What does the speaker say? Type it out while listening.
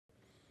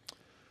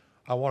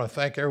I want to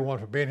thank everyone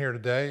for being here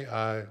today.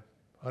 I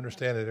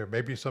understand that there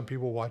may be some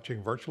people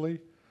watching virtually.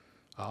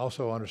 I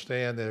also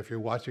understand that if you're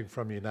watching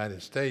from the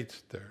United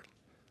States, the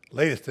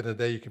latest in the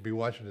day you can be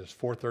watching is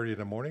 4:30 in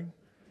the morning.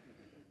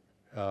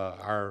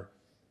 Our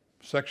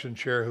section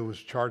chair, who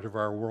was in charge of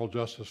our World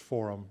Justice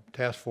Forum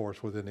task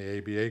force within the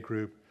ABA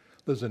group,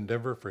 lives in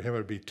Denver. For him, it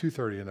would be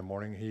 2:30 in the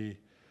morning. He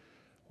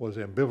was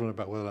ambivalent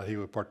about whether or not he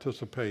would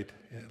participate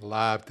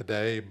live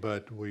today,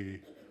 but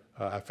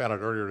I found out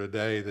earlier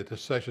today that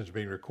this session is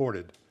being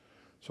recorded.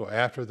 So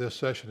after this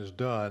session is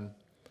done,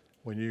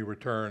 when you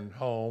return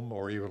home,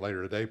 or even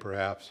later today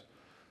perhaps,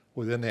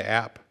 within the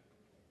app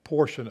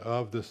portion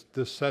of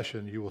this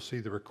session, you will see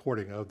the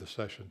recording of the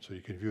session, so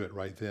you can view it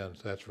right then.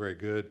 So that's very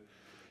good.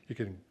 You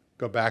can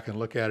go back and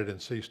look at it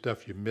and see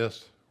stuff you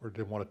missed or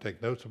didn't want to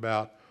take notes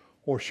about,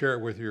 or share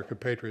it with your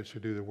compatriots who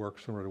do the work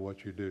similar to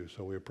what you do.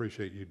 So we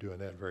appreciate you doing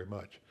that very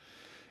much.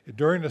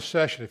 During the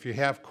session, if you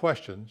have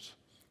questions,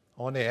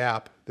 on the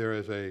app, there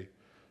is a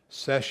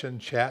session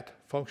chat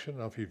function. I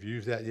don't know if you've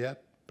used that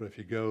yet, but if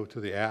you go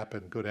to the app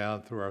and go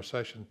down through our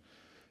session,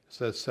 it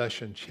says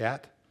session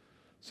chat.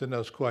 Send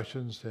those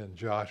questions, and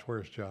Josh,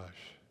 where's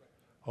Josh?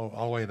 All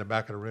the way in the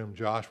back of the room.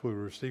 Josh will be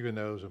receiving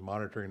those and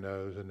monitoring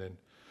those, and then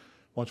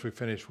once we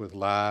finish with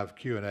live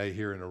Q&A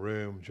here in the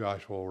room,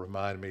 Josh will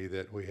remind me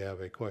that we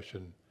have a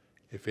question,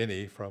 if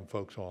any, from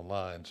folks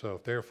online. So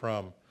if they're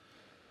from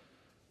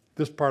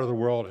this part of the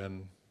world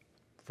and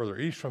further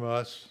east from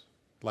us,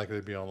 likely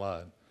to be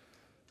online.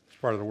 This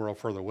part of the world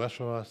further west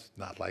from us,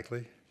 not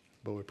likely,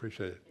 but we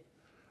appreciate it.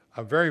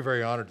 I'm very,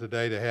 very honored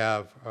today to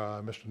have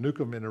Mr.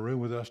 Newcomb in the room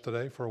with us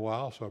today for a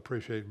while, so I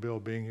appreciate Bill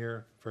being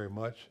here very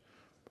much.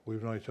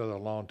 We've known each other a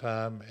long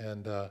time,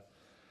 and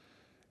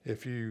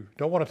if you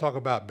don't want to talk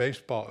about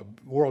baseball,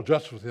 world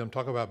justice with him,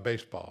 talk about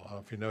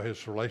baseball. If you know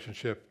his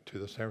relationship to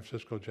the San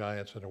Francisco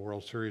Giants in the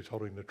World Series,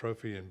 holding the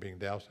trophy and being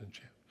doused in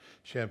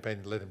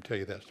champagne, let him tell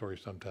you that story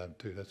sometime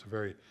too. That's a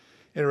very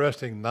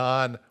interesting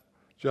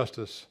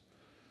non-justice.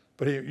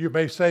 But you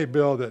may say,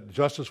 Bill, that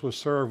justice was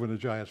served when the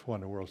Giants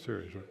won the World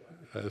Series.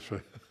 That's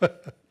right.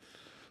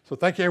 So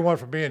thank you everyone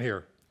for being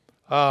here.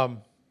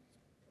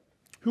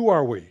 Who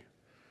are we?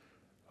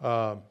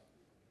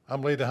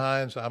 I'm Lee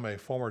DeHihns. I'm a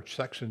former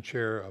section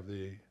chair of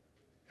the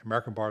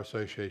American Bar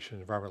Association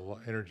Environmental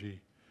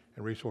Energy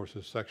and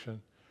Resources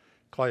section.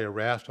 Claudia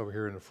Rast over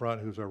here in the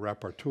front, who's our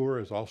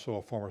rapporteur, is also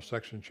a former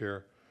section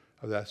chair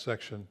of that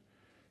section.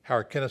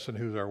 Howard Kennison,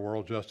 who's our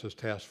World Justice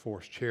Task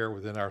Force chair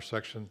within our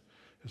section,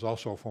 is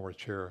also a former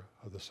chair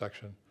of the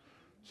section.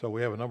 So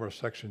we have a number of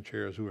section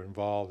chairs who are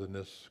involved in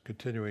this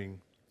continuing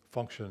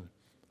function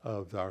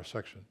of our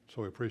section.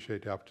 So we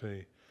appreciate the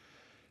opportunity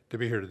to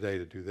be here today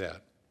to do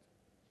that.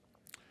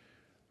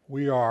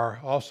 We are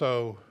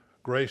also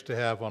graced to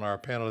have on our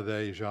panel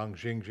today Zhang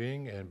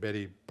Jingjing and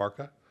Betty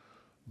Barkha,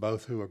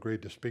 both who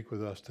agreed to speak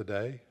with us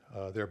today.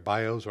 Their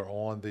bios are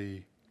on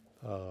the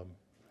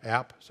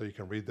app, so you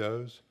can read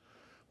those.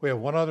 We have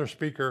one other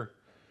speaker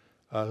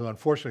who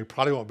unfortunately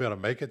probably won't be able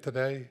to make it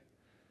today.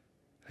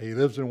 He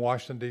lives in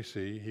Washington,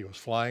 D.C. He was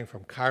flying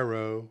from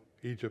Cairo,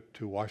 Egypt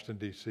to Washington,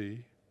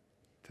 D.C.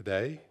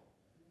 today,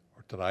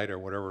 or tonight, or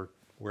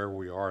wherever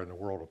we are in the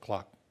world of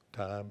clock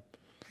time.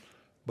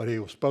 But he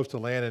was supposed to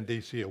land in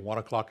D.C. at 1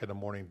 o'clock in the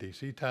morning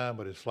D.C. time,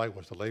 but his flight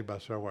was delayed by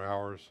several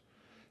hours.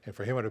 And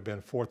for him, it would have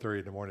been 4:30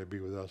 in the morning to be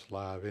with us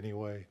live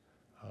anyway.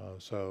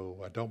 So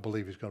I don't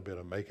believe he's going to be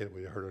able to make it.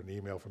 We heard an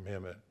email from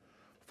him at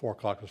 4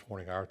 o'clock this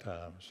morning, our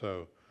time.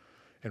 So,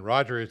 and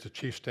Roger is the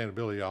Chief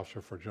Sustainability Officer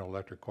for General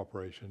Electric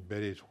Corporation.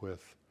 Betty's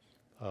with,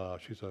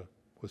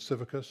 with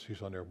Civicus.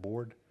 She's on their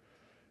board.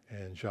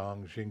 And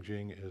Zhang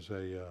Jingjing is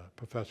a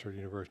professor at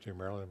the University of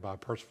Maryland. And Bob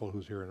Percival,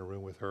 who's here in the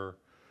room with her,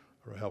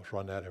 helps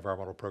run that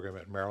environmental program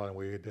at Maryland.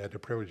 We had the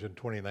privilege in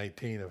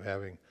 2019 of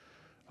having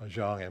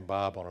Zhang and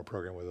Bob on a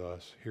program with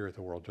us here at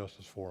the World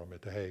Justice Forum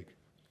at The Hague.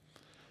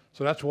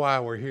 So that's why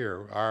we're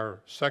here.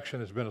 Our section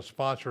has been a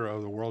sponsor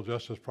of the World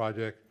Justice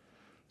Project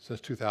since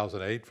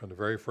 2008, from the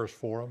very first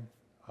forum,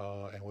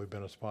 and we've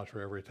been a sponsor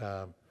every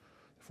time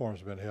the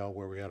forum's been held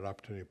where we had an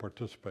opportunity to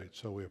participate.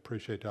 So we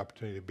appreciate the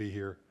opportunity to be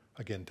here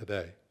again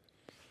today.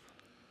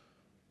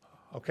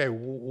 Okay,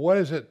 what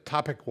is it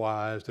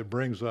topic-wise that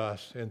brings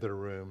us into the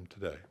room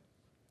today?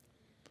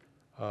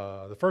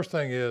 The first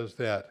thing is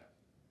that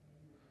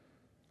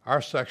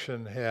our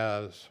section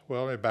has,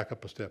 well, let me back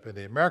up a step. In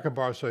the American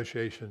Bar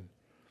Association,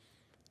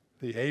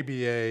 the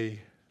ABA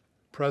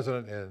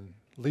president and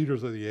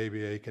leaders of the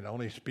ABA can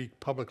only speak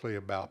publicly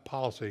about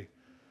policy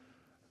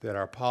that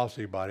our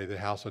policy body, the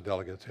House of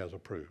Delegates, has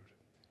approved.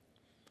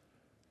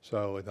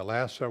 So in the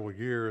last several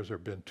years, there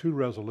have been 2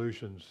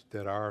 resolutions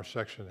that our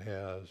section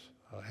has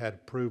had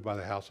approved by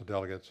the House of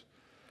Delegates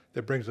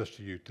that brings us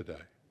to you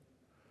today.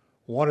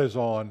 One is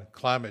on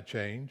climate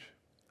change,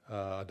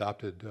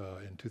 adopted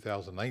in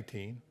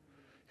 2019,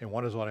 and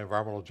one is on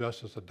environmental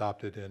justice,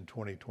 adopted in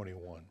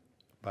 2021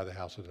 by the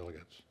House of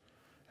Delegates.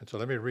 And so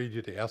let me read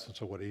you the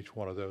essence of what each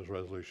one of those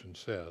resolutions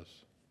says.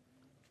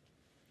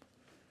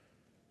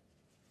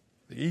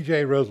 The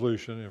EJ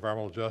resolution,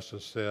 environmental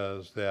justice,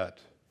 says that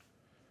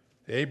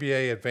The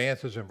ABA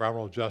advances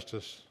environmental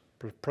justice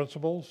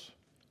principles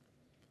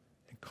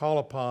and call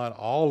upon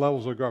all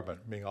levels of government,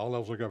 meaning all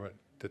levels of government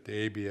that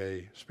the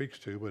ABA speaks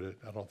to, but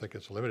I don't think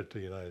it's limited to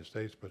the United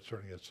States, but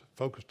certainly it's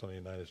focused on the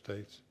United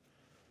States,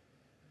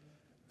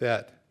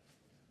 that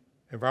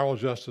environmental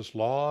justice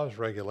laws,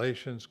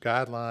 regulations,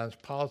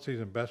 guidelines, policies,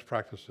 and best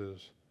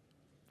practices,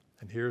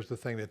 and here's the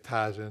thing that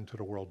ties into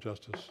the World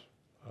Justice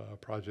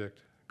Project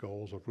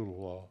goals of rule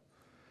of law,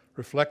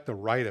 reflect the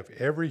right of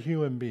every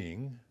human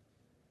being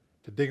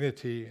to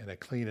dignity and a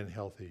clean and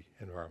healthy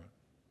environment.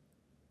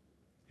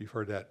 You've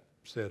heard that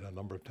said a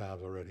number of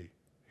times already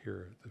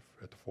here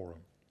at the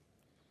forum.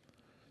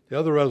 The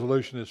other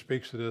resolution that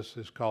speaks to this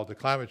is called the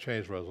Climate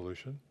Change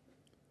Resolution.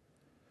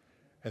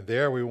 And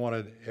there we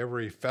wanted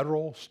every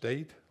federal,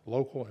 state,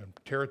 local, and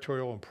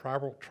territorial and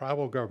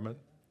tribal government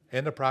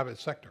and the private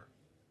sector,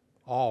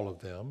 all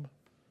of them,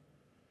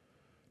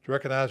 to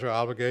recognize their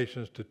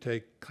obligations to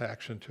take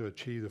action to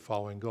achieve the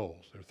following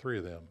goals. There are three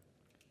of them.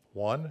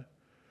 One,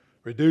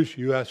 reduce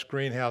U.S.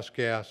 greenhouse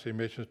gas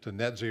emissions to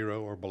net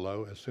zero or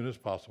below as soon as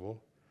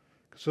possible,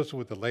 consistent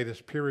with the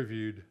latest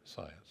peer-reviewed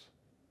science.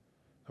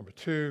 Number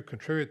two,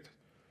 contribute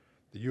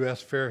the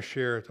U.S. fair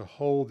share to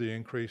hold the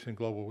increase in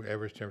global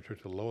average temperature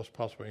to the lowest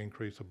possible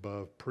increase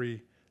above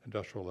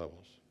pre-industrial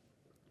levels.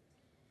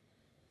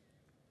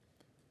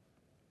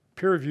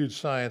 Peer-reviewed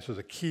science is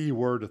a key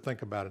word to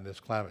think about in this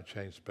climate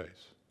change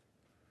space.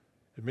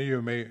 Many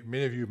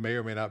of you may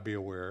or may not be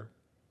aware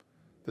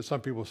that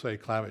some people say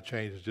climate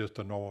change is just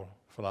a normal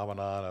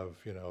phenomenon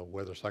of,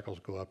 weather cycles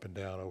go up and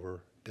down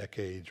over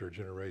decades or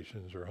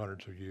generations or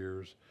hundreds of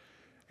years,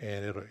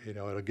 and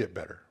it'll get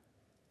better.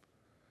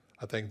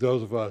 I think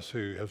those of us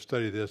who have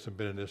studied this and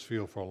been in this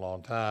field for a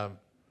long time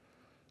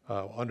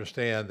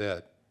understand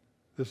that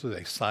this is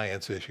a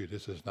science issue.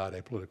 This is not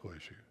a political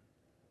issue.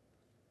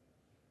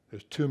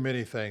 There's too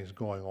many things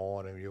going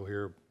on, and you'll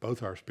hear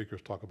both our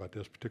speakers talk about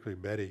this, particularly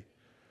Betty,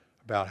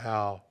 about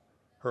how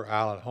her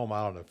home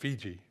island of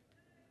Fiji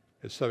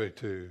is subject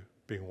to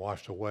being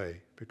washed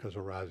away because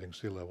of rising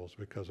sea levels,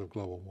 because of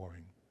global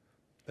warming.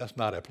 That's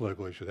not a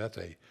political issue. That's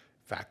a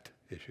fact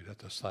issue.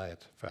 That's a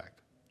science fact.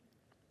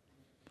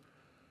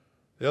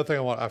 The other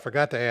thing I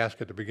forgot to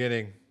ask at the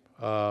beginning,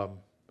 I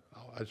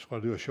just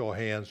want to do a show of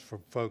hands for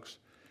folks.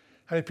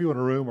 How many people in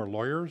the room are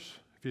lawyers?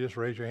 If you just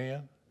raise your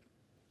hand.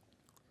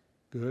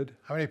 Good.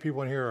 How many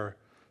people in here are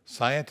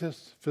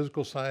scientists,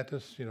 physical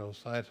scientists,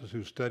 scientists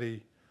who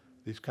study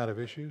these kind of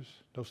issues?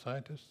 No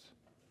scientists?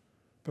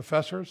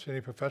 Professors?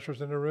 Any professors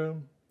in the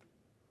room?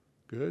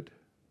 Good.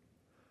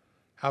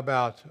 How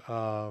about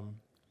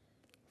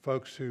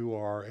folks who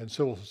are in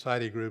civil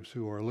society groups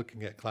who are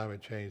looking at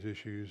climate change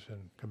issues and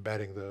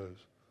combating those?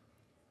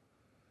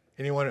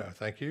 Anyone,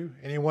 thank you.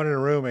 Anyone in the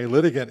room a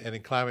litigant in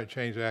climate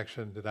change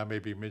action that I may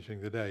be mentioning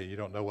today? You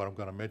don't know what I'm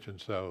going to mention,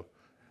 so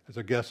it's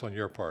a guess on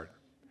your part.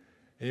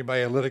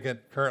 Anybody a litigant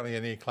currently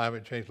in any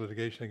climate change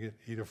litigation,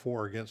 either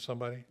for or against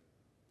somebody?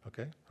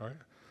 Okay, all right.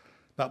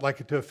 Not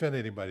likely to offend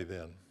anybody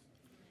then.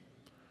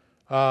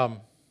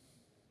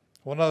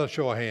 One other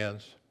show of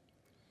hands.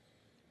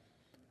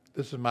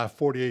 This is my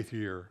 48th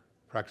year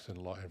practicing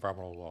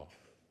environmental law.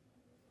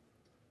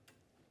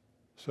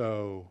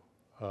 So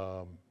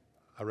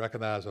I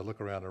recognize, I look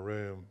around the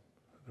room,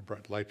 the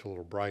light's a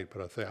little bright,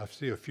 but I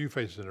see a few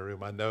faces in the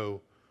room I know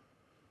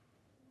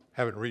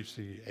haven't reached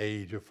the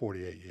age of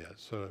 48 yet.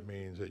 So it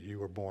means that you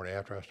were born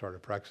after I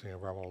started practicing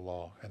environmental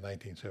law in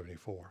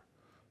 1974.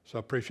 So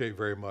I appreciate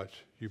very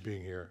much you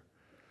being here.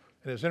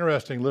 And it's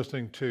interesting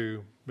listening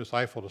to Ms.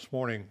 Eiffel this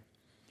morning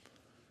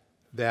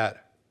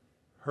that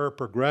her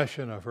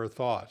progression of her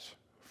thoughts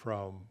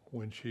from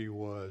when she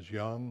was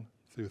young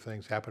through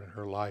things happened in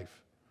her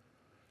life,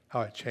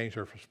 how it changed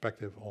her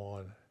perspective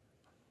on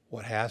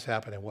what has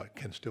happened and what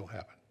can still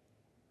happen.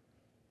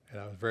 And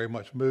I was very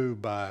much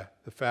moved by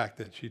the fact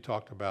that she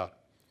talked about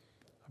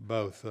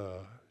both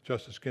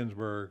Justice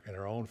Ginsburg and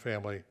her own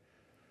family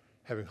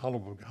having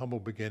humble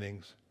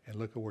beginnings, and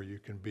look at where you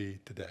can be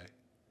today.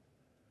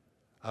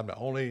 I'm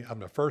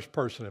the first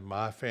person in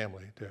my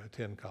family to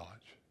attend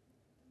college.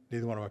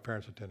 Neither one of my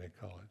parents attended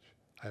college.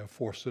 I have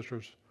 4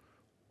 sisters,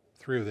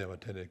 3 of them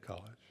attended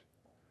college.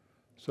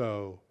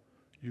 So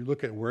you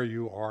look at where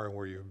you are and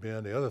where you've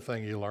been. The other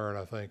thing you learn,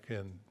 I think,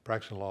 in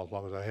practicing law as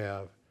long as I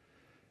have,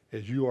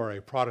 is you are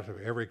a product of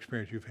every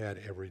experience you've had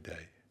every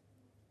day.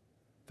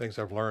 Things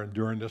I've learned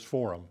during this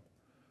forum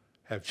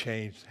have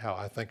changed how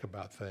I think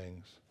about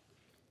things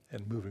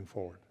and moving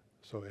forward.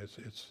 So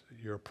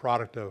you're a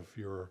product of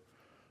your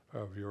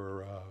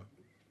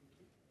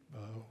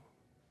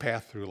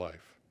path through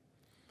life.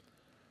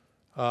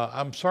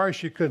 I'm sorry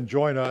she couldn't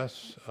join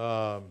us.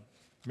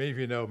 Many of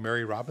you know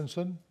Mary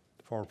Robinson,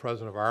 former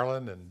president of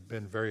Ireland, and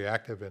been very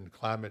active in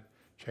climate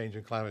change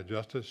and climate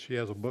justice. She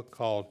has a book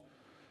called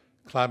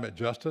Climate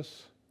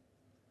Justice.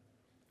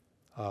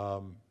 I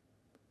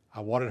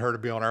wanted her to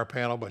be on our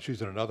panel, but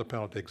she's in another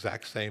panel at the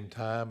exact same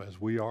time as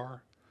we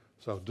are.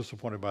 So I'm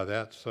disappointed by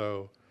that.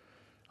 So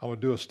I'm going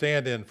to do a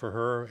stand-in for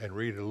her and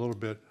read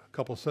a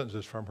couple of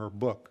sentences from her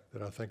book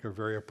that I think are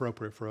very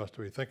appropriate for us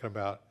to be thinking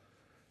about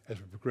as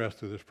we progress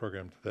through this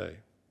program today.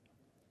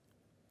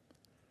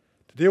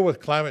 To deal with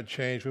climate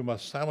change, we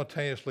must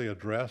simultaneously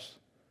address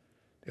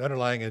the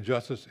underlying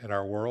injustice in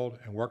our world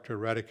and work to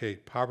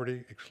eradicate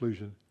poverty,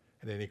 exclusion,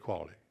 and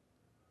inequality.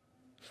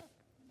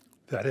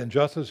 That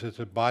injustice is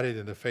embodied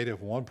in the fate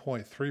of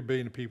 1.3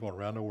 billion people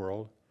around the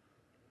world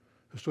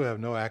who still have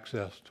no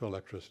access to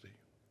electricity,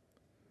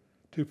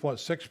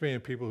 2.6 million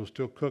people who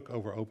still cook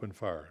over open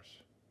fires.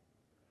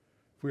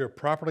 If we are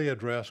properly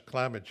address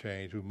climate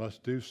change, we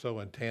must do so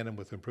in tandem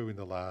with improving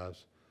the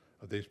lives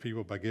of these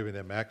people by giving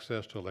them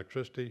access to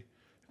electricity,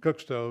 cook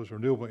stoves,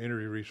 renewable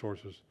energy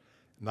resources,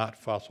 not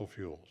fossil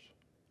fuels.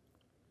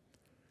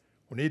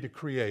 We need to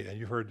create, and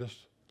you heard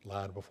this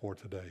line before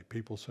today,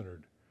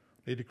 people-centered.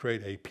 We need to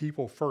create a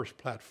people-first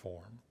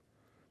platform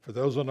for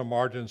those on the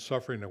margins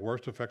suffering the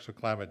worst effects of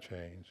climate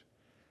change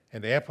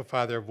and to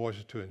amplify their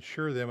voices to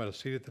ensure them a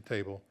seat at the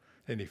table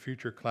in any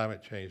future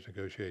climate change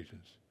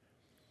negotiations.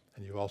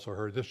 And you've also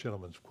heard this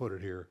gentleman's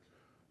quoted here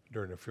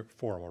during the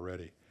forum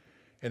already.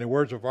 In the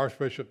words of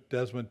Archbishop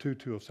Desmond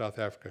Tutu of South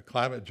Africa,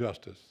 climate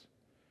justice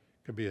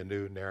can be a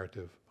new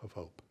narrative of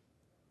hope.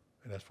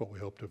 And that's what we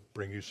hope to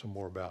bring you some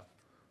more about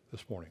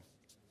this morning.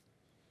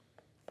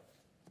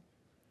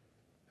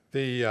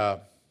 The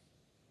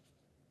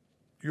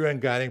UN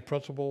guiding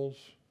principles,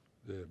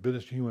 the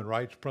business and human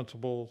rights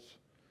principles,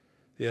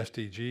 the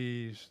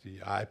SDGs, the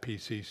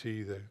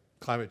IPCC, the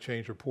climate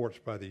change reports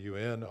by the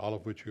UN, all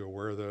of which you're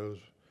aware of those,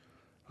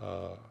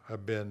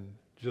 have been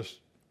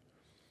just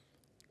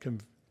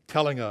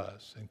telling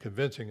us and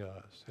convincing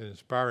us and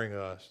inspiring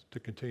us to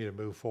continue to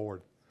move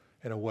forward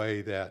in a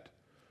way that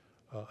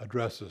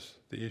addresses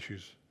the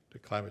issues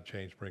that climate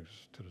change brings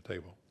to the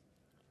table.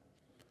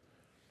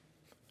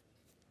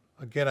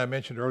 Again, I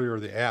mentioned earlier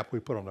the app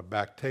we put on the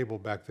back table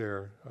back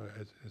there.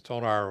 It's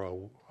on our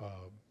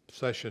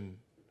session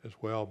as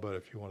well, but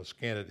if you want to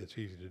scan it, it's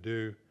easy to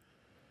do.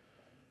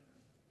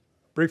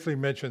 Briefly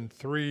mention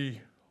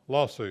 3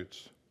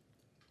 lawsuits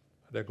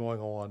that are going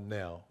on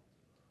now.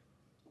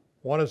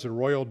 One is the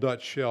Royal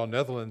Dutch Shell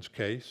Netherlands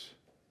case.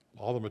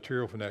 All the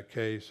material from that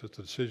case is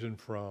a decision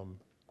from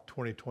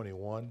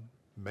 2021,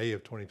 May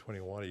of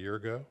 2021, a year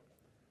ago,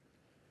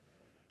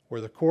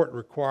 where the court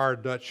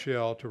required Dutch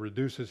Shell to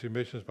reduce its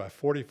emissions by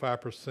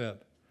 45%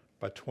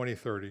 by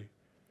 2030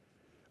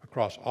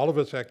 across all of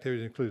its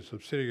activities, including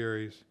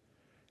subsidiaries,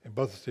 and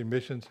both its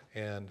emissions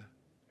and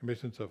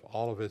emissions of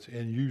all of its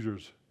end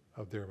users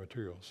of their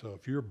material. So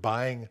if you're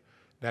buying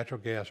natural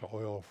gas or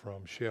oil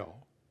from Shell,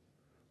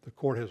 the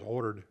court has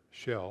ordered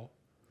Shell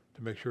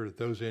to make sure that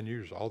those end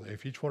users,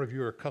 if each one of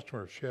you are a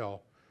customer of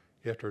Shell,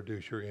 you have to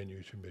reduce your end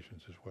use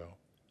emissions as well.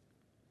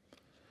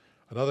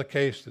 Another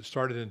case that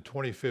started in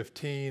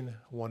 2015,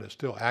 one that's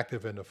still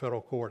active in the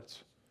federal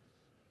courts,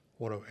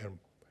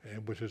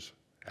 and which is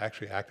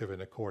actually active in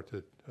the court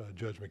that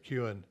Judge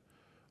McEwen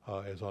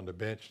is on the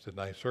bench, the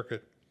Ninth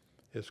Circuit,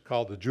 is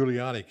called the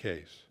Juliana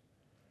case,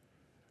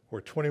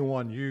 where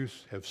 21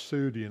 youths have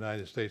sued the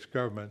United States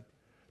government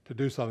to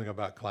do something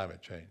about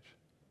climate change.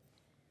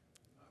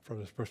 From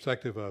this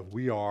perspective of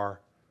we are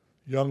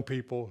young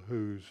people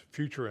whose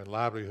future and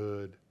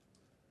livelihood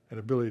and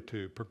ability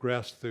to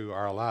progress through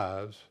our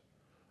lives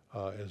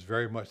is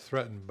very much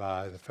threatened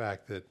by the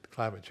fact that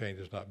climate change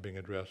is not being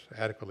addressed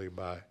adequately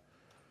by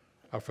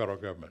our federal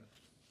government.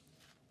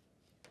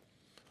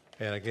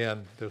 And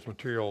again, there's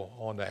material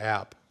on the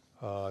app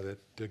that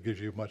gives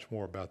you much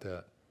more about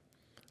that.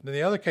 And then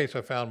the other case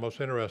I found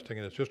most interesting,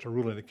 and it's just a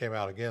ruling that came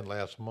out again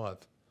last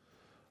month.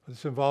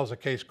 This involves a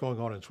case going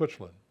on in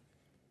Switzerland,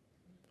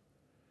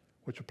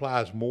 which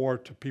applies more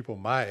to people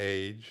my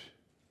age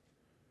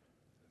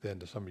than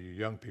to some of you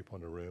young people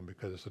in the room,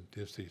 because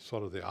it's the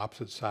sort of the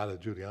opposite side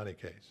of the Giuliani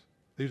case.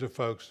 These are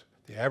folks,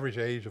 the average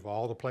age of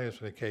all the plaintiffs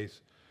in the case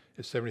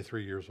is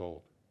 73 years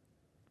old.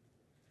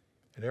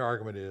 And their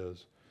argument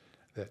is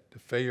that the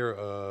failure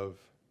of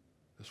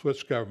the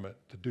Swiss government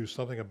to do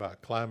something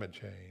about climate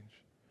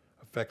change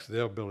affects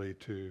their ability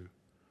to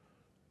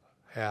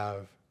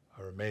have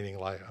a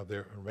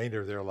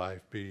remainder of their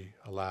life be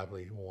a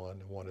lively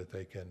one that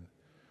they can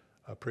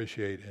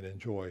appreciate and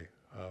enjoy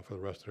for the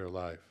rest of their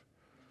life.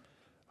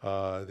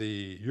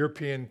 The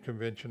European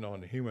Convention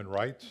on Human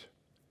Rights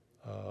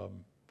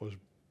was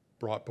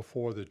brought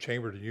before the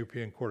Chamber of the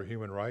European Court of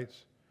Human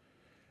Rights,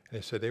 and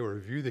they said they would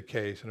review the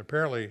case, and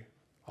apparently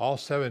all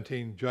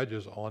 17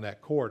 judges on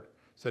that court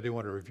said they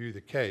want to review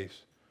the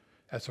case.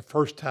 That's the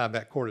first time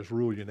that court has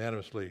ruled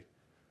unanimously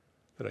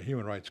that a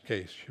human rights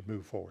case should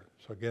move forward.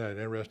 So again, an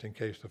interesting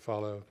case to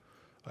follow.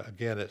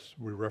 Again,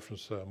 we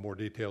reference more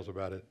details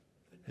about it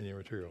in your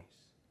material.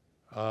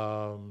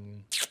 I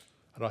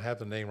don't have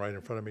the name right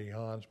in front of me,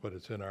 Hans, but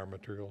it's in our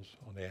materials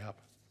on the app.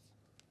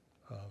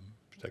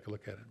 Take a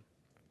look at it.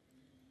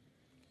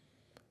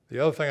 The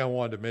other thing I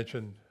wanted to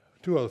mention,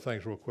 2 other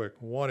things real quick.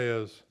 One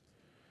is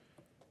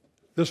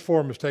this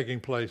forum is taking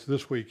place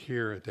this week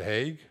here at The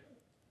Hague.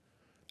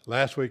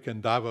 Last week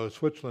in Davos,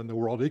 Switzerland, the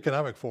World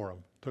Economic Forum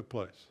took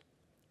place.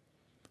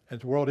 And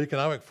at the World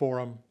Economic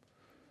Forum,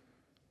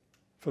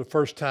 For the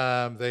first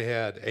time, they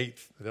had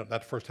not the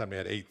first time they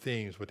had 8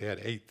 themes, but they had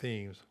 8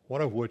 themes,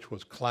 one of which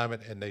was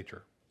climate and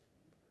nature.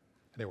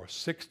 And there were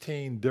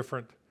 16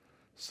 different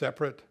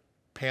separate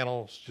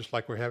panels, just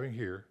like we're having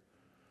here,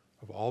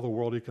 of all the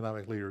world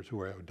economic leaders who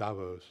were at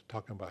Davos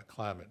talking about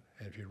climate.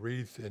 And if you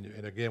read,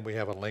 and again, we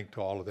have a link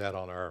to all of that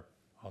on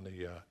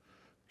the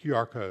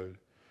QR code.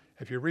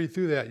 If you read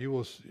through that, you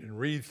will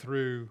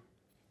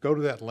go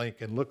to that link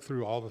and look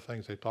through all the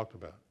things they talked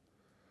about.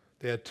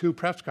 They had 2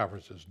 press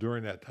conferences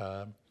during that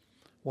time,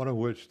 one of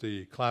which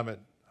the climate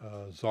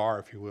czar,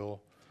 if you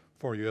will,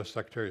 former U.S.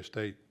 Secretary of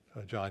State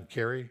John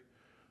Kerry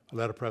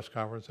led a press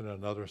conference, and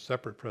another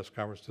separate press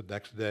conference the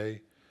next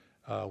day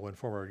when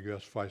former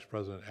U.S. Vice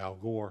President Al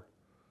Gore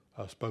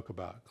spoke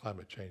about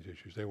climate change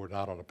issues. They were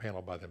not on a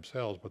panel by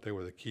themselves, but they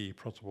were the key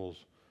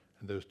principals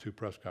in those 2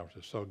 press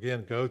conferences. So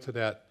again, go to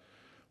that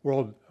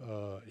World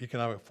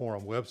Economic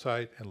Forum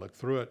website and look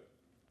through it,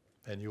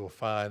 and you will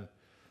find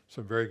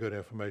some very good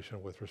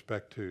information with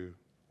respect to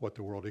what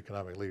the world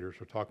economic leaders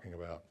are talking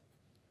about.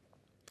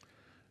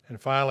 And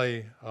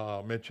finally,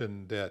 I'll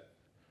mention that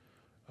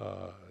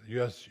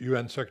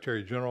UN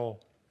Secretary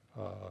General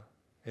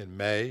in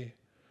May,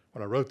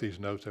 when I wrote these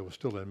notes, it was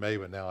still in May,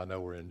 but now I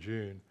know we're in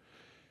June.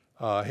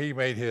 He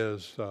made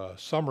his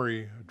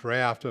summary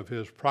draft of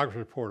his progress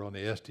report on the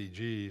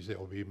SDGs that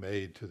will be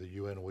made to the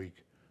UN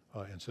week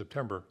in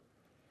September.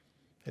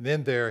 And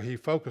in there, he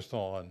focused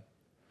on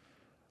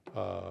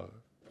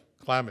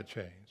climate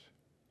change.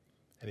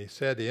 And he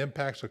said the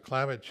impacts of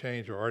climate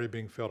change are already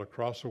being felt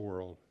across the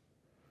world,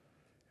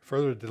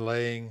 further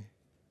delaying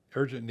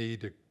urgent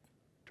need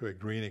to a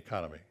green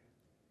economy.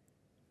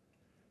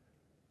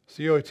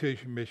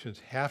 CO2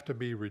 emissions have to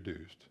be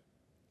reduced,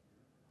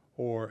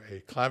 or a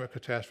climate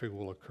catastrophe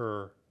will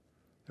occur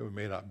that we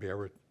may not be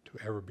ever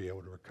be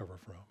able to recover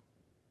from.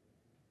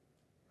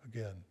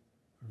 Again,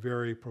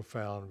 very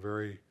profound,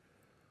 very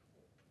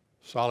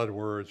solid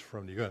words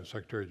from the UN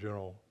Secretary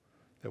General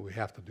that we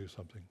have to do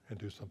something, and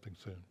do something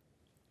soon.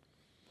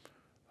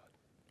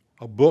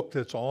 A book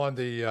that's on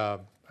the,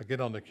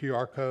 again on the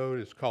QR code,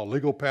 is called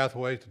Legal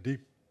Pathways to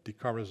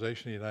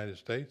Decarbonization in the United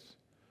States,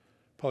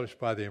 published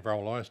by the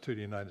Environmental Law Institute of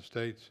the United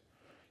States.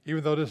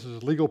 Even though this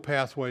is a legal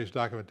pathways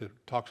document that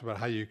talks about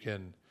how you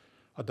can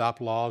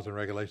adopt laws and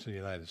regulations in the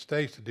United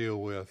States to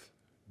deal with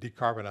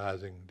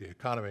decarbonizing the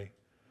economy,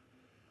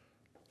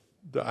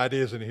 the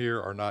ideas in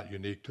here are not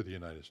unique to the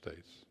United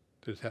States.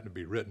 They just happen to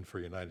be written for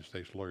United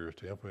States lawyers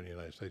to implement in the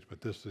United States,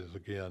 but this is,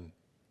 again,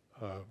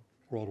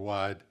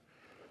 worldwide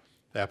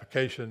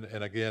application.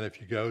 And again,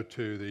 if you go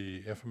to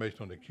the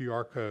information on the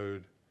QR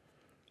code,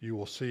 you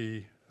will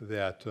see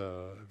that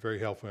very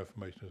helpful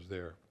information is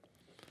there.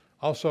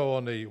 Also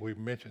on the, we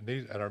mentioned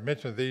these, and I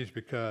mentioned these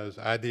because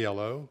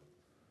IDLO,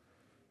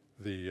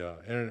 the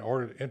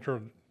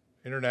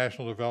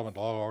International Development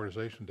Law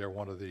Organization, they're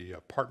one of the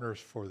partners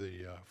for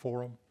the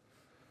forum.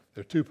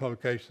 There are 2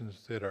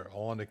 publications that are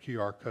on the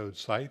QR code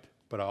site,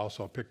 but I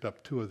also picked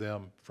up 2 of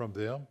them from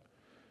them.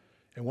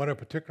 And one in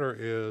particular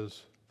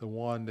is the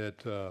one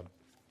that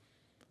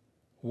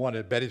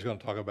Betty's going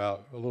to talk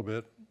about a little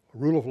bit,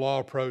 Rule of Law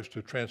Approach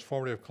to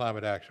Transformative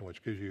Climate Action,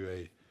 which gives you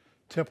a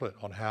template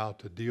on how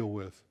to deal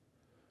with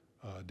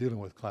dealing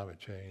with climate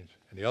change.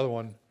 And the other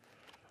one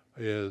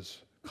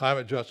is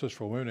Climate Justice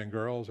for Women and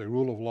Girls, a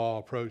Rule of Law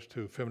Approach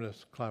to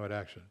Feminist Climate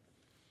Action.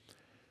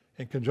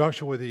 In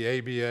conjunction with the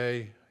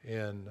ABA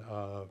in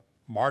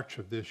March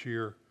of this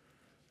year,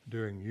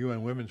 during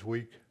UN Women's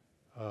Week,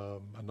 a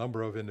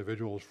number of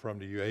individuals from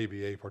the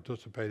ABA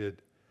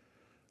participated.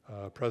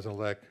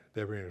 President-elect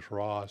Debbie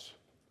Ross,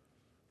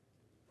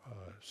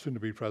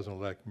 soon-to-be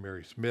President-elect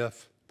Mary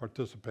Smith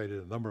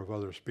participated, a number of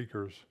other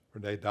speakers,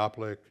 Renee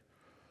Doplick,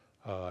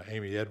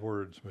 Amy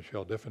Edwards,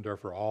 Michelle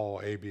Diffenderfer, all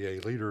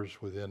ABA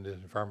leaders within the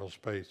environmental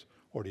space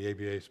or the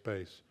ABA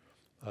space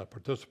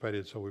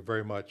participated. So we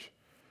very much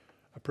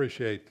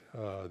appreciate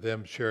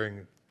them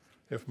sharing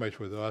information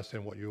with us.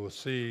 And what you will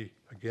see,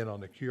 again, on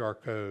the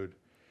QR code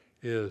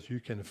is you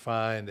can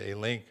find a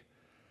link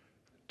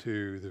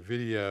to the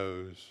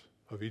videos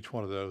of each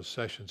one of those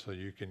sessions, so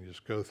you can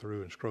just go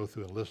through and scroll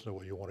through and listen to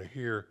what you want to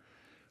hear,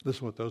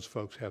 listen to what those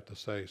folks have to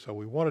say. So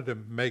we wanted to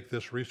make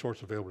this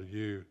resource available to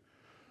you,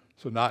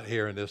 so not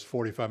here in this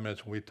 45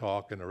 minutes when we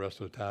talk and the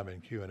rest of the time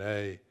in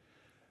Q&A,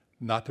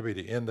 not to be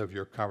the end of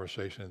your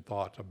conversation and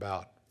thoughts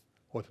about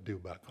what to do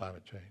about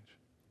climate change.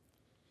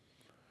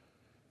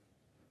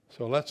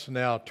 So let's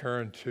now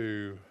turn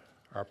to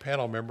our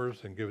panel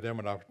members and give them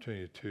an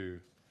opportunity to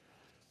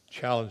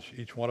challenge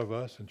each one of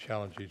us and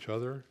challenge each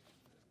other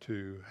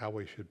to how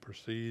we should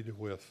proceed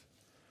with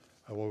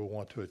what we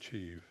want to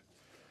achieve.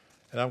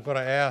 And I'm going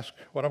to ask,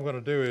 what I'm going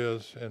to do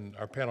is, and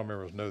our panel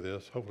members know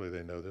this, hopefully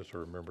they know this or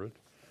remember it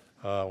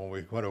when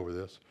we went over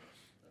this,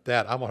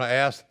 that I'm going to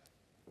ask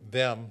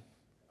them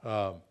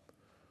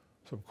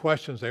some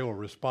questions. They will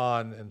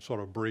respond in sort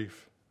of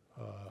brief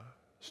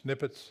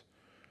snippets,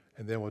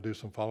 and then we'll do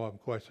some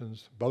follow-up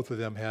questions. Both of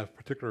them have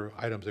particular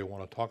items they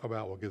want to talk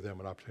about. We'll give them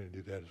an opportunity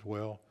to do that as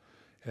well.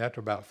 And after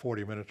about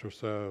 40 minutes or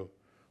so,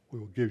 we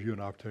will give you an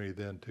opportunity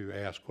then to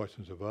ask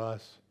questions of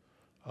us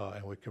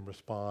and we can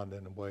respond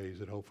in ways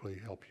that hopefully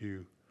help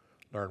you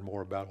learn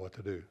more about what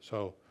to do.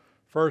 So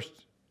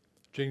first,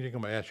 Jingjing,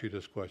 I'm going to ask you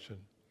this question.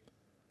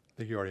 I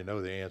think you already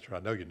know the answer. I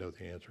know you know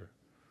the answer.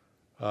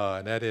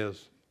 And that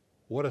is,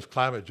 what does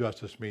climate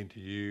justice mean to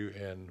you,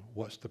 and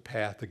what's the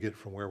path to get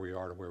from where we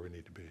are to where we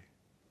need to be?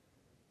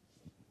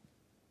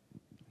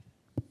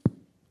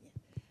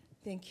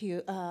 Thank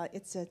you.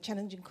 It's a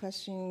challenging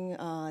question.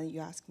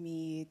 You asked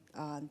me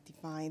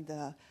define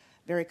the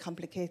very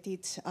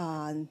complicated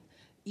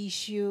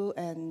issue,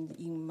 and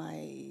in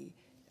my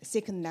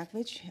second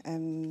language,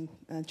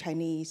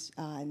 Chinese,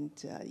 and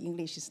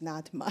English is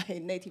not my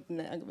native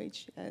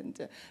language,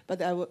 and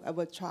but I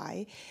will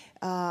try.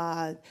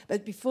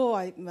 But before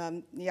I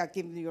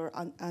give your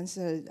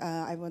answer,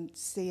 I want to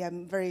say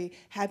I'm very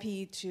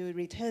happy to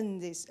return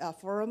this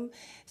forum.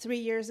 3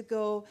 years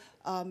ago,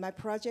 my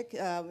project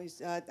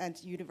was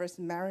at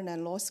University of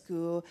Maryland Law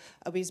School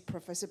with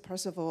Professor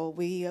Percival.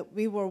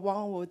 We were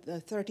one of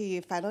the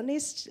 30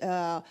 finalists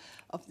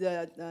of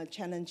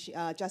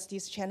the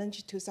Justice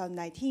Challenge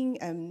 2019.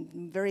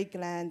 I'm very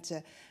glad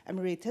I'm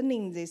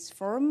returning this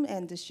forum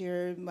and to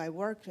share my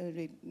work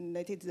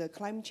related to the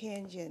climate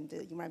change and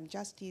environmental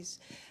justice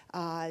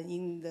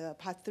in the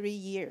past 3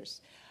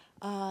 years.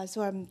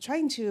 So I'm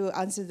trying to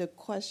answer the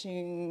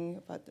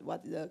question about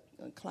what the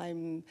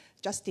climate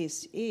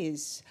justice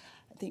is.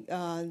 I think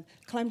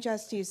climate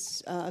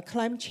justice,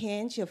 climate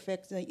change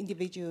affects the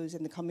individuals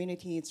and the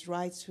communities'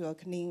 rights to a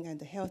clean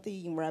and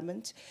healthy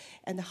environment,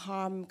 and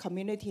harm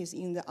communities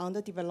in the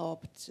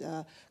underdeveloped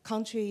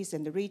countries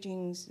and the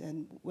regions,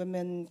 and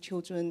women,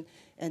 children,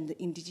 and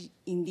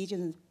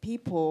indigenous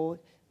people.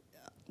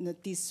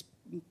 This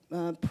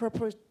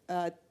purpose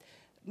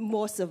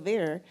more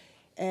severe,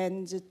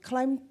 and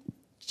climate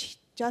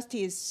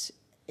justice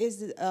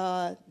is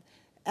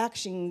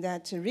action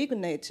that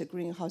regulates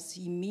greenhouse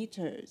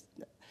emitters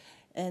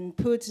and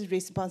puts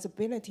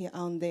responsibility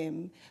on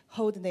them,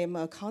 hold them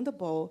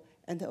accountable,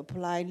 and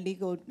apply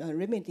legal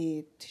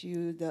remedy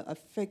to the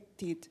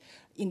affected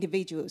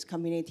individuals,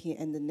 community,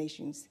 and the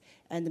nations,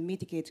 and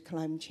mitigate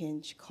climate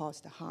change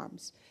caused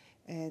harms.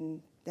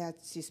 And that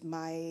is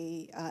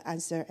my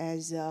answer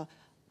as a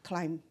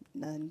climate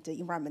and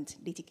environment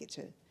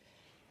litigator.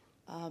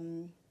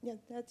 Yeah,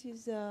 that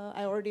is,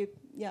 I already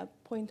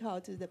point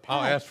out the path.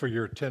 I'll ask for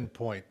your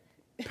 10-point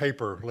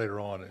paper later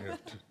on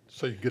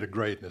so you can get a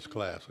grade in this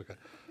class. Okay.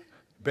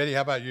 Betty,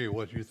 how about you?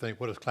 What do you think?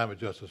 What does climate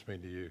justice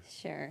mean to you?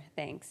 Sure,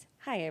 thanks.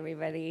 Hi,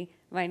 everybody.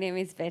 My name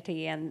is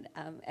Betty, and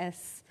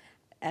as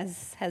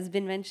has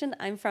been mentioned,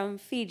 I'm from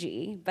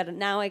Fiji, but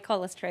now I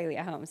call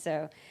Australia home.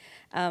 So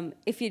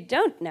if you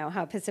don't know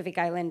how Pacific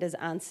Islanders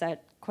answer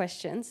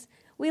questions,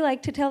 we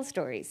like to tell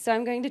stories. So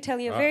I'm going to tell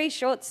you a very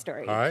short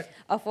story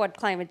of what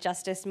climate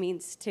justice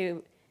means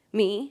to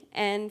me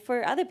and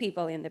for other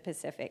people in the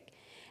Pacific.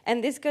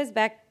 And this goes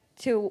back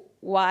to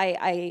why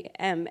I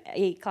am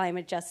a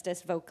climate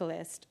justice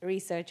vocalist,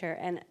 researcher,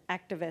 and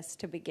activist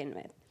to begin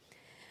with.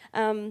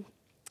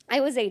 I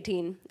was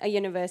 18, a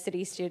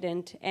university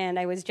student, and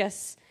I was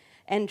just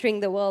entering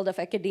the world of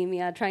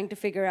academia, trying to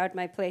figure out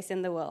my place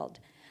in the world.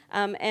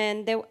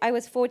 I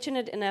was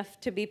fortunate enough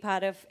to be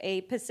part of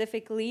a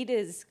Pacific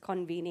Leaders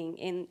convening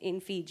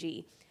in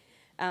Fiji.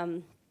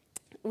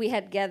 We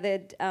had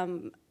gathered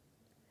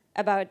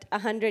about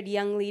 100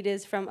 young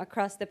leaders from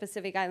across the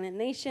Pacific Island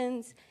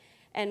nations,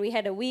 and we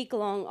had a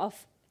week-long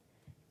of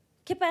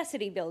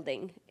capacity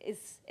building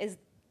is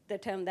the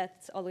term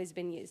that's always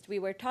been used. We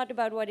were taught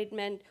about what it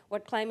meant,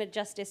 what climate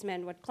justice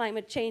meant, what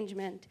climate change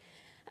meant.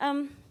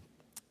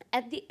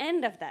 At the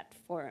end of that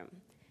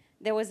forum,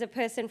 there was a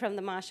person from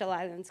the Marshall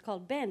Islands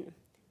called Ben,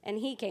 and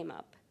he came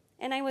up.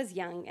 And I was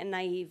young and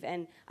naive,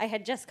 and I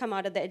had just come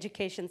out of the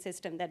education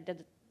system that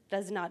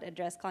does not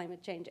address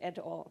climate change at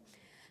all.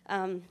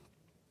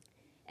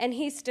 And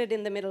he stood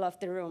in the middle of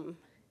the room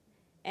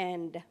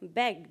and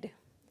begged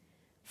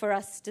for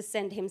us to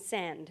send him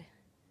sand.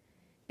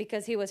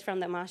 Because he was from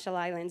the Marshall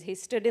Islands, he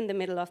stood in the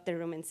middle of the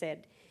room and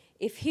said,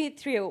 if he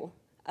threw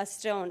a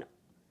stone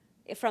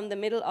from the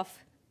middle of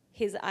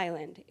his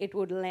island, it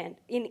would land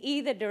in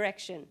either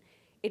direction.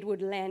 It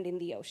would land in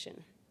the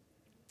ocean.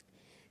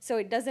 So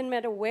it doesn't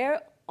matter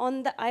where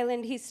on the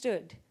island he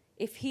stood.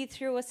 If he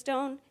threw a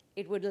stone,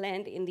 it would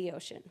land in the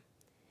ocean.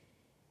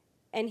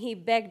 And he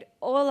begged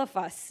all of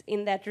us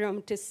in that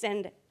room to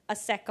send a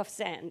sack of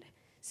sand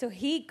so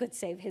he could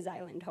save his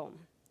island home.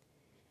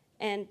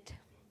 And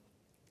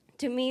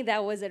to me,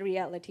 that was a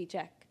reality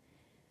check.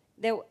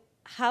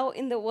 How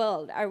in the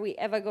world are we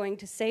ever going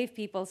to save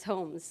people's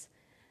homes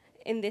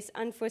in this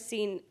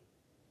unforeseen,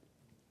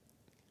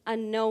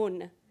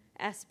 unknown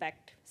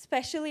aspect,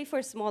 especially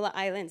for smaller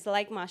islands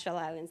like Marshall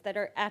Islands that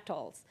are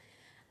atolls?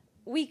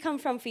 We come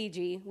from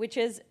Fiji, which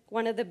is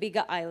one of the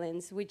bigger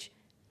islands, which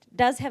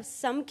does have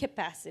some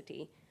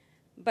capacity,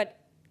 but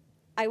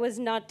I was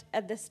not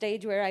at the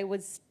stage where I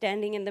was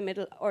standing in the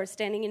middle or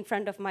standing in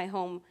front of my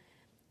home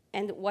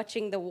and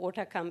watching the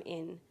water come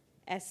in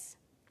as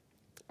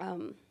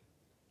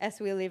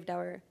we lived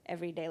our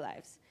everyday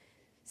lives.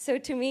 So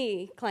to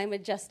me,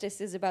 climate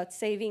justice is about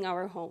saving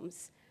our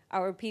homes,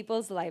 our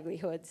people's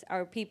livelihoods,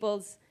 our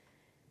people's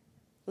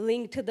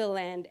link to the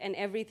land and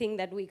everything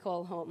that we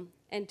call home.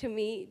 And to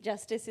me,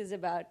 justice is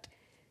about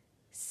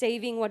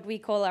saving what we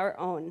call our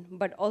own,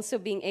 but also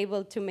being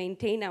able to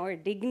maintain our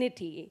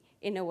dignity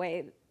in a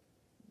way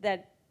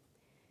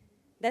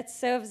that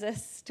serves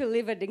us to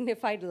live a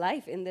dignified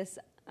life in this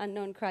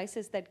unknown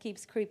crisis that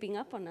keeps creeping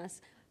up on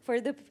us,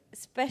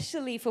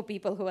 especially for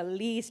people who are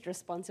least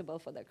responsible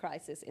for the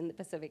crisis in the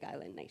Pacific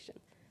Island nation.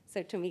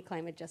 So to me,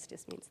 climate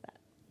justice means that.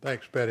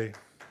 Thanks, Betty.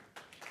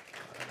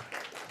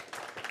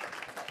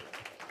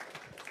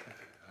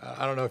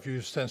 I don't know if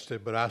you sensed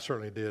it, but I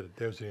certainly did.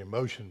 There's an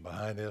emotion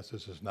behind this.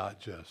 This is not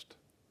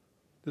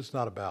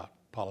about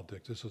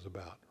politics. This is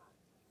about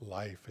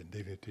life and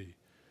dignity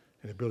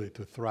and ability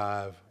to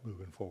thrive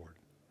moving forward.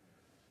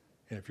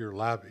 And if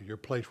your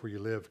place where you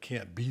live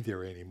can't be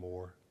there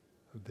anymore,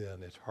 then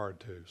it's hard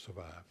to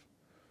survive.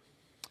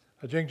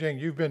 Jingjing,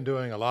 you've been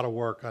doing a lot of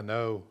work, I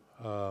know,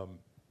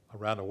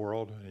 around the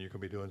world, and you can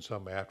be doing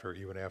some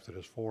even after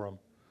this forum.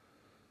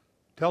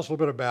 Tell us a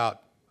little bit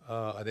about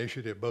an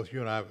issue that both you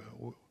and I, a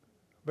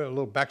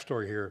little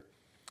backstory here.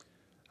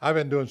 I've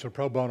been doing some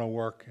pro bono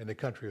work in the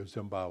country of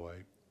Zimbabwe,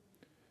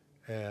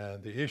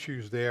 and the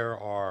issues there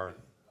are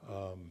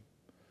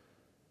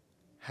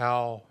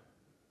how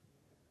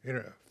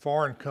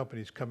foreign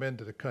companies come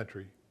into the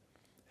country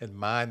and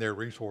mine their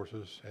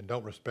resources and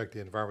don't respect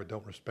the environment,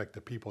 don't respect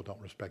the people,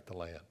 don't respect the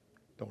land,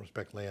 don't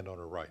respect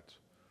landowner rights.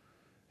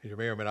 And you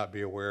may or may not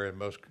be aware, in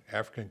most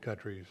African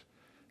countries,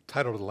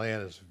 title to the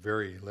land is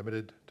very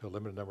limited to a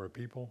limited number of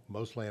people.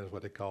 Most land is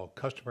what they call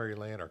customary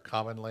land or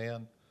common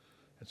land.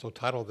 And so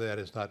title to that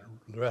is not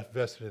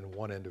vested in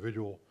one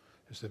individual,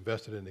 it's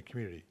invested in the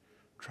community,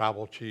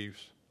 tribal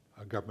chiefs,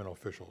 governmental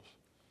officials.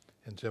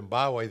 In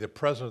Zimbabwe, the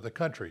president of the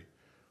country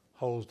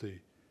holds the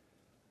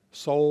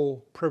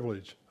sole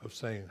privilege of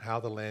saying how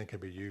the land can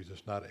be used.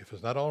 If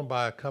it's not owned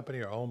by a company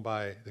or owned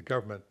by the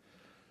government,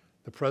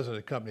 the president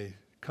of the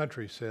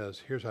country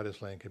says, here's how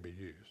this land can be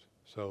used.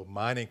 So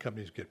mining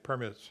companies get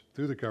permits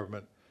through the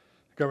government.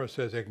 The government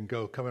says they can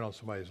come in on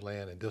somebody's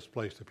land and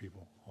displace the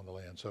people on the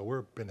land. So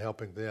we've been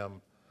helping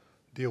them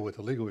deal with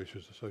the legal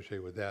issues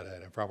associated with that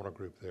at environmental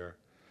group there.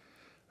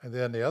 And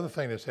then the other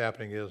thing that's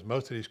happening is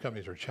most of these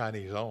companies are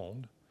Chinese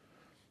owned.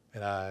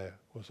 And I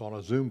was on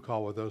a Zoom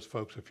call with those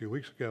folks a few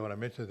weeks ago, and I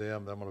mentioned to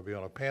them that I'm going to be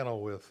on a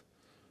panel with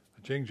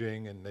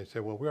Jingjing, and they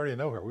said, well, we already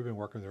know her. We've been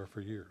working with her for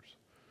years.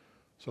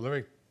 So let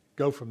me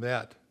go from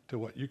that to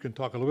what you can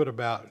talk a little bit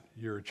about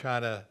your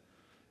experience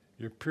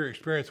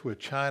with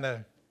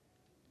China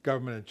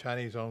government and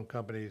Chinese-owned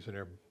companies and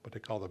what they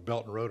call the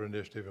Belt and Road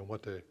Initiative and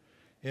what the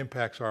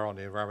impacts are on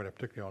the environment, and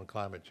particularly on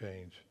climate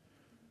change,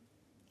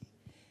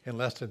 in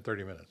less than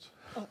 30 minutes.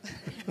 Oh.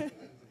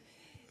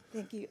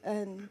 Thank you.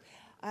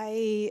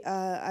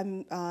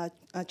 I'm a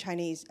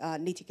Chinese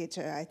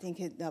litigator. I think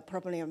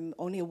probably I'm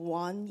only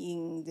one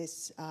in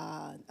this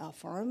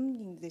forum,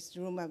 in this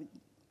room,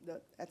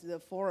 at the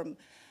forum,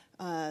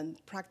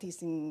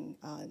 practicing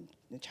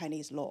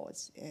Chinese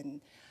laws.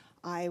 And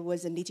I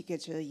was a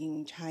litigator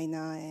in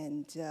China,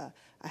 and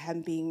I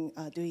have been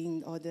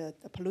doing all the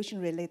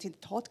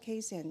pollution-related tort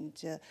case and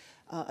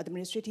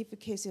administrative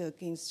case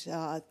against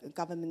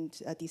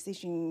government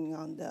decision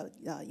on the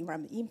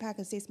environmental impact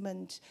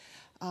assessment.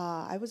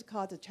 I was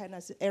called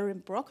China's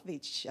Aaron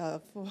Brockovich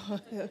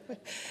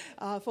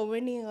for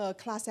winning a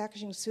class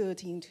action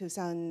suit in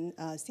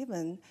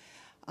 2007.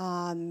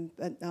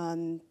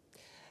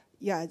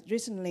 Yeah,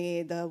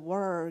 recently the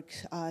work,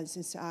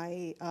 since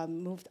I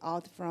moved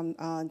out from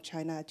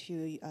China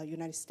to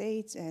United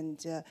States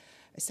and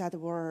started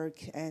work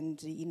and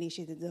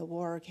initiated the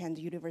work at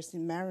the University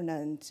of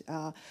Maryland,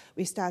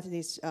 we started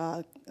this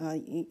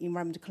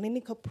environmental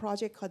clinical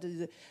project called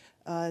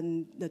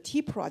the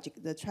T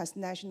Project, the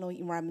Transnational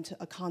Environmental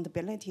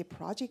Accountability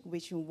Project,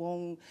 which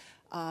won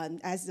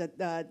as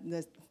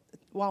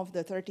one of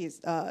the 30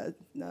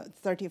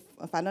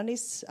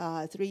 finalists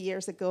 3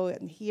 years ago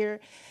and here.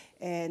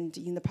 And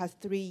in the past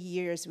 3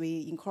 years,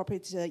 we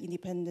incorporated an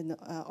independent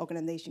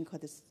organization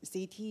called the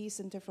CT,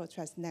 Center for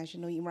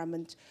Transnational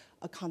Environment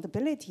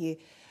Accountability.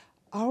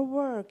 Our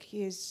work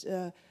is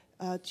to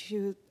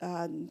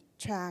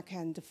track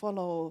and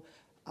follow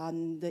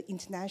the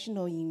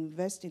international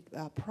invested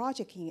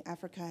project in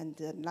Africa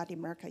and Latin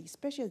America,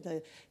 especially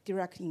the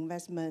direct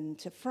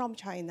investment from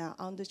China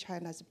under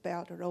China's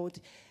Belt and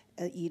Road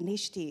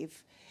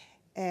Initiative.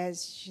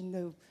 As you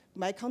know,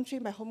 my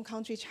home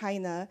country,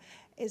 China,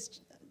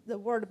 is the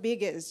world's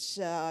biggest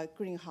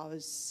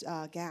greenhouse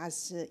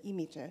gas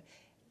emitter.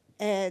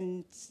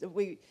 And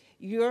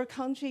your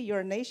country,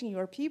 your nation,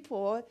 your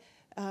people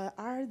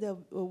are the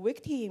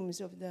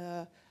victims of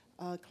the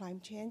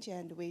climate change,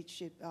 and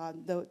which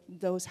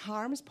those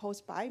harms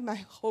posed by my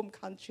home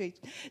country,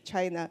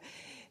 China.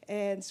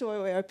 And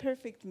so we're a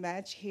perfect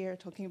match here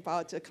talking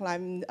about the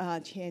climate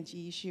change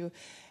issue.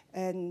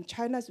 And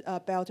China's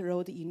Belt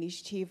Road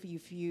Initiative,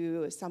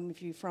 some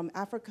of you from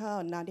Africa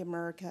or Latin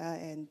America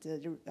and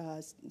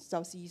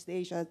Southeast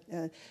Asia,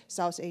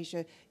 South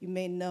Asia, you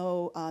may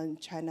know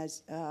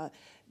China's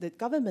the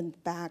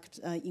government-backed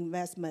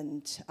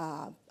investment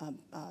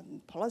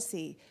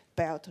policy,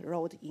 Belt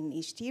Road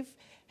Initiative,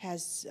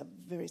 has a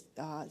very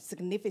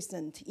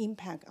significant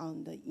impact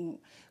on the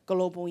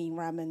global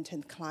environment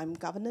and climate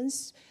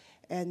governance.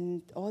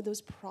 And all those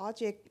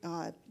projects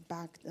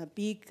backed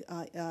big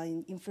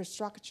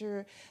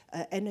infrastructure,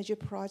 energy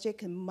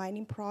project, and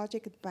mining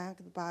project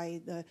backed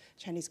by the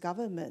Chinese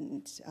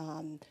government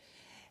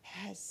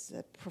has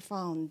a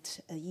profound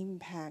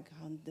impact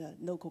on the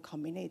local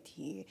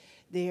community.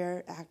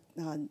 Their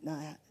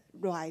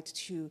right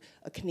to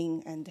a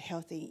clean and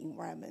healthy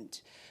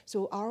environment.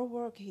 So our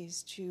work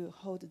is to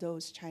hold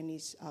those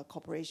Chinese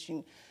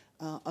corporations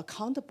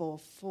accountable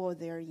for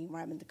their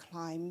environment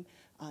climate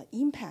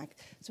impact.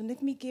 So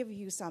let me give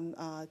you some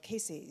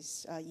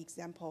cases,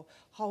 example,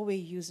 how we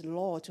use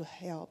law to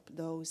help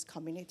those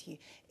community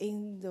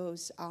in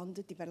those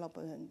underdeveloped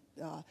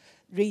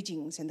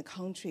regions and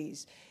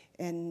countries,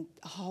 and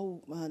how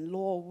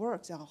law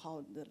works and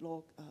how the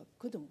law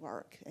couldn't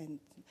work. And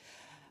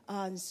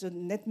so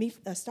let me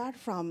start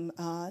from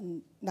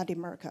Latin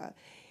America.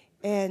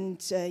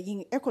 And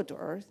in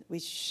Ecuador,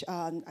 which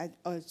I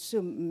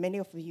assume many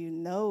of you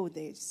know,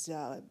 this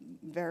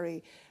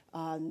very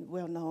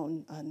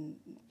well-known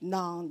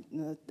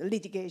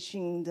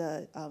non-litigation,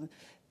 the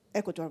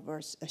Ecuador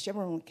versus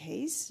Chevron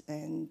case.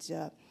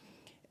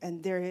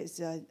 And there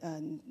is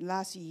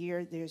last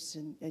year there's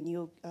a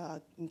new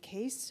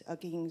case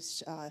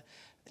against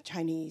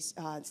Chinese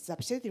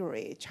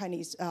subsidiary,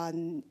 Chinese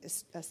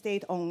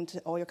state-owned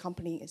oil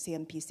company,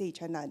 CNPC,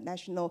 China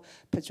National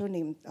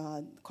Petroleum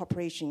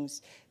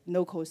Corporation's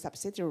local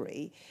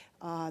subsidiary,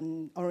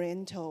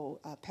 Oriental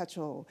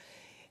Petrol.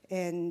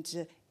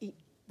 And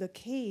the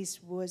case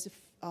was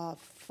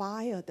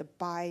filed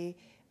by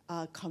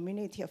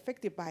community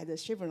affected by the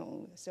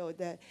Chevron. So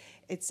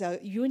it's a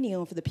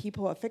union of the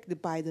people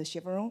affected by the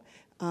Chevron,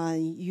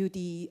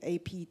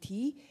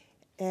 UDAPT,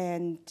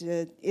 and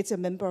it's a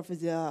member of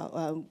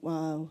the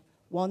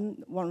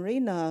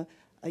Wanrena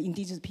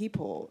indigenous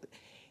people,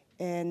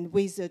 and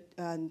with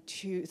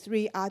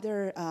three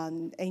other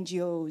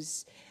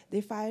NGOs. They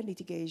filed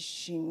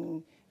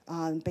litigation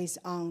based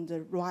on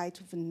the right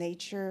of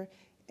nature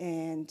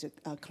and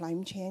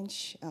climate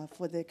change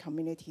for the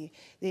community.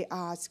 They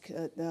ask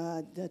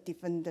the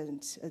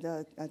defendant,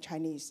 the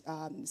Chinese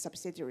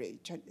subsidiary,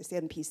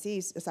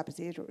 CNPC's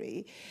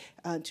subsidiary,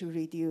 to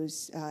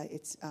reduce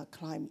its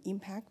climate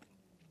impact.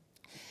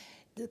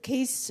 The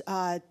case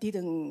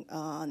didn't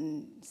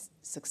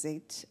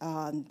succeed.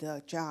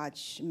 The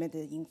judge made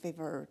an in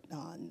favor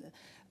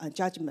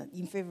judgment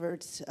in favor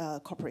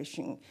of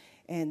corporation,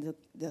 and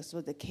so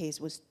the case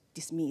was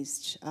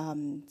dismissed.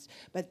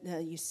 But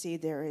you see,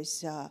 there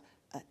is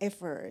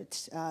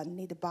effort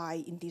needed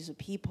by indigenous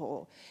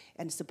people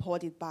and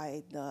supported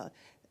by the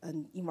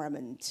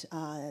environment,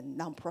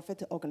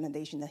 non-profit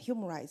organizations,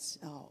 human rights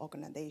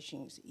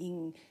organizations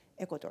in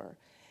Ecuador.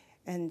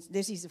 And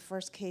this is the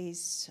first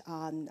case.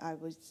 I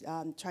was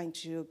trying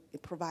to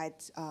provide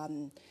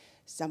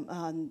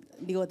some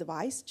legal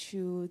advice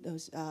to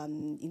those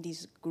in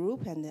this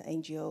group and the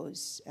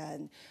NGOs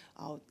and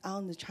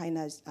on the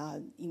China's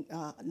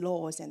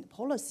laws and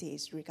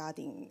policies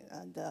regarding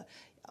the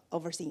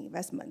overseas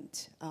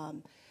investment.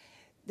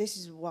 This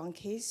is one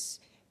case,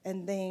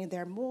 and then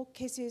there are more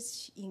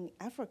cases in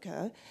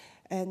Africa,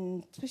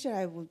 and especially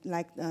I would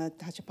like to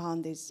touch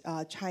upon this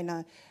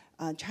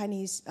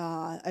Chinese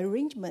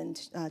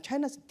arrangement,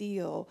 China's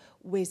deal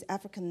with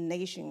African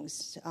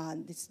nations.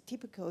 This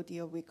typical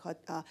deal we call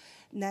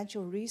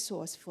natural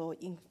resource for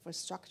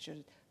infrastructure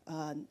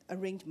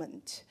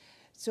arrangement.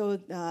 So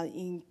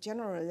in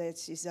general,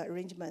 this is an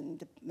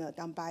arrangement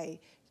done by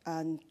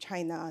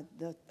China,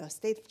 the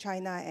state of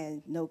China,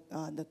 and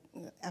the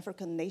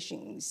African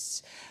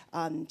nations.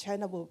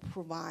 China will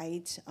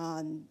provide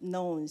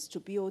loans to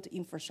build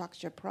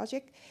infrastructure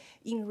project.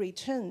 In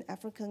return,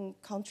 African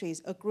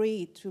countries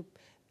agree to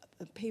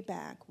pay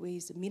back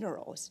with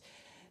minerals.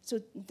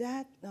 So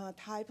that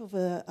type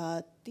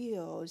of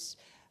deals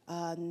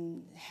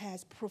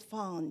has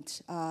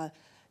profound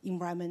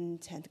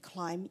environment and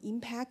climate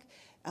impact.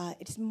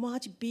 It's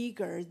much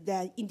bigger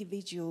than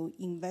individual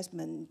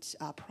investment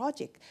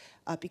project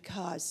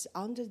because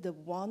under the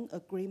one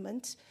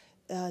agreement,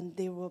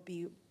 there will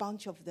be a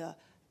bunch of the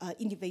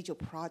individual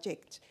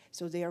projects.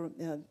 So there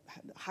are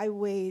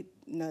highway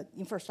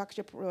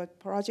infrastructure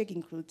project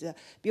include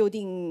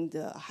building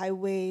the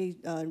highway,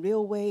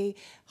 railway,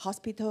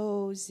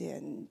 hospitals,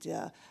 and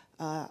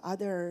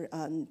other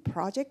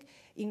project.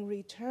 In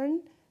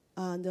return,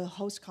 the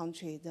host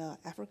country, the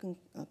African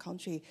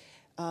country,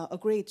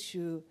 agreed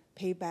to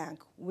pay back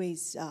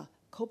with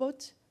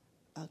cobalt,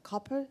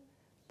 copper,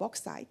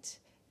 bauxite,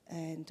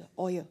 and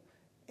oil.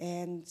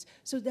 And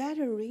so that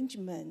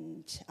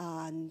arrangement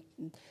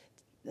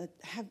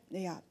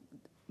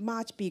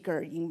much bigger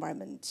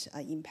environment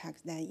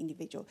impact than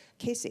individual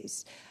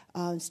cases.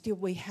 Still,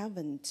 we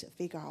haven't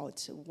figured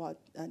out what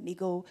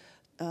legal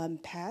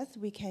path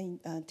we can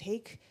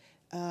take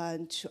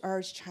to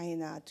urge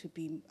China to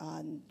be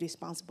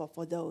responsible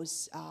for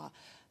those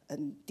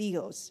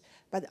deals.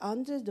 But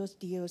under those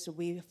deals,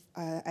 we've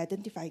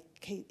identified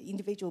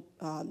individual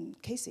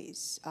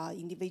cases,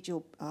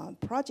 individual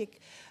project.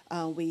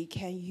 We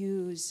can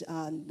use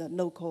the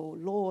local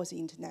laws,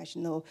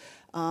 international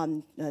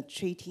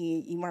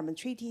treaty, environment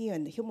treaty,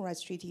 and human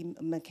rights treaty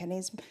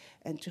mechanism,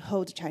 and to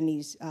hold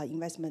Chinese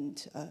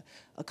investment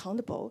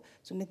accountable.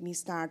 So let me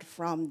start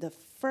from the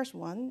first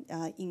one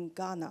in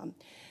Ghana.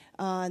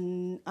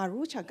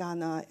 Arusha,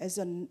 Ghana is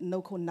a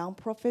local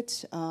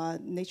nonprofit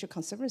nature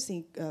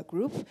conservancy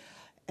group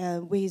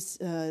with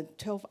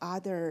 12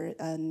 other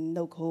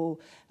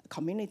local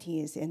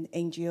communities and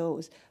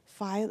NGOs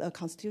filed a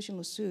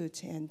constitutional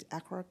suit and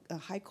Accra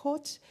High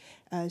Court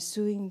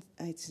suing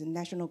its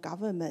national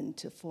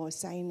government for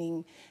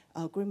signing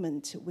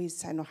agreement with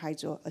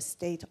Sinohydro, a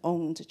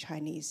state-owned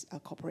Chinese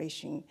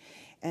corporation.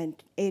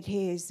 And it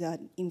is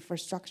an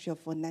infrastructure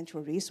for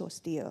natural resource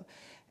deal.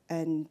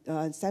 And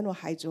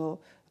Sinohydro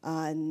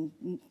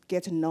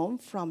get known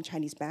from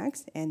Chinese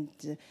banks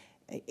and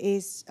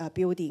is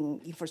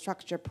building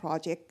infrastructure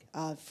project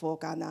for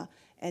Ghana.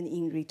 And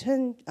in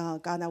return,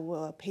 Ghana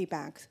will pay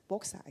back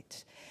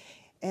bauxite.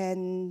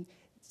 And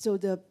so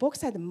the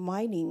bauxite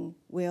mining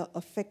will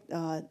affect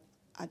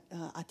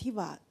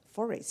Ativa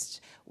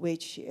forest,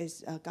 which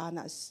is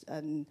Ghana's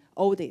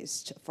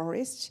oldest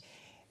forest.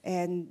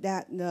 And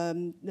that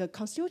the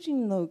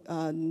constitutional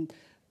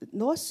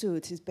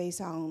lawsuit is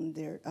based on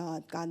their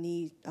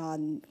Ghanese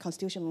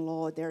constitutional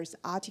law. There's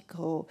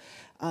article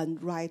on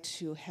right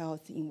to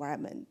health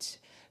environment.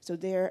 So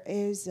there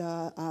is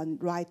a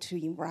right to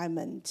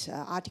environment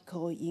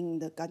article in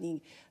the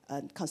Ghanese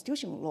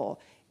constitutional law,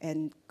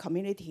 and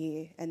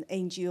community and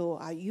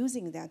NGO are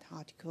using that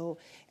article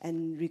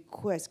and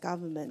request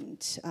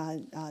government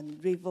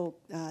revoke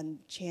and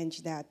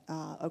change that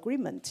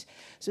agreement.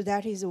 So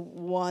that is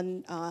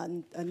one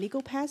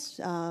legal path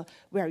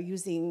we are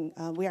using.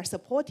 We are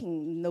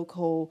supporting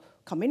local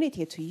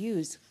community to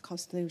use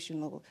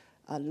constitutional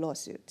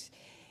lawsuit.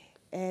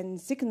 And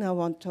second, I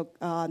want to talk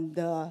on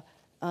the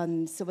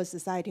civil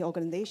society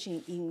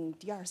organization in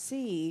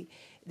DRC.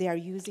 They are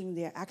using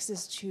their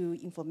access to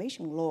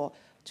information law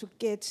to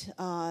get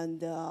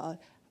the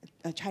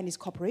Chinese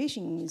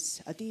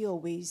corporations deal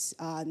with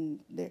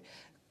the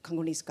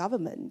Congolese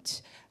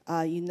government.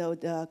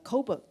 The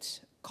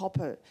cobalt,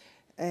 copper,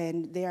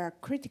 and they are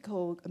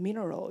critical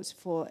minerals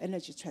for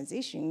energy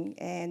transition,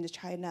 and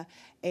China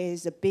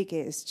is the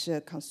biggest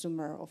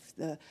consumer of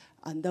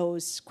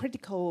those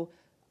critical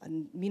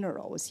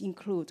minerals,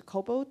 include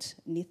cobalt,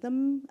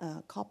 lithium,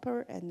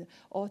 copper, and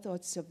all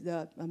sorts of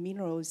the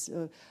minerals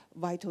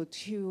vital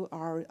to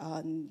our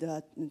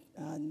the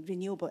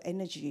renewable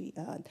energy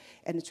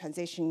and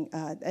transition,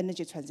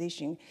 energy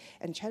transition.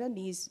 And China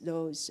needs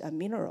those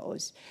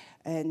minerals.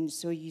 And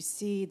so you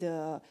see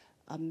the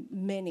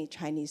many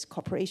Chinese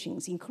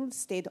corporations, including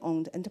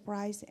state-owned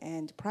enterprise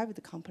and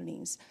private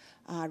companies,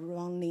 are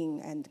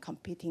running and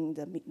competing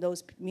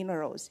those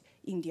minerals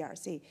in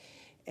DRC.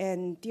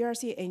 And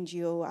DRC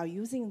NGO are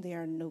using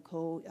their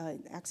local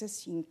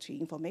access to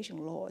information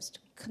laws to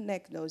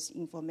connect those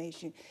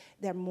information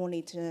that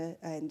monitor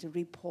and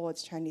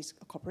report Chinese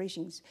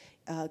corporations'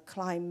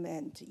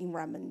 climate,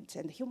 environment,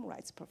 and human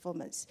rights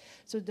performance.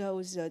 So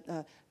those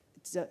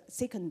the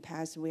second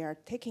path we are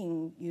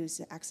taking use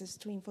access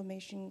to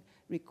information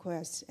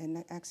requests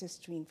and access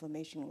to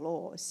information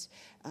laws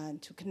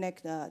to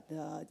connect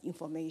the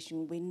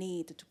information we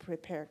need to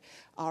prepare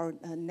our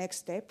next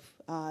step,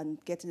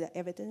 get the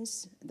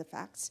evidence, the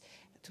facts,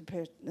 to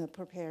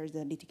prepare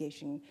the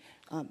litigation.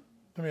 Let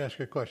me ask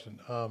you a question.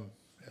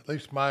 At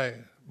least my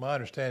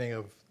understanding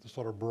of the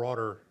sort of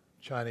broader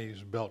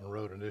Chinese Belt and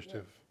Road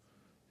Initiative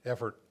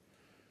effort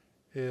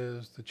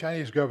is the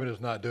Chinese government is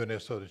not doing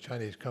this so the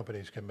Chinese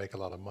companies can make a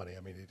lot of money.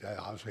 I mean, they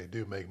obviously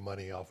do make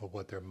money off of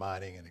what they're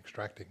mining and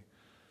extracting.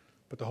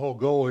 But the whole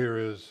goal here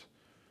is,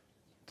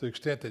 to the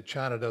extent that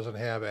China doesn't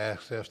have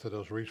access to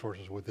those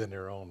resources within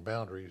their own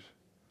boundaries,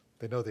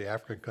 they know the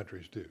African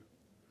countries do.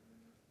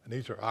 And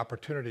these are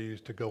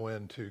opportunities to go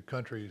into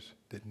countries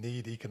that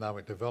need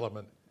economic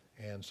development.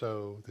 And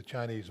so the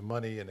Chinese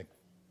money and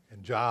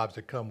jobs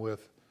that come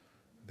with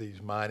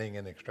these mining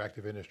and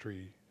extractive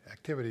industry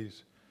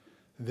activities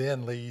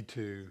then lead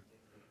to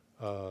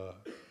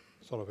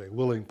sort of a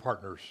willing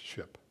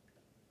partnership.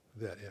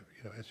 That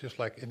it's just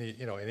like in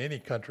any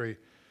country,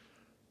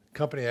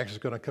 company X is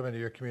going to come into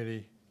your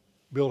community,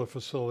 build a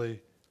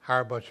facility,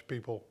 hire a bunch of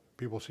people.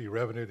 People see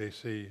revenue, they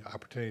see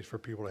opportunities for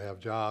people to have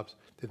jobs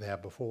didn't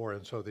have before,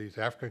 and so these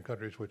African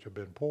countries which have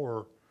been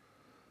poor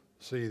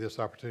see this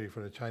opportunity for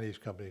the Chinese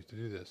companies to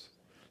do this.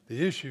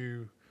 The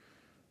issue,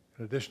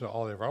 in addition to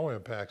all the environmental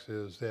impacts,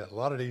 is that a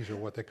lot of these are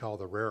what they call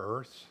the rare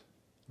earths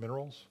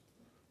minerals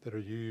that are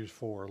used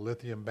for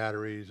lithium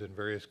batteries and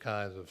various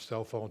kinds of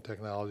cell phone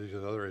technologies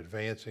and other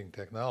advancing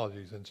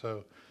technologies. And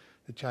so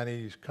the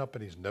Chinese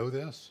companies know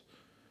this,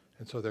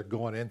 And so they're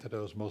going into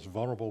those most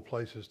vulnerable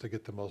places to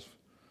get the most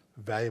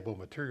valuable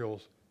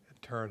materials in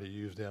turn to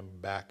use them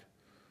back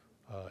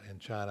in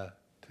China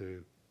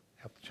to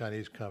help the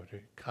Chinese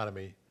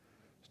economy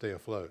stay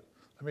afloat.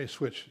 Let me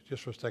switch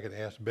just for a second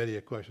and ask Betty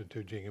a question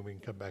too, Jing, and we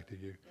can come back to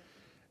you.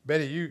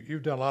 Betty,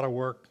 you've done a lot of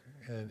work,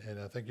 and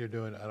I think you're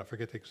doing, I don't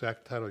forget the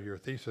exact title of your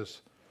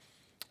thesis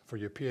for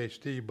your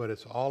PhD, but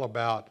it's all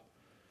about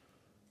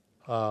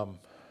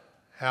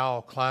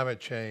how climate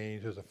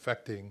change is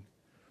affecting,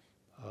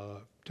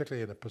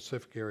 particularly in the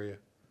Pacific area,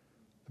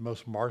 the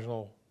most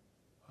marginal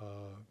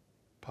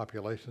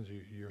populations.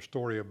 Your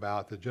story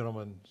about the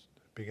gentleman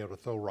being able to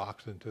throw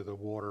rocks into the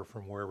water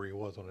from wherever he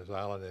was on his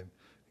island and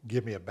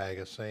give me a bag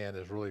of sand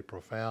is really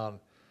profound,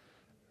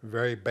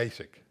 very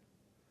basic.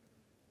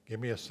 Give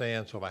me a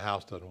sand so my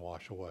house doesn't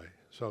wash away.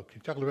 So can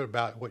you talk a little bit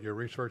about what your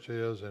research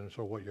is and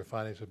so what your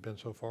findings have been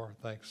so far?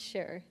 Thanks.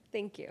 Sure.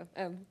 Thank you.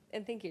 And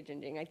thank you,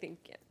 Jingjing. I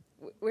think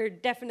we're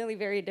definitely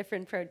very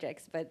different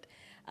projects, but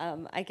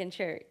I can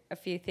share a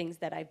few things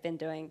that I've been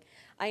doing.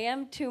 I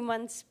am 2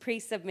 months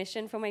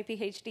pre-submission for my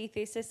PhD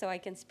thesis, so I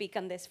can speak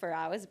on this for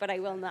hours, but I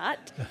will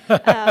not.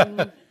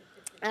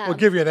 We'll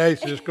give you an A,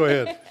 so just go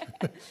ahead.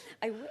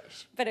 I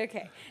wish, but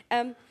okay.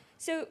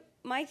 So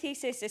my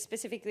thesis is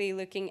specifically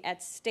looking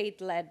at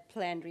state-led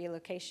planned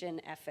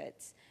relocation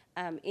efforts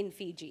in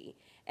Fiji.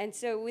 And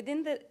so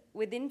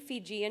within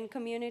Fijian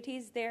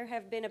communities, there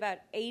have been about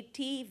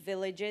 80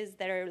 villages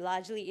that are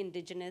largely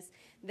indigenous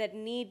that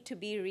need to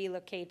be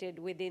relocated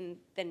within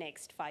the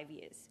next 5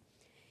 years.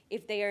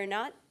 If they are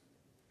not,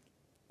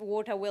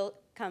 water will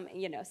come,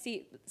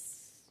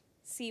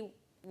 sea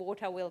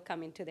water will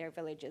come into their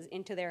villages,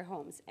 into their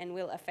homes, and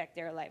will affect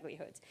their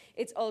livelihoods.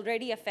 It's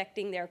already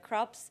affecting their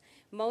crops.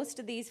 Most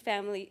of these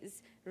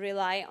families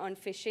rely on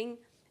fishing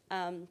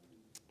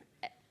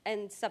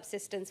and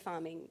subsistence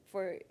farming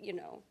for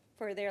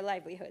their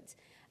livelihoods.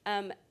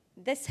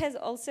 This has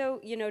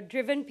also,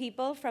 driven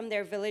people from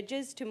their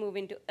villages to move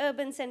into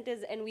urban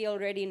centers, and we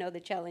already know the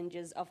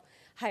challenges of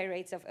high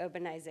rates of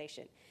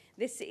urbanization.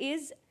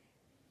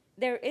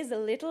 There is a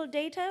little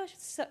data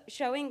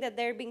showing that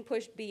they're being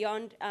pushed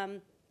beyond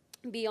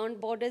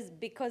borders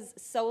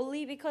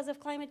solely because of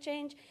climate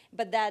change,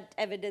 but that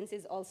evidence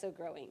is also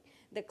growing.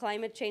 The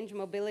climate change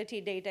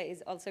mobility data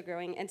is also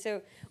growing. And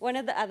so one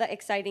of the other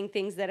exciting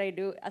things that I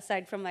do,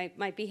 aside from my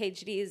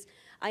PhD, is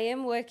I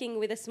am working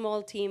with a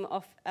small team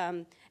of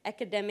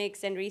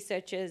academics and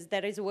researchers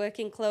that is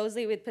working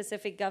closely with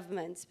Pacific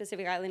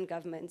Island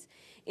governments,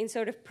 in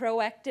sort of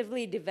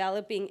proactively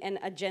developing an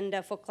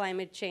agenda for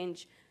climate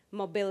change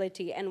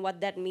mobility and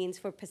what that means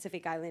for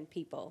Pacific Island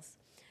peoples.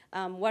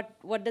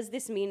 What does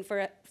this mean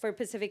for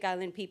Pacific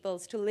Island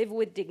peoples to live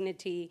with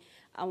dignity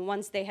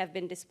once they have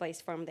been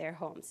displaced from their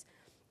homes?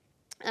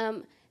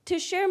 To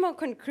share more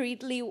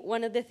concretely,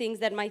 one of the things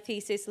that my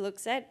thesis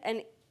looks at,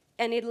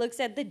 and it looks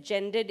at the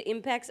gendered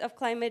impacts of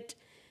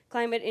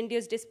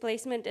climate-induced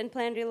displacement and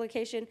planned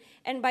relocation.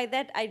 And by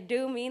that, I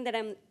do mean that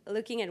I'm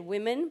looking at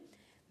women,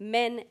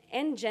 men,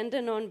 and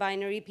gender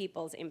non-binary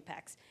people's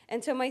impacts.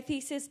 And so my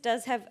thesis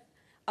does have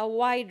a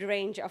wide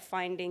range of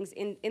findings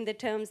in the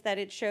terms that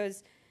it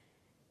shows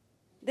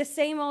the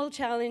same old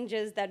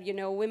challenges that,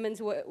 women's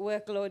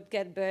workload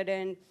get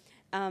burdened,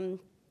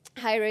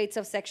 high rates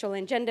of sexual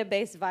and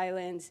gender-based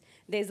violence,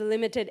 there's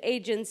limited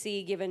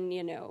agency given,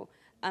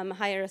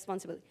 higher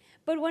responsibility.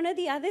 But one of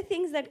the other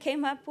things that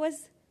came up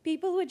was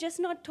people were just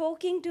not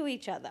talking to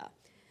each other.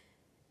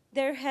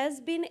 There has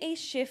been a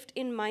shift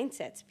in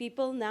mindsets.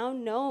 People now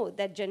know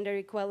that gender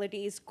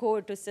equality is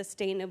core to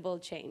sustainable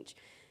change.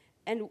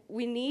 And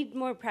we need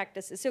more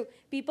practices. So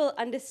people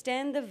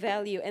understand the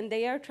value, and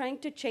they are trying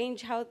to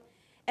change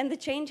and the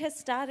change has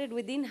started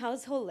within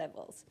household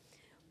levels.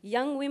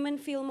 Young women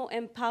feel more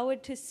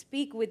empowered to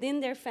speak within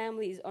their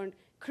families on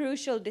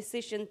crucial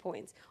decision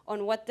points,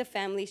 on what the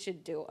family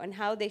should do, on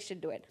how they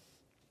should do it.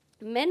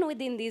 Men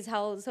within these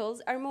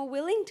households are more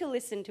willing to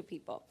listen to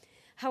people.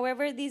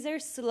 However, these are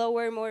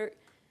slower, more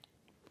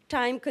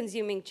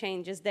time-consuming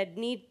changes that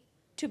need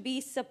to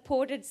be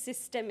supported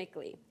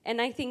systemically.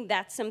 And I think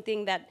that's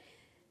something that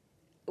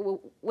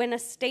when a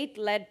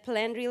state-led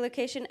planned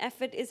relocation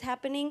effort is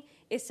happening,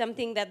 is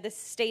something that the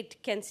state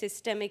can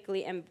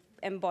systemically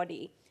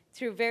embody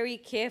through very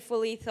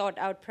carefully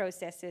thought-out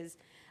processes.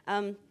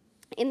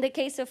 In the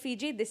case of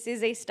Fiji, this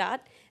is a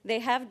start. They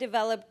have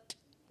developed,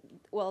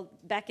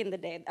 back in the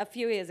day, a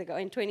few years ago,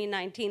 in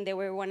 2019, they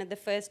were one of the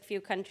first few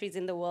countries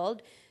in the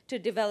world to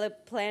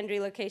develop planned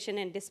relocation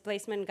and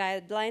displacement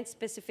guidelines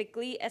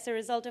specifically as a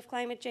result of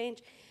climate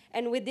change.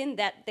 And within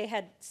that, they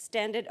had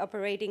standard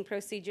operating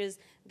procedures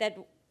that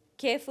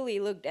carefully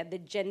looked at the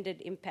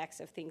gendered impacts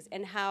of things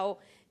and how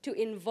to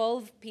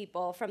involve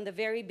people from the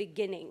very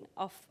beginning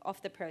of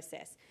the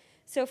process.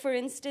 So for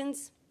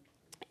instance,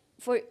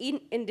 for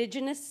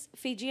indigenous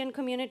Fijian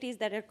communities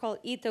that are called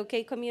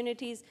Itoke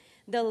communities,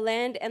 the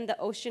land and the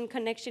ocean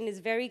connection is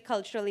very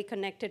culturally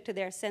connected to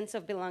their sense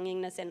of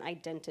belongingness and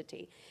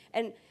identity.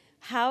 And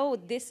how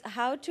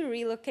to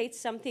relocate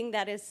something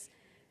that is,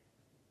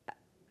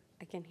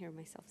 I can hear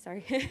myself,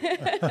 sorry.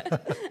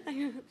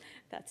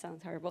 That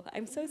sounds horrible.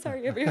 I'm so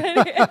sorry,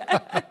 everybody.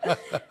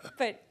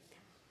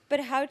 But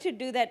how to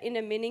do that in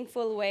a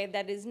meaningful way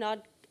that is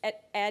not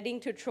adding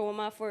to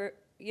trauma for,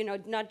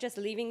 not just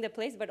leaving the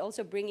place, but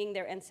also bringing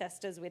their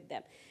ancestors with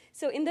them.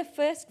 So in the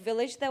first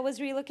village that was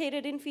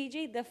relocated in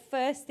Fiji, the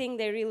first thing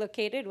they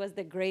relocated was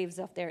the graves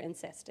of their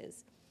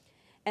ancestors.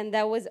 And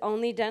that was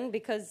only done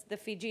because the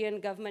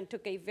Fijian government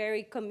took a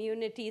very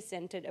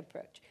community-centered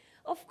approach.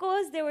 Of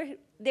course,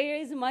 there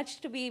is much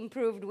to be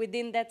improved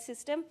within that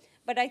system,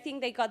 but I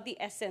think they got the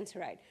essence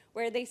right,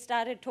 where they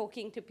started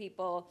talking to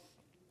people.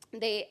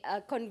 They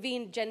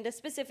convened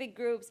gender-specific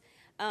groups,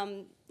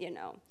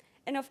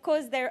 And of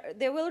course,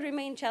 there will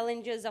remain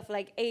challenges of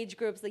like age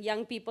groups. The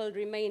young people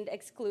remained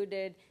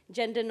excluded.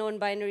 Gender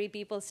non-binary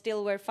people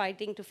still were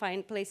fighting to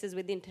find places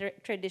within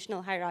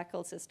traditional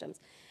hierarchical systems.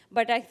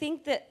 But I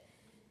think that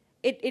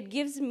it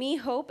gives me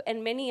hope,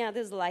 and many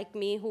others like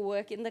me who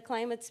work in the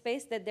climate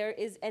space, that there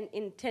is an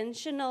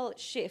intentional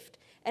shift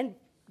and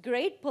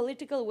great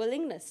political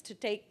willingness to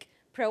take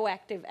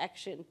proactive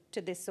action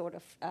to this sort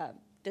of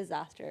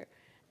disaster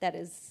that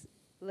is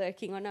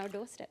lurking on our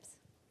doorsteps.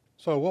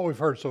 So what we've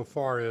heard so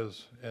far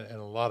is, and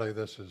a lot of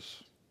this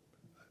is,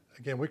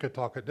 again, we could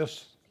talk at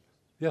this.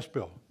 Yes,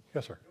 Bill.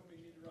 Yes, sir. Don't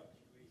mean to interrupt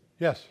you, Lee.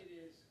 Yes. It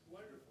is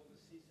wonderful to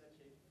see such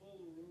a full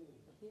room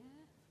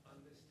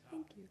on this topic.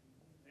 Thank you.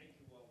 Thank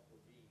you all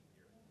for being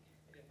here. And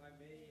if I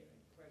may, a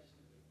question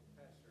to the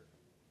professor.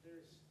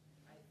 There's,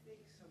 I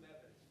think, some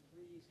evidence.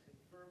 Please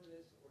confirm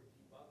this or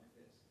debunk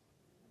this.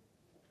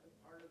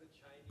 Part of the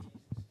Chinese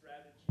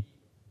strategy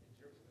in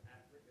terms of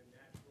African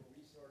natural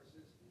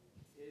resources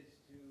is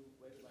to,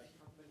 whether by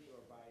company or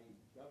by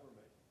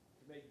government,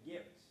 to make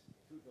gifts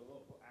to the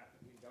local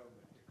African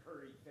government to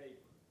curry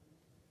favor.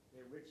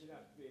 They're rich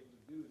enough to be able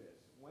to do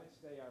this. Once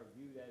they are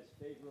viewed as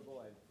favorable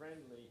and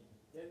friendly,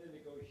 then the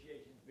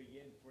negotiations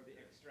begin for the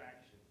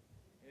extraction.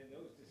 And in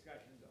those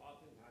discussions,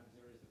 oftentimes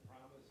there is the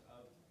promise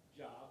of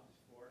jobs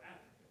for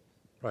Africans.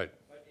 Right.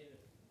 But in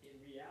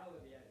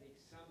reality, I think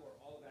some or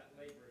all of that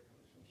labor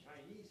comes from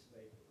Chinese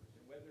laborers.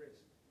 And whether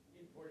it's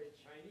imported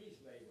Chinese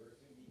laborers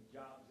who need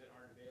jobs that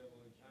aren't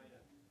available in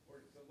China,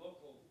 or it's a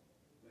local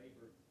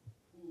labor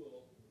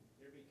pool,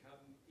 there become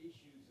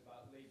issues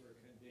about labor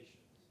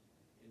conditions.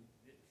 And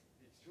it's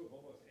true of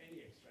almost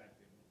any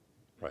extractive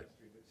Right.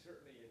 industry, but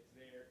certainly it's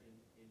there in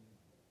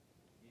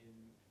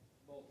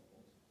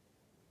multiples.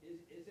 Is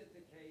it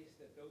the case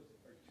that those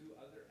are two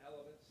other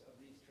elements of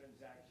these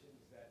transactions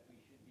that we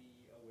should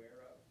be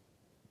aware of?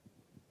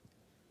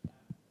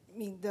 I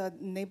mean, the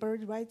neighbor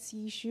rights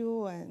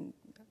issue and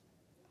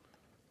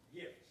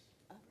Gifts.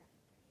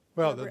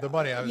 Well, the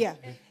money. yeah,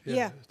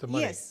 it's the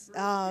money. yes. Gifts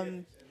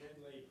and then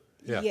labor.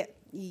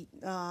 Yeah.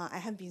 I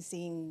have been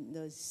seeing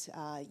those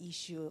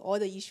all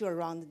the issue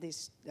around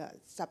this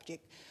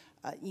subject,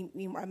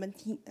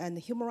 environment and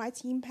human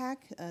rights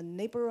impact,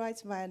 neighbor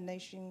rights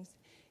violations,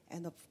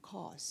 and of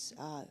course,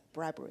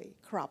 bribery,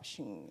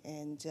 corruption.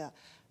 And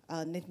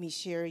let me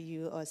share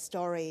you a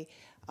story.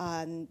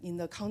 In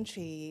the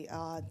country,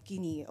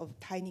 Guinea, a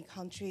tiny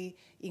country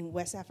in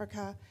West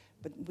Africa,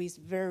 but with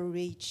very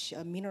rich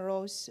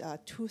minerals,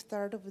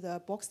 2/3 of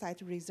the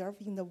bauxite reserve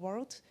in the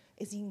world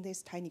is in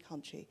this tiny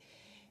country.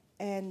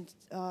 And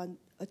a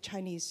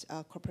Chinese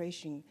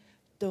corporation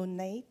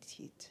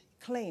donated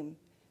 $5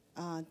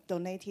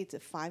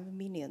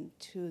 million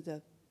to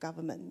the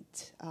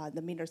government,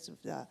 the Ministry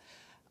of the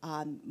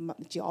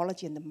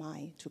Geology and the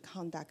Mine, to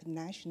conduct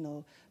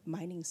national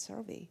mining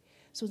survey.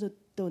 So the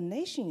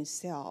donation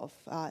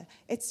itself,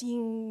 it's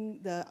in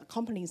the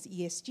company's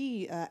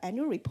ESG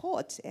annual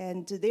report,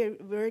 and they're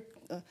very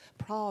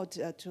proud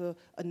to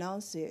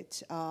announce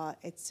it.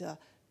 It's a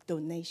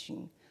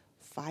donation,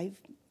 $5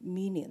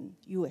 million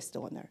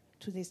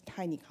to this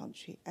tiny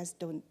country as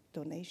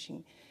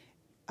donation.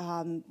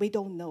 We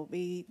don't know.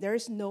 There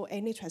is no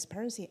any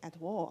transparency at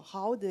all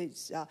how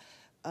this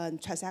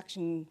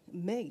transaction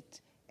made,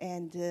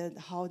 and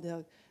how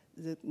the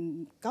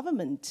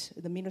government,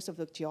 the Ministry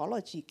of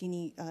Geology,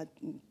 Guinea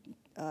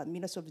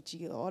Ministry of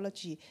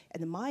Geology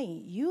and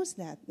Mine, use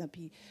that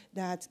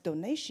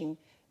donation.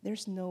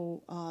 There's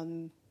no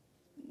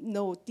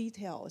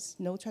details,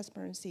 no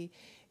transparency,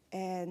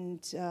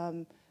 and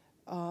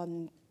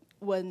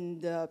when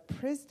the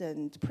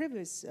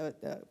previous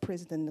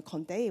President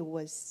Condé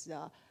was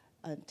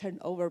turned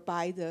over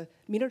by the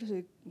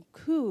military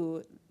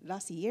coup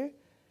last year,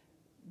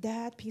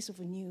 that piece of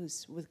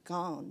news was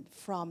gone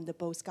from the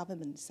both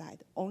government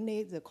side.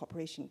 Only the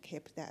corporation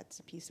kept that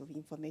piece of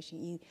information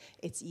in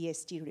its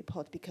ESG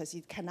report because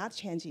it cannot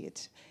change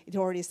it. It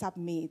already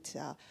submit,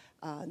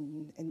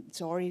 and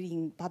it's already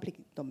in public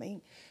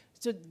domain.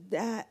 So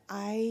that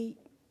I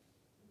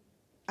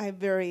was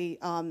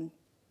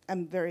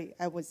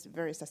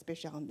very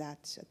suspicious on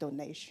that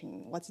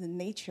donation. What's the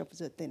nature of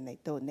the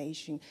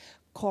donation?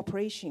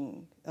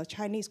 Corporation, a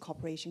Chinese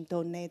corporation,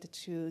 donated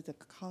to the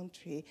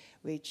country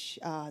which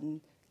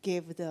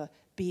gave the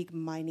big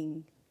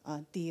mining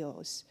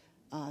deals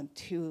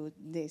to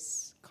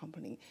this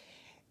company.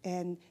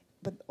 And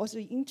but also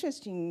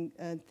interesting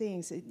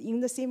things in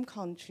the same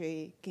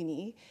country,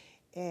 Guinea,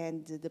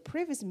 and the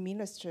previous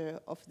minister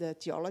of the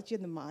geology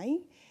and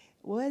mine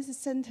was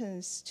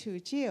sentenced to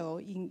jail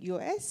in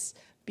U.S.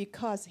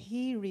 because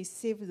he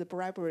received the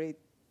bribery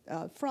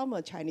from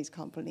a Chinese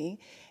company,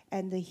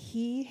 and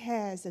he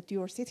has a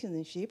dual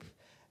citizenship,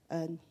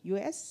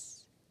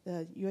 U.S.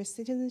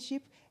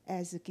 Citizenship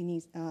as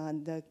Guinea's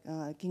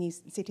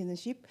Guinea's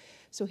citizenship.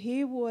 So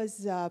he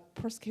was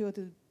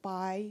prosecuted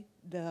by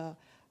the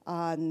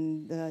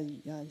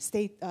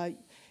state,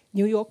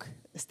 New York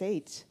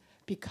State,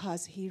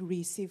 because he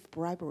received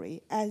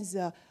bribery as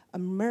an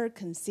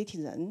American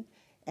citizen,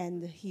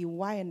 and he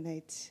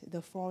violated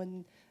the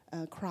Foreign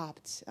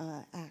Corrupt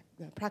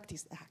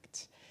Practice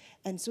Act.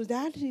 And so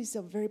that is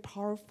a very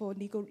powerful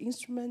legal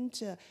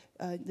instrument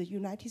the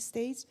United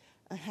States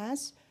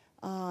has.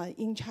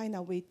 In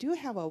China, we do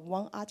have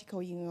one article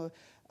in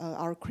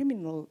our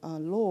criminal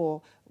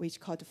law, which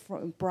called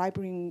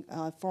bribing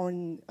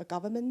foreign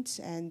government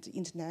and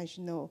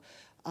international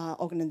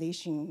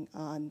organization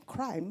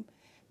crime.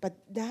 But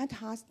that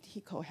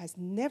article has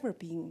never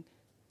been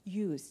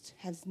used,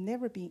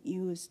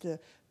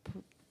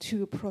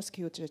 to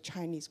prosecute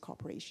Chinese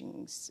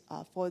corporations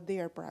for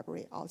their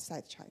bribery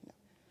outside China.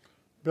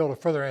 Bill, to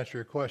further answer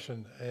your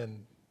question,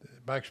 and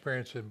my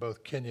experience in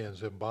both Kenya and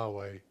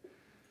Zimbabwe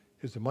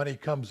is the money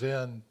comes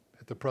in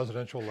at the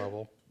presidential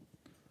level.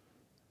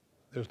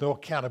 There's no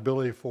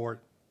accountability for it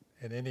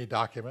in any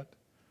document.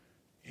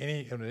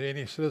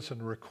 Any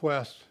citizen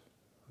requests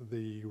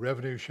the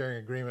revenue sharing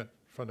agreement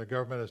from the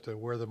government as to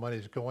where the money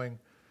is going,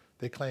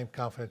 they claim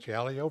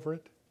confidentiality over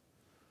it.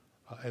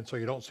 And so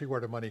you don't see where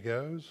the money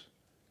goes.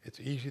 It's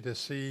easy to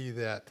see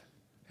that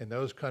in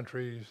those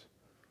countries,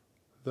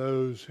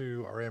 those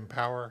who are in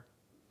power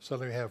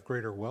suddenly have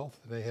greater wealth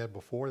than they had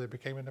before they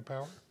became into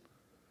power.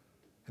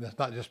 And it's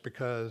not just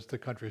because the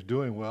country is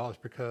doing well, it's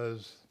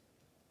because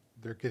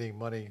they're getting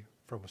money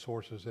from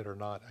sources that are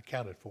not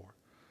accounted for.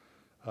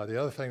 The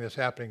other thing that's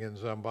happening in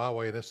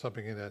Zimbabwe, and it's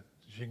something that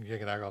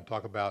Jingjing and I are going to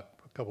talk about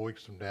a couple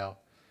weeks from now,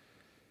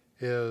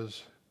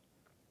 is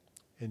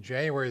in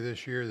January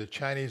this year, the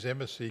Chinese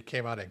embassy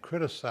came out and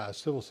criticized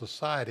civil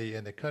society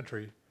in the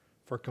country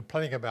for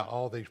complaining about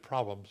all these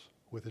problems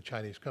with the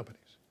Chinese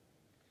companies.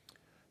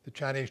 The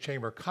Chinese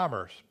Chamber of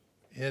Commerce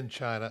in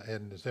China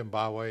and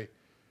Zimbabwe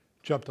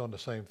jumped on the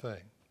same thing.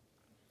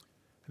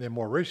 And then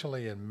more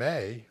recently in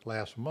May,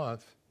 last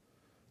month,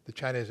 the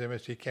Chinese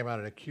embassy came out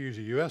and accused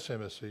the U.S.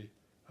 embassy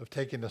of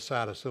taking the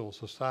side of civil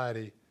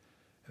society.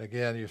 And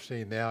again, you've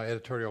seen now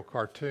editorial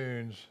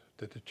cartoons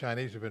that the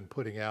Chinese have been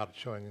putting out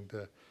showing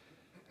the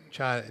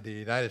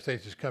United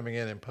States is coming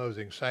in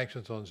imposing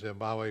sanctions on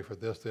Zimbabwe for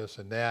this, this,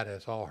 and that, and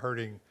it's all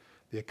hurting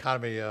the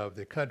economy of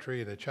the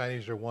country, and the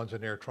Chinese are ones in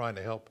there trying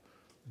to help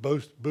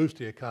boost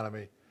the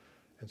economy.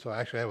 And so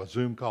I actually have a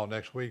Zoom call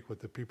next week with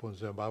the people in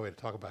Zimbabwe to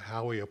talk about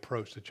how we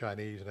approach the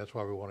Chinese, and that's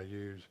why we want to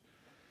use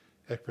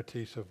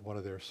expertise of one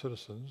of their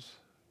citizens,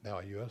 now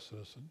a U.S.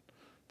 citizen,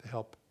 to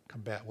help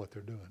combat what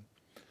they're doing.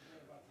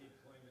 What about the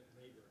employment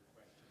labor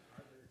question?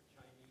 Are there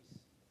Chinese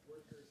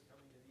workers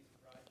coming to these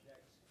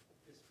projects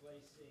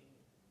displacing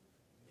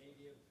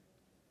native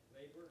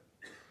labor?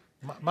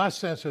 My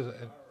sense is, Or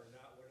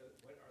not? What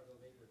are the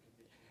labor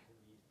conditions in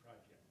these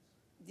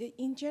projects?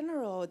 In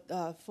general,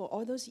 for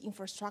all those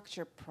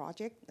infrastructure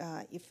projects,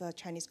 if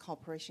Chinese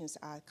corporations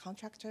are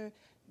contractor,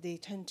 they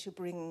tend to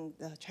bring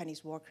the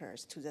Chinese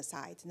workers to the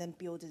site and then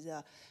build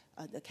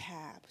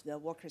the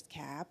workers'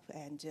 camp.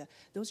 And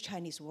those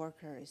Chinese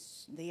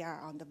workers, they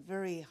are under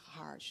very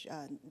harsh,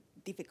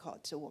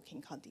 difficult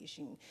working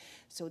condition.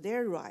 So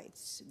their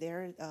rights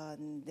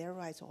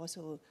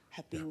also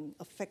have been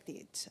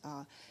affected.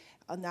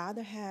 On the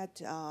other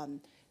hand,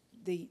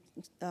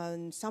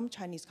 some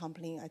Chinese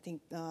company, I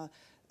think,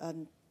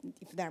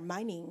 if they're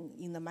mining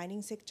in the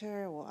mining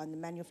sector or on the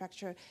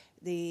manufacture,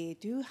 they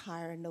do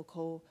hire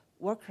local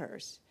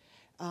workers.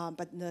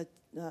 But the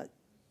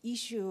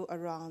issue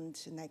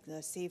around like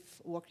the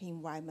safe working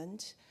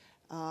environment,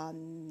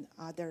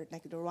 other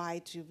like the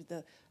right to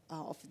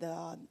of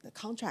the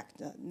contract,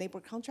 the labor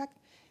contract,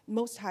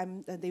 most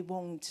time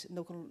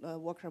local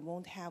worker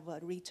won't have a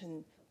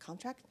written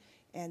contract,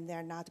 and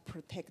they're not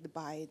protected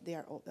by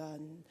their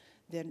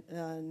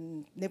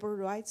labor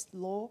rights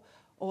law,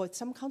 or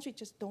some countries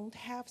just don't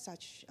have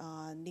such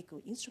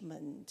legal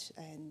instrument,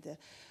 and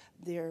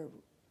their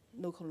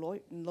local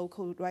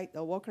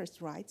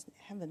workers' rights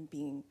haven't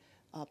been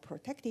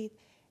protected,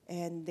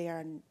 and they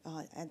are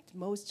at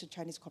most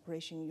Chinese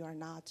corporation, you are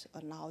not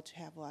allowed to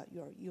have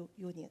your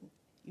union.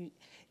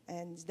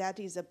 And that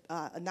is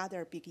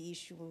another big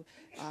issue.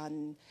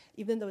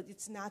 Even though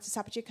it's not a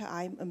subject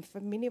I'm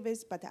familiar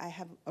with, but I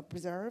have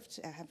observed,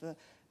 I have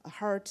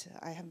heard,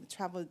 I have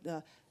traveled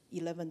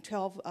 11,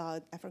 12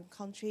 African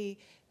countries,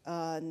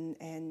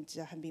 and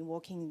have been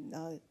working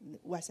in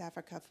West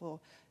Africa for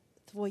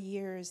 4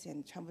 years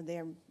and traveled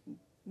there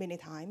many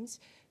times.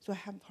 So I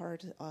have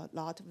heard a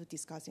lot of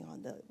discussing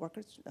on the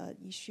workers'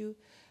 issue.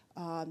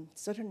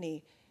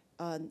 Certainly,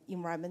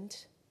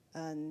 environment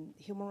and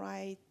human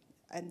rights,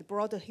 and the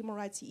broader human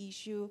rights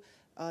issue,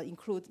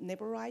 include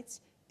labor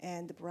rights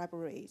and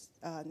bribery,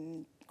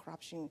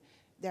 corruption.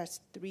 There's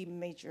three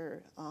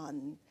major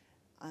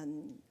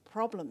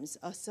problems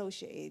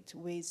associated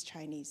with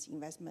Chinese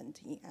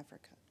investment in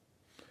Africa.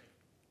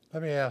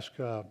 Let me ask,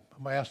 I'm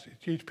going to ask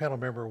each panel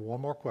member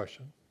one more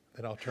question,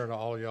 then I'll turn to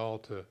all of y'all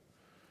to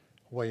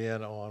weigh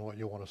in on what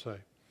you want to say.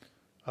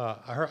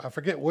 I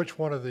forget which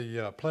one of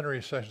the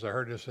plenary sessions I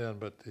heard this in,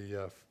 but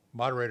the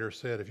moderator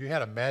said, if you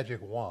had a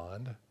magic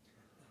wand,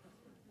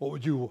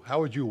 how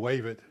would you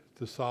wave it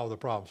to solve the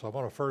problem? So I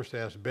want to first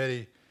ask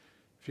Betty,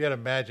 if you had a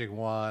magic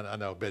wand, I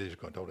know Betty's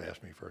going, don't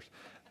ask me first.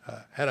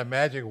 Had a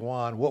magic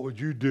wand, what would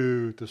you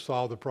do to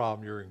solve the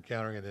problem you're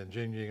encountering? And then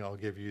Jingjing, I'll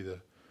give you the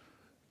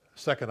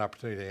second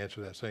opportunity to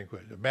answer that same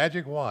question. A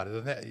magic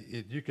wand,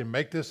 you can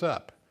make this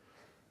up.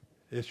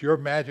 It's your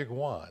magic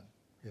wand.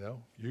 You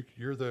know,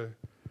 you're the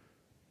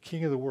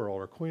king of the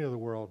world or queen of the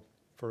world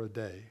for a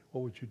day.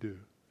 What would you do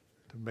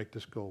to make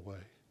this go away?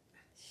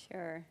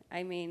 Sure.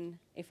 I mean,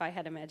 if I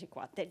had a magic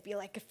wand, there'd be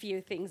like a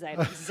few things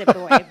I'd zip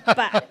away.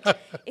 But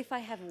if I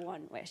have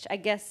one wish, I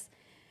guess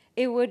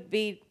it would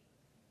be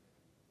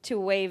to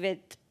wave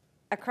it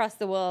across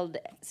the world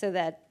so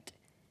that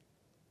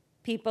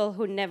people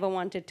who never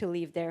wanted to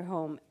leave their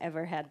home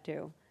ever had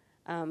to,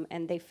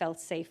 and they felt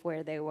safe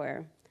where they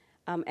were.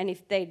 And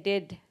if they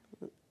did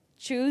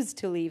choose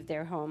to leave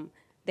their home,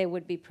 they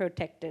would be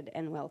protected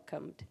and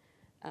welcomed.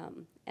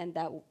 And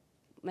that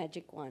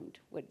magic wand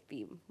would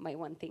be my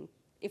one thing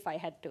if I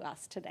had to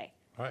ask today.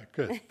 All right,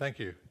 good. Thank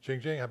you.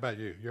 Jingjing, how about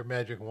you? Your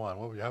magic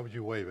wand, how would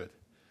you wave it?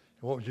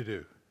 And what would you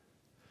do?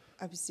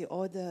 Obviously,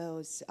 all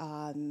those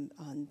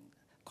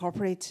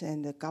corporate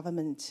and the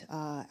government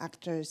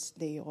actors,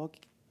 they all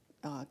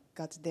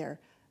got their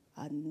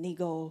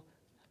legal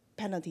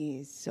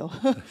penalties. So,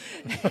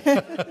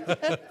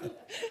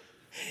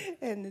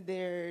 and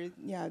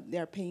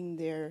they're paying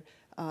their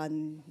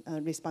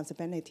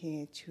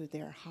responsibility to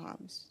their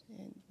harms,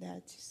 and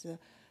that's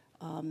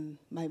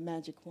my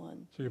magic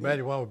wand. So your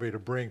magic wand would be to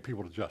bring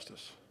people to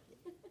justice,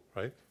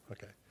 right?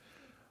 Okay.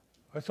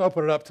 Let's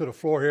open it up to the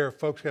floor here. If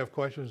folks have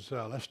questions,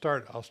 let's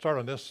start. I'll start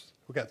on this.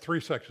 We've got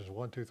three sections,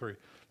 1, 2, 3. Let's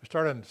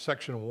start on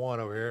section 1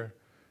 over here.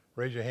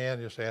 Raise your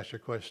hand, just ask your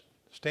question.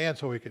 Stand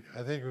so we can,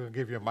 I think we're going to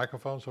give you a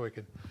microphone so we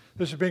can,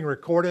 this is being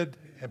recorded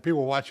and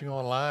people watching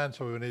online,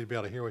 so we need to be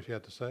able to hear what you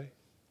have to say.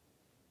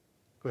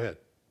 Go ahead.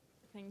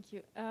 Thank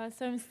you.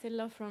 So I'm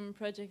Stella from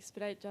Project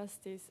Expedite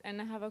Justice,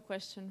 and I have a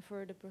question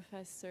for the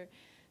professor.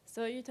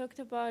 So you talked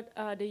about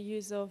the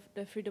use of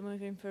the Freedom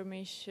of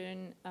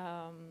Information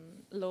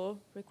law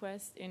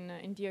request in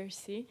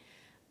DRC.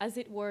 Has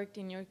it worked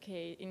in your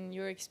case, in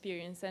your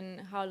experience,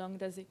 and how long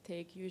does it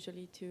take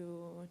usually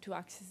to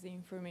access the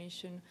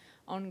information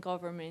on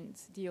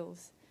government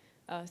deals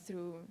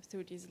through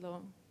this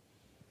law?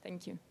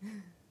 Thank you.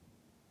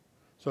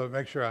 So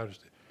make sure I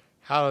understand.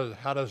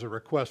 How does a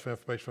request for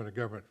information from the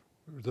government,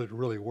 does it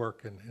really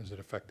work, and is it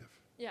effective?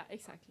 Yeah,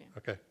 exactly.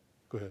 Okay,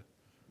 go ahead.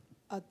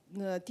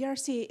 The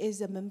DRC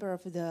is a member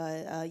of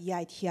the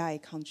EITI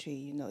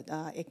country,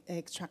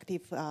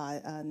 extractive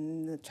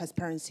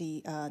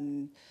transparency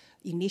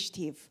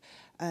initiative,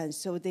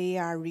 so they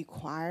are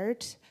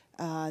required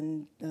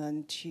the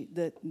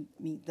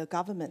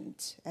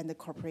government and the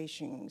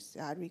corporations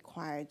are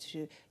required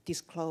to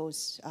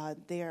disclose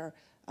their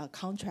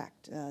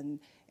contract,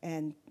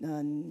 and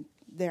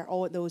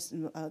all those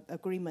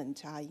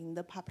agreements are in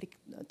the public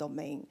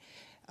domain.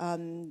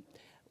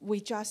 We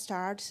just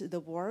started the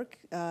work,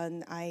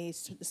 and I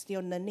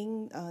still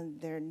learning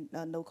their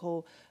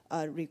local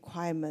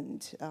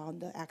requirement on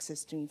the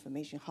access to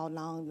information. How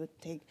long it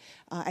would take?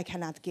 I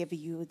cannot give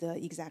you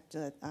the exact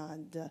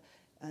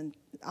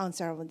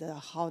answer of the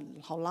how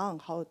long,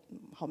 how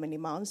many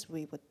months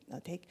we would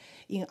take.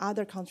 In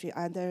other countries,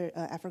 other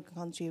African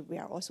countries, we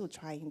are also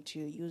trying to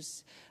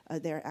use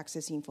their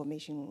access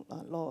information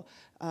law,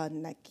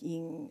 like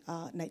in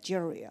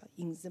Nigeria,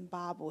 in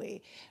Zimbabwe.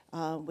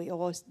 We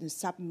also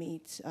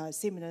submit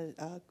similar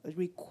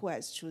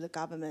requests to the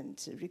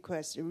government,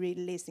 requests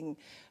releasing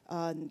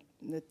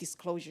the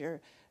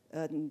disclosure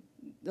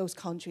those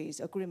countries'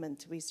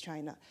 agreement with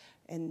China,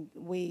 and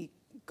we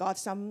got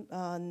some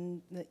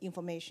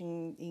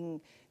information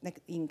in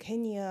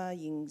Kenya,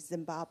 in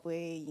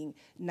Zimbabwe, in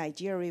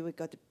Nigeria. We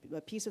got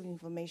a piece of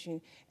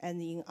information,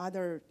 and in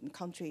other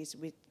countries,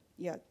 we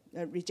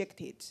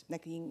rejected.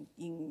 Like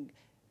in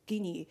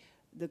Guinea,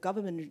 the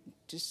government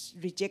just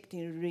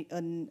rejected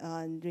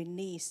and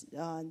released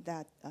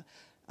that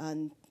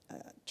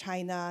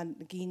China,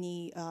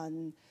 Guinea.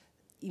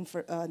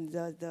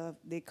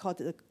 They call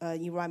it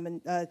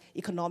the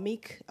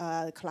Economic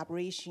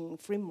Collaboration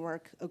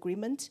Framework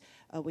Agreement,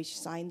 which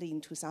signed in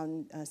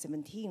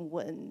 2017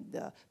 when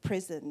the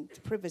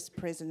previous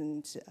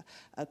president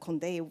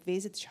Condé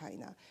visited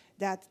China.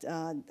 That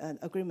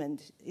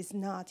agreement is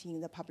not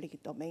in the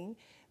public domain.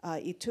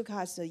 It took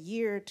us a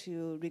year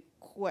to get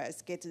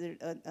the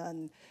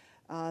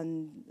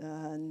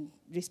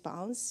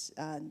response,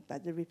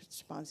 but the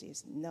response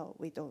is no,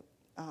 we don't.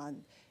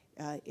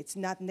 It's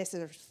not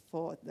necessary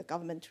for the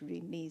government to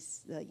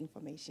release the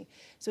information.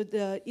 So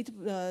it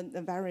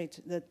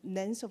varies the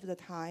length of the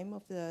time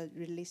of the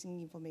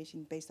releasing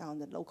information based on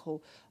the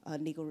local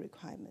legal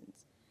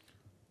requirements.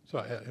 So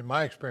in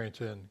my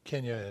experience in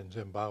Kenya and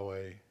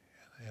Zimbabwe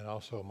and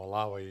also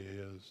Malawi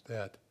is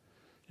that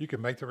you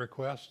can make the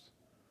request,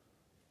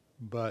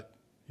 but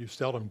you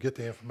seldom get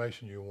the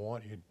information you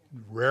want. You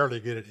rarely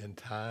get it in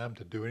time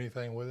to do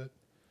anything with it.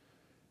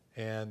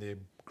 And the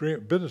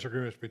business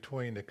agreements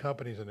between the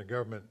companies and the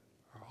government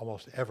are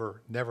almost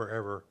never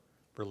ever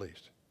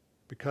released,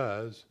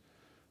 because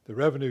the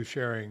revenue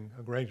sharing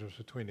arrangements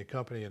between the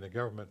company and the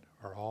government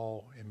are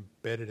all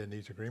embedded in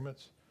these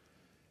agreements.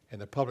 And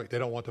the public, they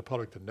don't want the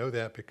public to know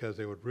that, because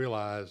they would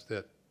realize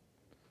that,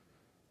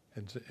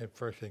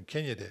 first in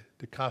Kenya,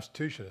 the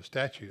Constitution, the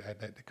statute,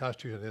 the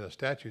Constitution in the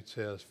statute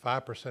says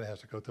 5% has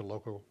to go to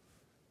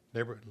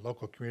the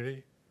local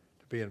community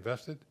to be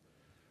invested,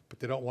 but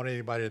they don't want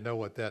anybody to know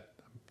what that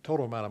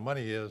total amount of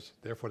money is.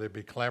 Therefore, they'd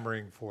be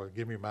clamoring for,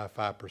 give me my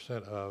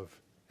 5% of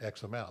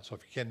X amount. So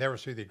if you can never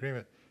see the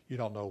agreement, you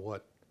don't know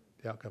what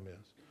the outcome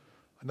is.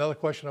 Another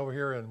question over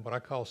here in what I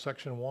call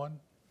Section 1.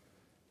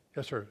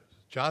 Yes, sir.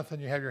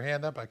 Jonathan, you have your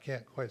hand up. I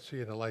can't quite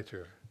see in the lights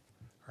here.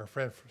 Our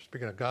friend,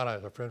 speaking of Ghana,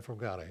 is a friend from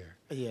Ghana here.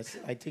 Yes,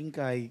 I think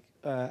I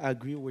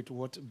agree with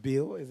what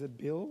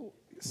Bill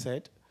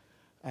said,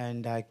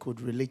 and I could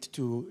relate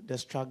to the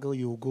struggle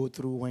you go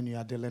through when you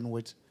are dealing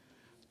with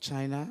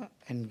China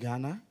and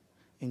Ghana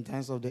in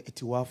terms of the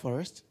Etiwa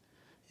forest.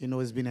 You know,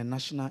 it's been a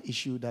national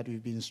issue that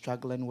we've been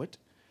struggling with.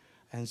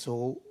 And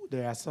so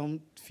there are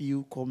some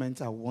few comments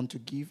I want to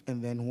give.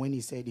 And then when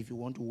he said, if you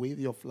want to wave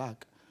your flag,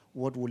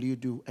 what will you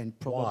do? And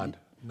probably wand,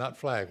 not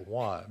flag,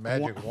 wand,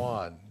 magic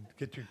wand.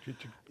 Get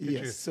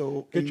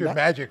your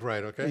magic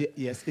right, okay?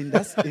 Yes, in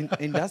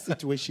that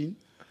situation,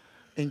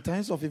 in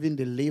terms of even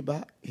the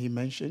labor he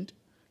mentioned,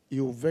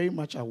 you're very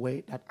much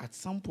aware that at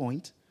some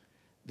point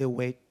there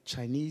were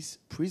Chinese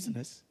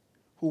prisoners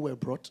who were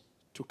brought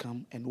to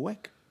come and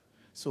work.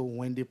 So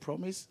when they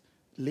promise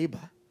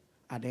labor,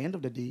 at the end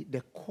of the day,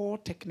 the core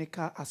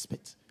technical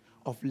aspect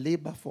of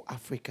labor for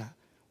Africa,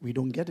 we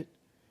don't get it.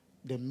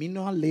 The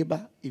menial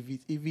labor, if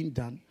it's even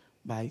done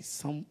by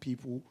some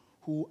people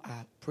who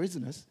are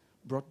prisoners,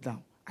 brought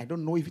down. I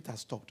don't know if it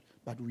has stopped,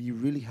 but we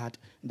really had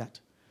that.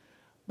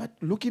 But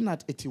looking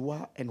at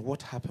Etiwa and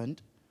what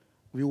happened,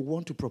 we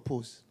want to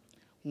propose,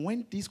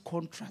 when these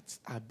contracts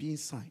are being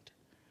signed,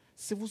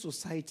 civil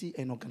society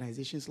and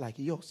organizations like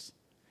yours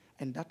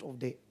and that of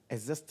the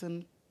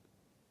existing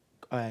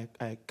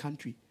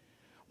country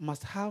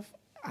must have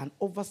an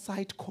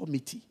oversight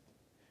committee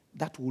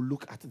that will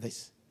look at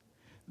this.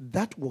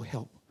 That will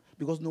help,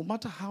 because no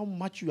matter how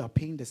much you are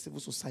paying the civil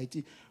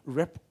society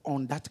rep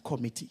on that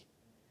committee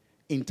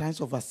in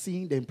terms of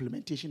seeing the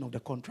implementation of the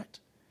contract,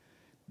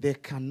 there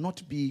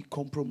cannot be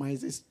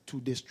compromises to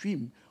the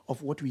stream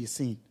of what we are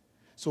seeing.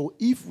 So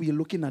if we are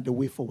looking at the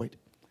way forward,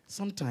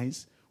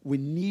 sometimes we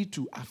need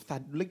to, after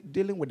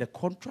dealing with the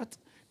contract,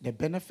 the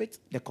benefit,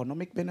 the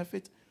economic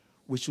benefit,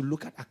 we should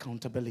look at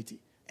accountability.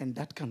 And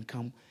that can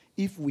come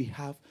if we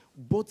have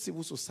both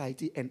civil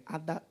society and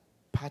other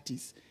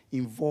parties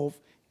involved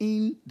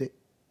in the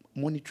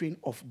monitoring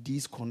of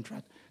these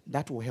contracts.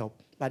 That will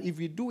help. But if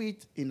we do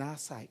it in our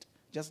side,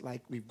 just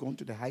like we've gone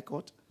to the High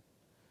Court,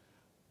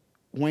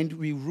 when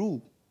we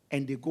rule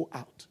and they go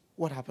out,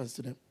 what happens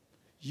to them?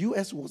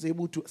 U.S. was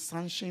able to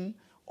sanction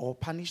or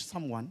punish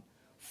someone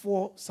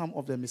for some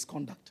of the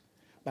misconduct.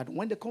 But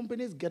when the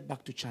companies get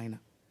back to China,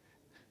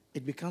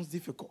 it becomes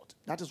difficult.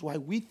 That is why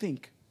we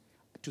think,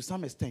 to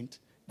some extent,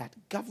 that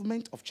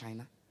government of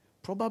China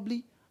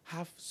probably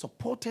have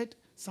supported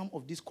some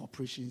of these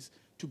corporations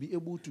to be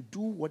able to do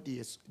what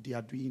they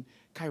are doing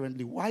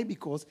currently. Why?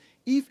 Because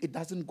if it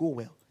doesn't go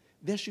well,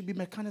 there should be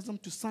mechanism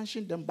to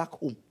sanction them back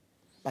home.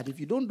 But if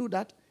you don't do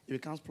that, it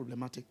becomes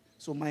problematic.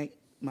 So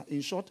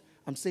in short,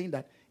 I'm saying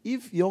that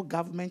if your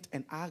government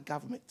and our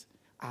government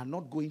are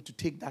not going to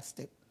take that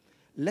step,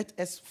 let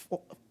us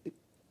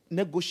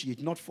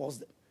negotiate, not force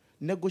them.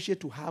 Negotiate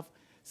to have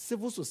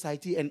civil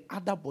society and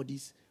other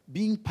bodies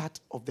being part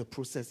of the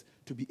process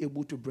to be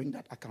able to bring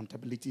that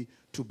accountability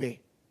to bear.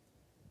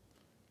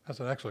 That's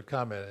an excellent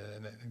comment.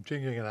 And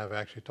Jingjing and I have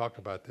actually talked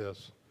about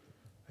this.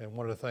 And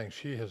one of the things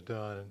she has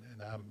done,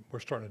 and we're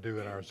starting to do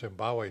in our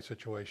Zimbabwe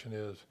situation,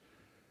 is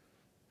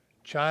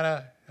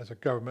China, as a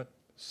government,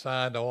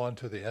 signed on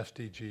to the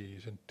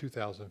SDGs in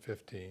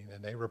 2015,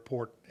 and they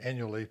report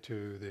annually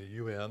to the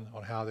UN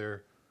on how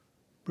they're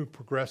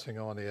progressing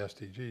on the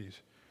SDGs.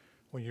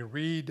 When you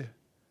read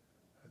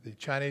the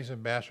Chinese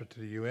ambassador to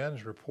the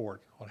UN's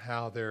report on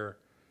how their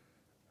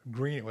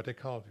green, what they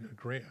call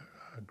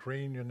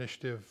green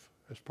initiative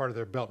as part of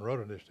their Belt and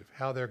Road Initiative,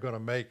 how they're going to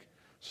make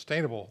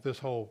sustainable this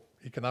whole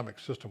economic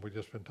system we've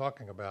just been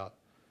talking about,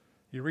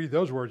 you read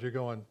those words, you're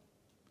going,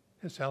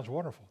 it sounds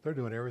wonderful. They're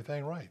doing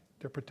everything right.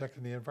 They're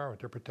protecting the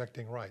environment. They're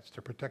protecting rights.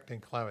 They're protecting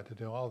climate. They're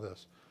doing all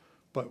this.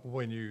 But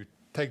when you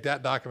take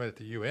that document at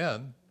the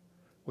UN,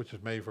 which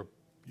is made for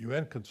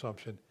UN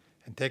consumption,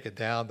 and take it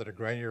down to the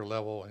granular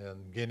level in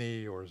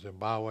Guinea or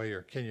Zimbabwe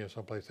or Kenya or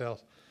someplace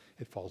else,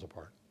 it falls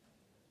apart.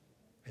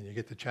 And you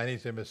get the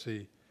Chinese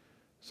embassy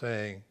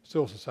saying,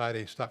 civil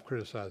society, stop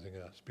criticizing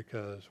us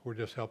because we're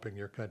just helping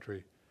your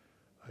country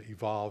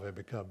evolve and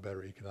become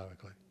better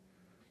economically.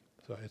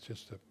 So it's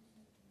just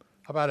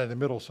how about in the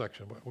middle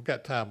section? We've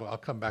got time, but I'll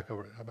come back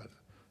over. How about,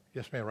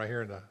 yes, ma'am, right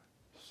here in the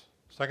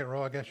second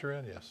row, I guess you're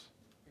in? Yes.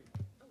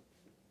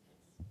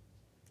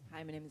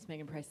 Hi, my name is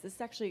Megan Price. This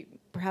is actually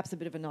perhaps a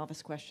bit of a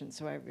novice question,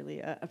 so I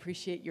really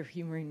appreciate your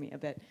humoring me a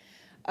bit.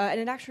 And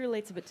it actually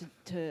relates a bit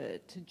to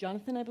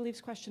Jonathan, I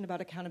believe's question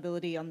about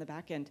accountability on the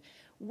back end.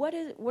 What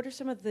are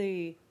some of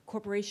the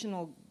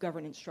corporational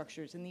governance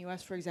structures? In the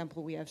US, for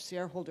example, we have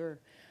shareholder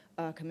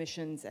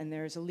commissions, and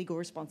there's a legal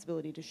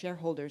responsibility to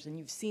shareholders, and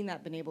you've seen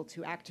that been able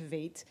to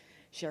activate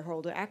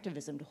shareholder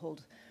activism to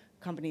hold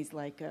companies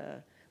like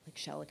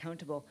Shell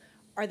accountable.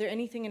 Are there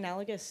anything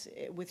analogous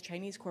with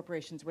Chinese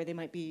corporations where they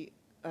might be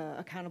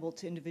accountable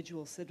to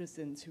individual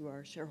citizens who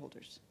are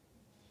shareholders?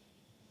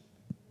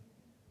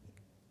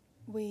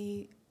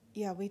 We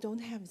don't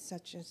have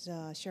such as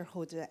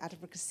shareholder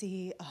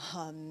advocacy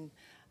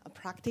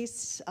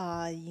practice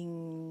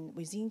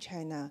within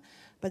China,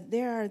 but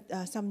there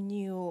are some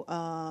new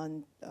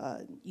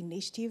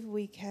initiative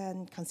we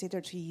can consider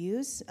to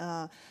use.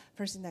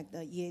 First, like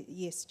the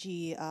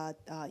ESG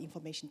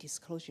information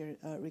disclosure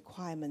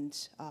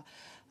requirement.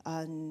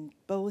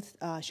 Both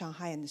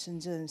Shanghai and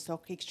Shenzhen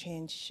Stock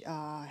Exchange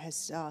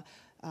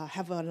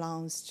have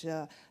announced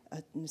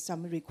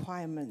some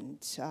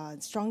requirement,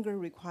 stronger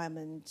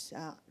requirements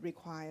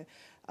require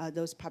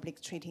those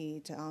public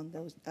traded on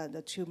those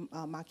the two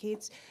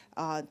markets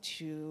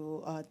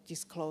to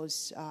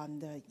disclose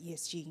the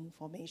ESG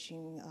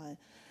information.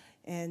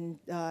 And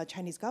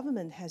Chinese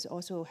government has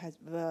also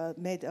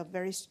made a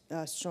very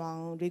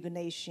strong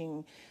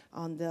regulation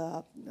on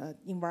the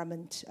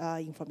environment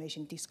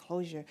information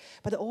disclosure.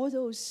 But all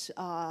those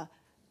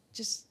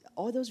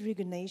all those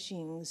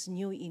regulations,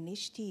 new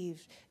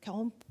initiatives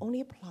can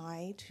only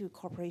apply to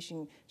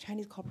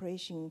Chinese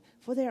corporation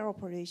for their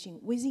operation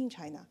within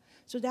China.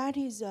 So that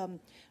is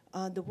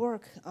the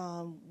work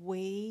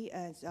we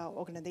as our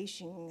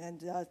organization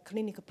and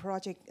clinical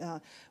project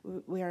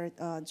we are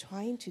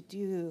trying to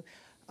do.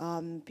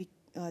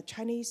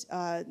 Chinese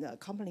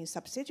company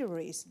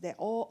subsidiaries, they're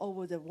all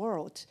over the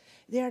world.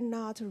 They are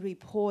not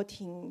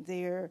reporting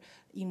their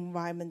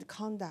environment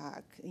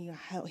conduct,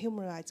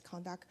 human rights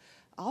conduct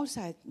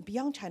outside,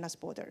 beyond China's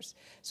borders.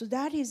 So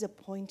that is a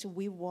point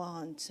we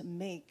want to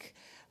make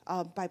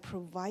by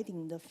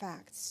providing the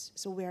facts.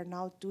 So we are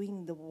now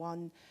doing the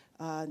one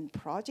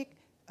project,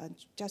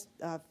 just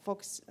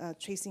focus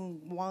tracing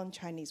one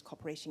Chinese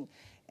corporation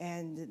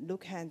and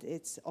look at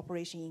its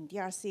operation in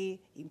DRC,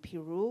 in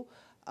Peru,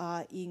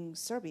 in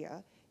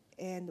Serbia,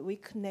 and we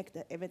connect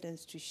the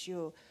evidence to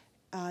show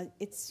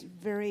it's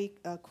very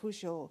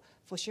crucial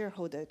for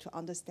shareholders to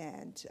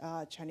understand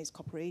Chinese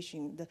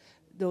corporation,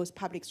 those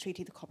public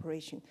traded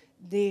corporation,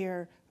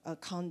 their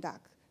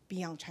conduct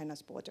beyond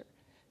China's border.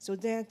 So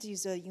that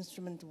is an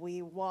instrument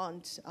we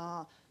want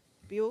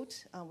build.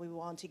 We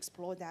want to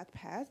explore that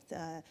path,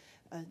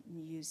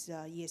 use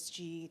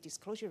ESG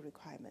disclosure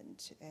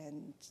requirement,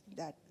 and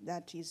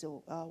that is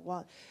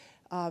one.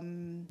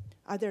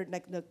 Other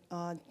like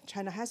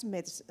China has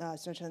made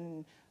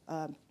certain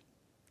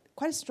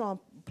quite strong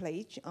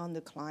pledge on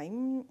the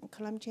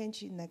climate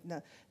change, like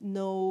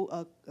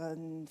no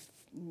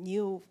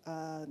new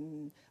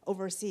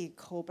overseas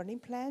coal burning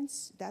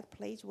plants. That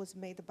pledge was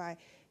made by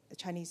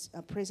Chinese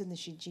President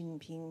Xi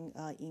Jinping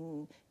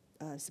in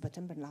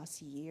September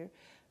last year.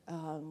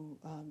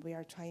 We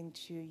are trying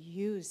to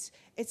use,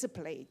 it's a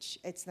pledge,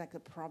 it's like a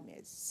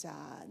promise.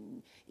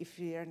 If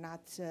we are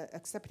not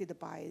accepted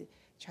by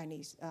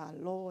Chinese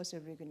laws or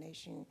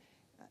regulation,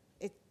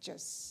 it's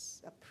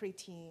just a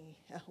pretty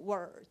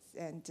words,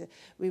 and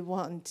we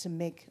want to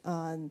make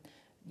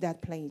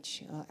that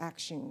pledge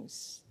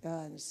actions.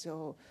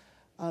 So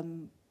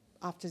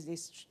after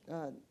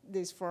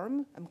this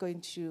forum, I'm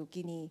going to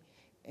Guinea,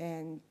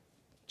 and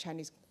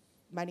Chinese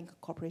mining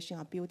corporation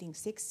are building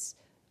 6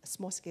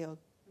 small-scale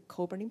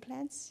coal burning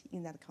plants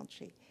in that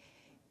country,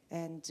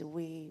 and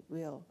we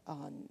will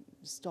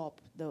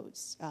stop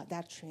those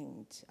that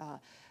trend.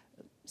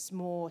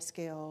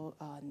 Small-scale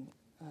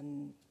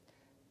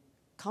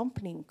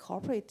company,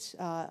 corporate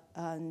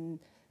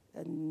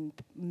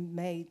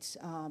made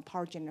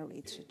power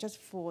generator just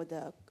for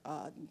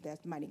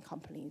that mining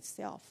company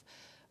itself.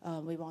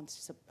 We want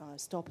to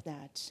stop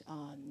that.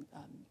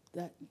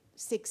 The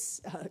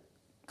 6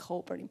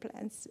 coal burning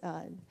plants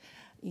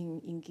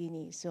in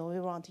Guinea. So we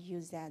want to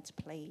use that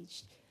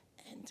pledge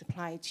and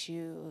apply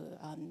to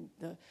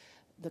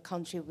the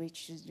country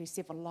which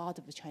receive a lot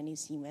of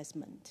Chinese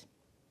investment.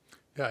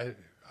 Yeah,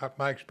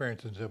 my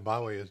experience in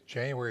Zimbabwe is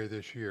January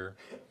this year.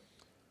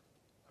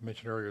 I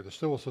mentioned earlier the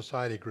civil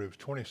society groups,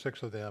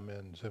 26 of them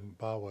in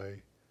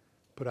Zimbabwe,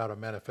 put out a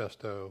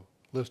manifesto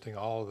listing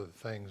all of the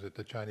things that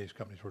the Chinese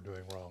companies were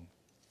doing wrong,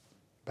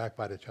 backed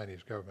by the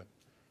Chinese government.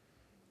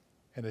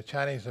 And the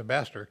Chinese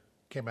ambassador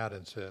came out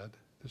and said,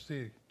 this is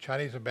the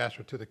Chinese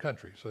ambassador to the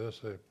country, so this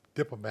is a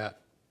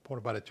diplomat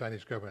appointed by the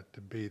Chinese government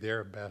to be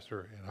their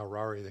ambassador in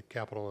Harare, the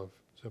capital of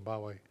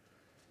Zimbabwe.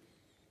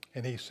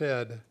 And he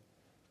said,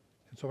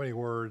 in so many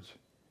words,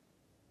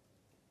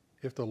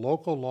 if the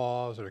local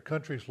laws or the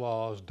country's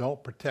laws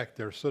don't protect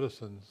their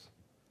citizens,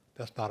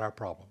 that's not our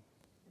problem.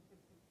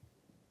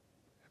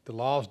 If the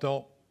laws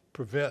don't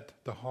prevent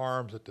the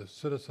harms that the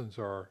citizens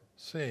are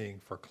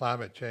seeing for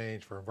climate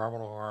change, for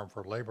environmental harm,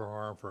 for labor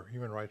harm, for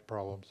human rights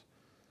problems,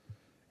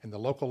 and the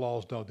local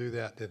laws don't do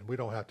that, then we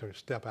don't have to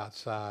step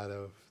outside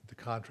of the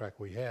contract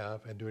we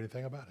have and do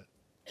anything about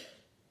it.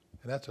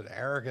 And that's an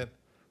arrogant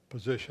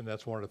position.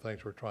 That's one of the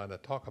things we're trying to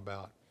talk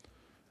about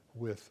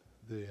with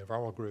the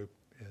environmental group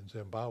in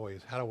Zimbabwe,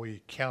 is how do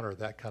we counter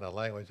that kind of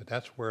language? And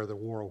that's where the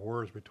war of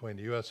words between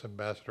the U.S.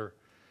 ambassador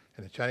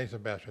and the Chinese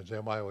ambassador in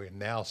Zimbabwe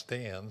now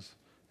stands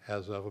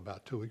as of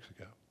about 2 weeks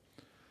ago.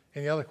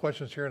 Any other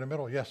questions here in the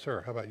middle? Yes,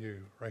 sir. How about you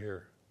right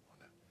here?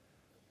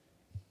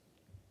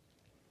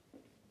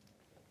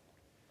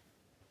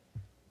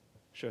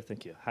 Sure,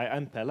 thank you. Hi,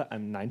 I'm Pelle.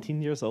 I'm 19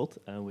 years old,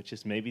 which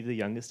is maybe the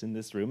youngest in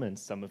this room, and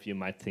some of you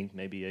might think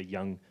maybe a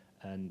young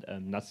and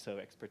not so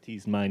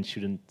expertise mind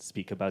shouldn't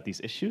speak about these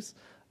issues.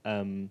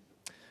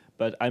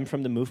 But I'm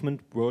from the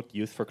movement World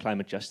Youth for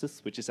Climate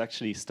Justice, which is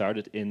actually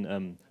started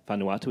in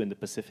Vanuatu in the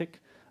Pacific.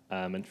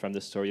 And from the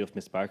story of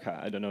Ms.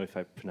 Barkha, I don't know if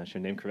I pronounce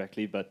your name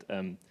correctly, but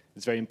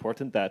it's very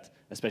important that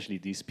especially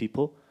these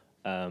people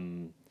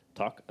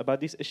talk about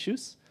these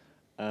issues.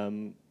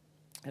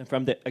 And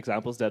from the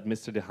examples that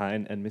Mr.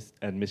 DeHihns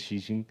and Ms.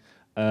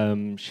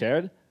 Jingjing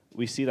shared,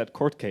 we see that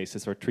court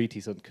cases or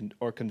treaties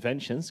or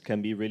conventions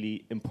can be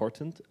really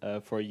important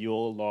for you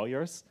all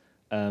lawyers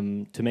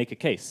to make a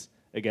case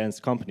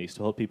against companies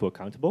to hold people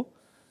accountable.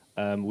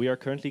 We are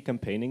currently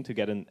campaigning to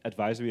get an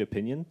advisory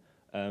opinion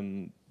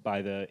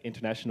by the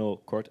International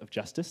Court of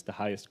Justice, the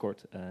highest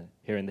court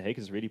here in The Hague.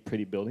 It's a really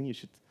pretty building. You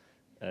should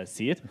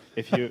see it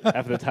if you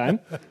have the time.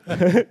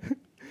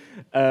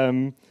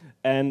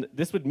 And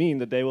this would mean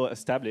that they will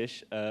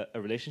establish a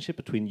relationship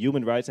between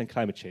human rights and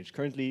climate change.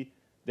 Currently,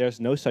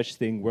 there's no such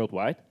thing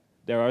worldwide.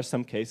 There are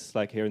some cases,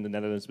 like here in the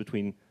Netherlands,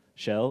 between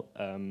Shell.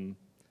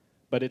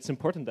 But it's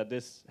important that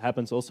this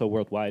happens also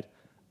worldwide.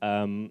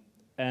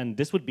 And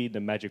this would be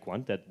the magic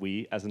wand that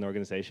we, as an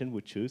organization,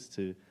 would choose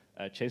to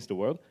change the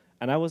world.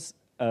 And I was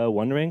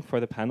wondering for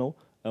the panel,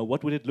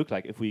 what would it look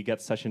like if we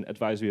get such an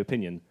advisory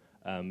opinion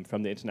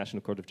from the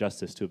International Court of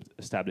Justice to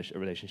establish a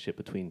relationship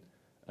between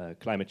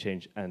climate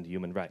change and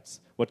human rights?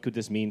 What could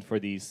this mean for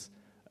these,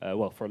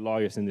 for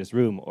lawyers in this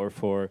room or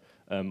for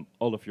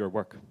all of your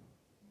work?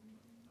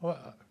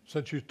 Well,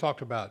 since you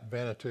talked about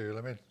Vanuatu,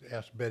 let me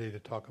ask Betty to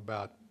talk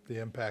about the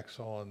impacts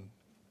on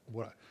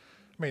what,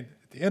 I mean,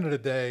 at the end of the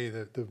day,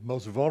 the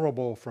most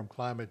vulnerable from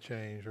climate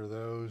change are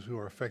those who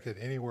are affected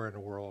anywhere in the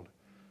world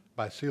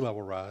by sea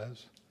level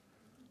rise,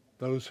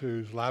 those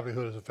whose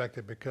livelihood is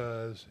affected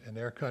because in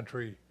their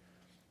country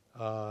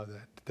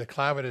the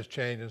climate has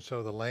changed, and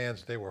so the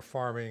lands they were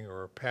farming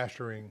or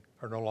pasturing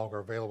are no longer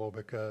available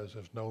because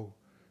there's no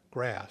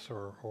grass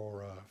or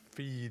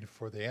feed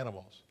for the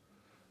animals.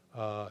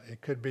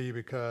 It could be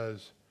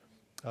because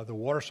the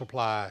water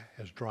supply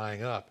is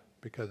drying up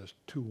because it's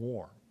too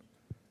warm.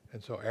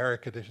 And so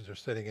arid conditions are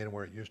setting in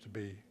where it used to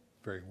be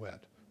very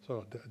wet.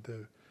 So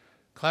the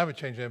climate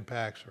change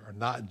impacts are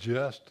not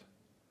just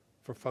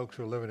for folks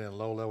who are living in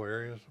low-level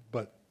areas,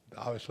 but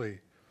obviously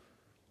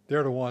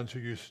they're the ones who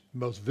you're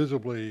most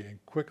visibly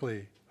and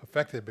quickly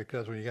affected,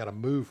 because when you got to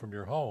move from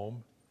your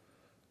home,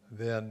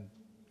 then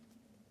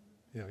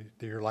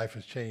your life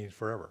has changed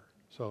forever.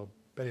 So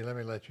Betty, let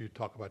me let you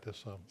talk about this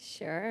some.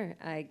 Sure.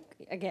 I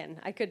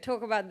could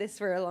talk about this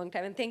for a long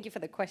time, and thank you for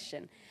the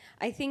question.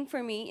 I think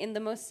for me, in the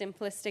most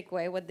simplistic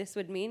way, what this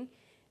would mean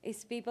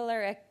is people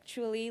are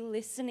actually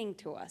listening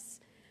to us.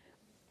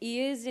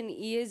 Years and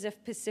years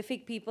of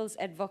Pacific people's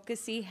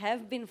advocacy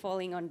have been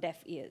falling on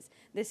deaf ears.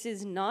 This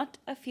is not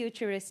a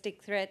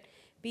futuristic threat.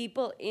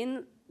 People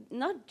in,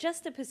 not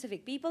just the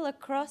Pacific, people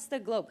across the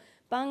globe,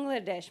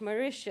 Bangladesh,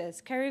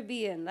 Mauritius,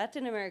 Caribbean,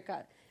 Latin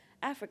America,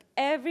 Africa,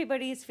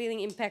 everybody is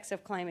feeling impacts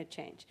of climate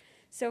change.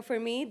 So for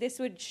me, this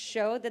would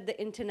show that the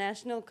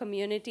international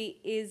community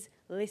is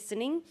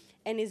listening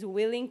and is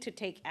willing to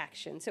take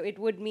action. So it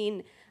would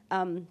mean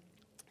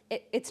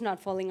it's not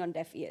falling on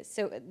deaf ears.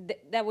 So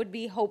that would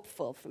be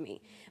hopeful for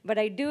me. But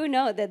I do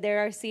know that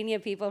there are senior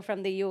people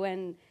from the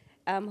UN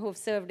who've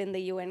served in the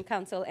UN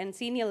Council, and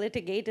senior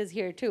litigators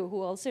here too,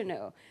 who also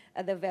know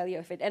the value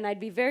of it. And I'd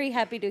be very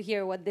happy to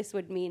hear what this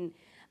would mean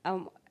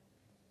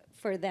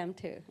for them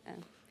too.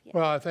 Yeah.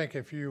 Well, I think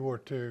if you were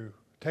to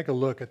take a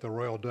look at the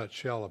Royal Dutch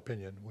Shell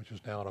opinion, which is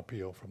now on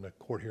appeal from the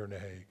court here in The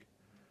Hague,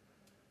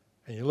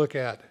 and you look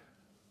at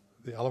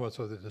the elements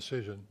of the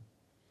decision,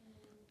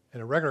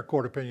 in a regular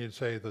court opinion, you'd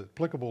say the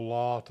applicable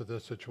law to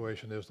this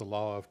situation is the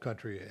law of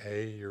country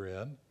A you're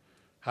in.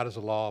 How does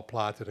the law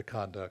apply to the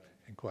conduct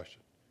in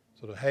question?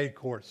 So the Hague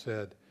court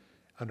said,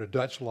 under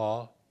Dutch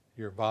law,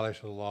 you're in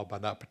violation of the law by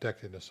not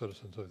protecting the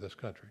citizens of this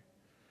country.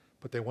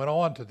 But they went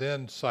on to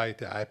then cite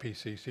the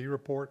IPCC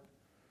report,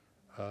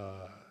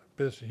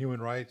 Business and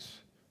Human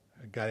Rights,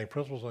 Guiding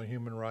Principles on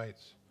Human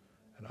Rights,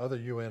 and other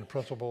UN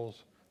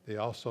principles. They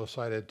also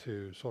cited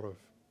to sort of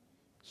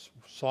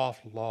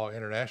soft law,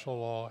 international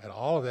law, and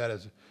all of that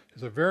is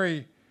a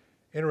very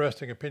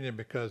interesting opinion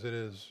because it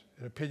is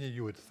an opinion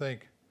you would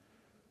think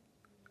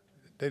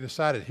they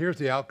decided, here's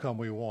the outcome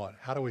we want.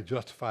 How do we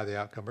justify the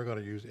outcome? We're going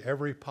to use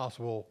every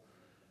possible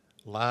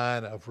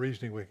line of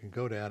reasoning we can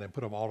go down and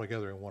put them all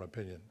together in one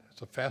opinion.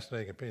 It's a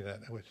fascinating opinion,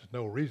 which is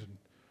no reason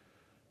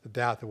to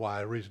doubt that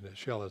why the reason that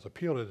Shell has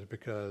appealed it is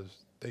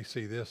because they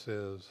see this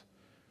as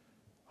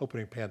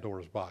opening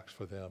Pandora's box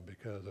for them,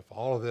 because if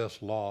all of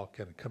this law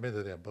can come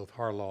into them, both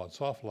hard law and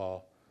soft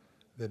law,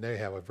 then they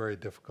have a very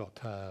difficult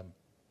time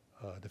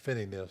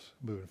defending this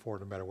moving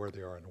forward no matter where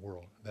they are in the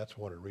world. And that's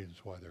one of the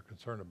reasons why they're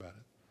concerned about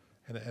it.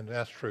 And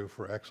that's true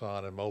for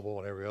Exxon and Mobil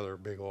and every other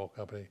big oil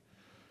company.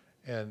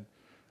 And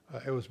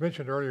it was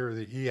mentioned earlier,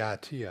 the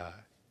EITI,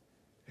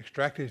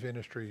 Extractive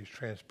Industries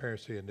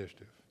Transparency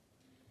Initiative.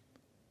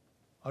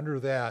 Under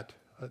that,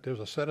 there's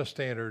a set of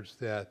standards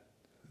that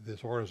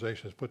this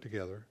organization has put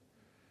together,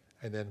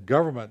 and then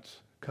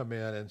governments come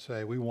in and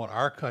say, we want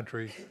our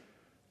country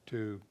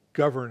to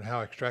govern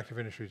how extractive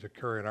industries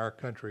occur in our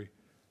country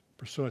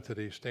pursuant to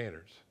these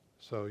standards.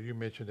 So you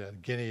mentioned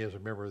that Guinea is a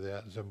member of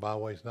that,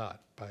 Zimbabwe is not,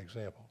 by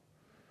example.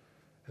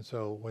 And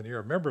so when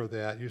you're a member of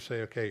that, you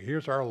say, okay,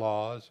 here's our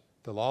laws.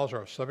 The laws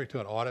are subject to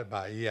an audit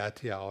by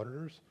EITI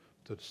auditors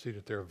to see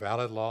that they're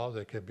valid laws,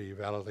 they can be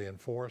validly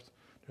enforced.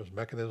 There's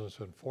mechanisms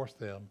to enforce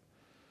them.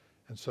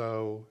 And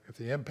so if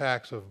the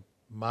impacts of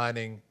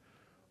mining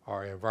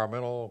are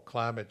environmental,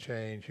 climate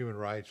change, human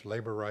rights,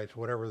 labor rights,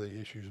 whatever the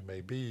issues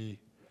may be,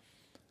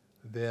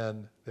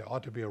 then there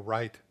ought to be a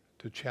right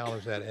to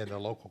challenge that in the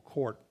local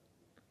court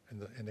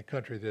in the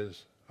country that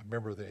is a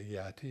member of the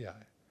EITI.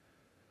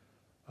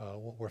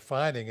 What we're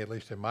finding, at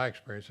least in my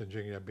experience, and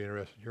Jingjing, I'd be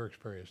interested in your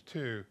experience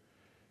too,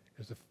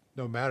 is that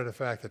no matter the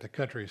fact that the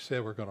country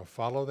said we're going to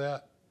follow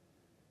that,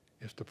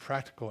 it's the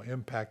practical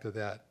impact of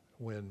that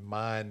when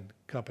mine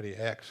company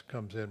X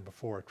comes in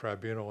before a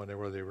tribunal and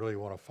where they really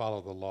want to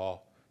follow the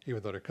law,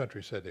 even though the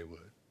country said they would.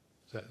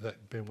 Has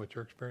that been what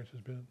your experience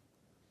has been?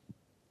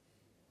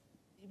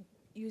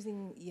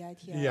 Using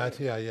EITI?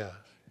 EITI, yeah.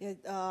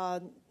 Yeah,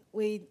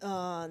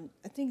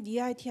 I think the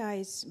EITI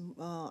is,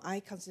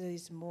 I consider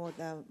is more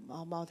the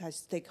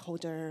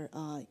multi-stakeholder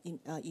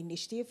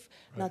initiative.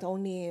 Right. Not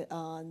only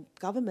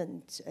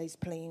government is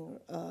playing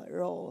a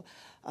role,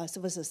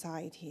 civil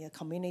society,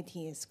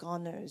 community,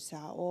 scholars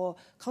all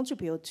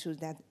contribute to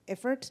that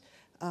effort.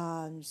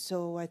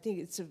 So I think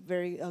it's a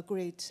very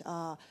great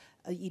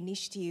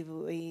initiative.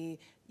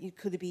 It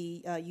could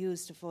be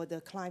used for the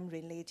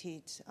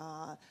climate-related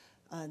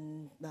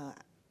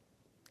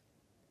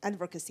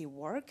advocacy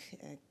work.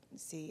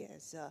 See,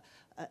 as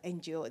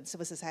NGO and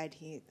civil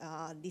society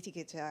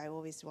litigator, I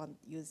always want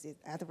to use it,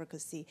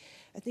 advocacy.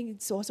 I think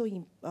it's also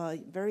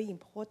very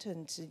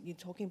important. You're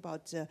talking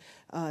about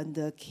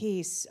the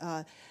case.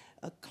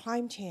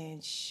 Climate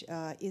change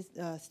is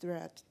a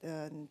threat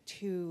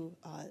to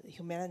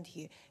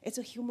humanity. It's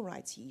a human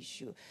rights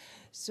issue.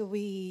 So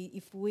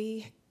if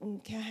we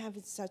can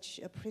have such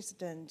a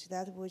precedent,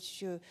 that would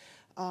show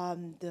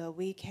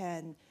we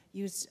can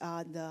use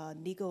the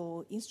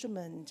legal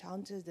instrument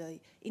under the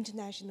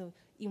international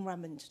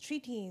environment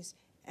treaties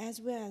as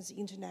well as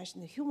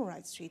international human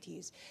rights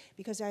treaties,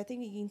 because I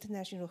think the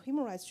international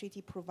human rights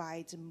treaty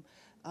provides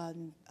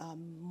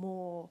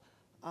more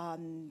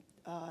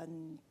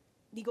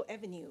legal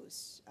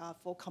avenues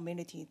for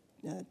communities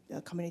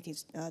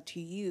to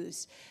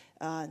use.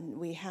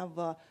 We have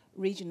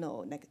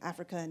regional, like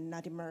Africa and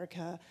Latin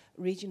America,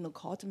 regional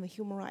court of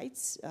human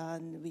rights.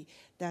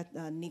 That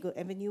legal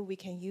avenue we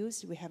can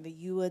use. We have a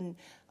UN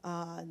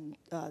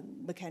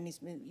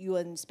mechanism,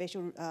 UN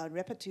special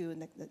rapporteur,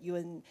 like the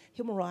UN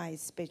human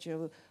rights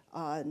special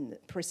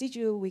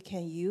procedure we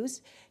can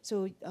use.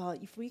 So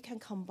if we can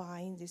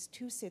combine these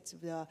two sets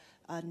of the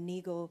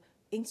legal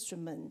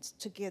instruments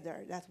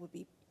together, that would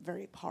be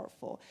very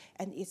powerful,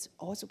 and it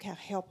also can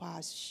help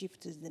us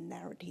shift the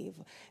narrative.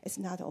 It's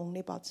not only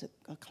about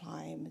the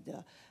climate,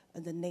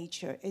 the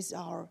nature. It's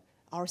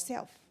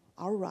ourself,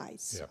 our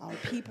rights, yeah. Our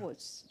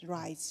people's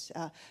rights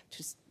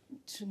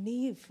to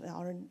live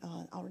our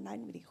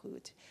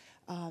livelihood.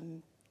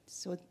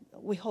 So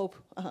we hope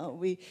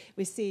we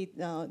see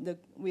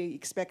we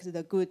expect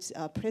the good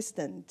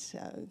precedent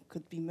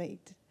could be made.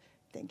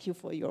 Thank you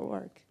for your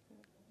work.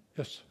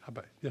 Yes, how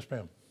about yes,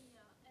 ma'am.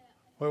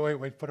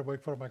 Wait for the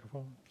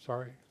microphone.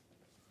 Sorry.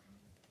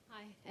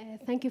 Hi,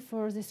 thank you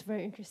for this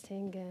very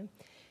interesting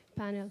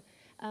panel.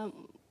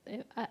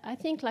 I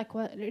think, like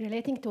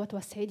relating to what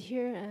was said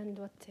here and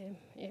what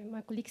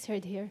my colleagues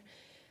said here,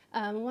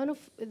 one of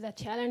the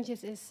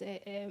challenges is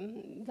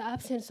the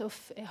absence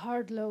of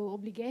hard law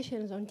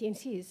obligations on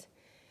TNCs.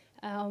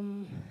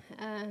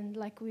 And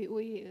like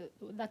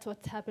that's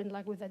what happened,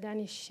 like with the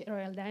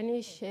Royal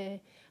Danish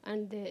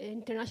and the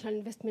international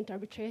investment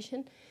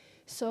arbitration.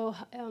 So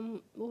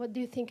what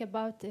do you think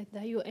about the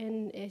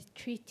UN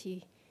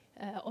treaty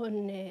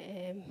on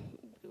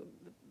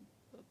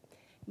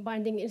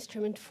binding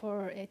instrument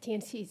for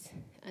TNCs,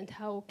 and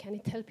how can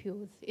it help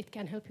you? It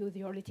can help you with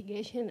your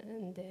litigation,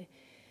 and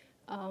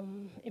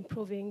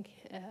improving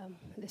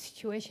the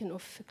situation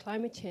of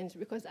climate change,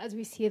 because as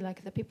we see,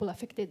 like the people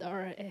affected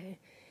are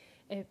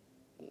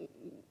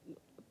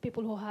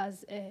people who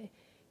has a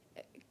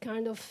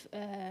kind of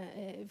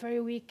a very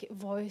weak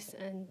voice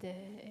and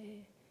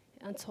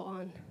so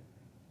on.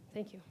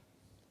 Thank you.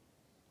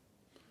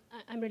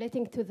 I'm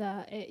relating to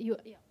the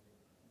yeah.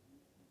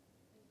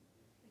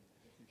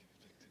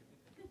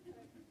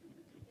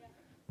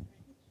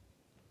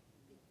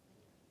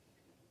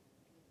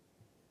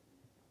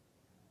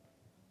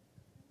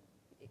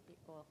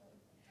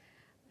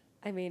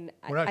 I mean,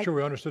 we're not sure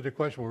we understood the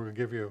question. We're going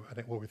to give you, I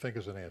think, what we think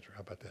is an answer.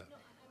 How about that? No,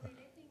 I'm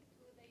relating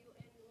to the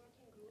UN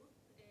working group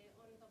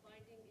on the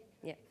binding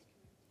Yeah.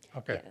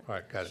 Okay, Yeah. all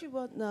right, got it. She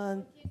was,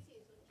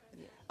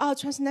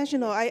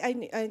 transnational. I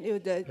knew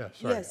that. Yeah,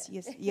 sorry.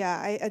 Yes.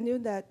 Yeah, I knew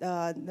that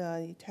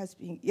it has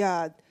been,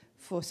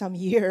 for some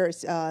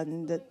years.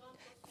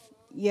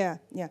 Yeah.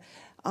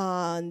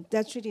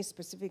 That's really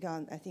specific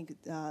on, I think,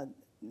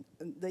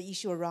 the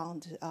issue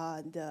around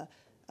the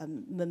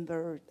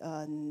member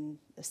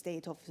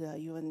state of the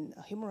UN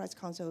Human Rights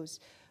Council's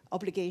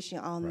obligation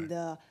on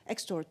the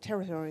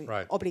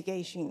extraterritorial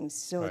obligations.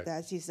 So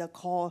that is a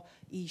core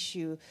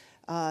issue.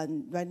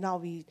 Right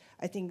now,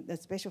 I think,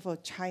 especially for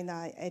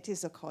China, it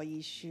is a core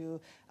issue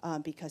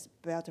because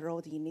Belt and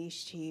Road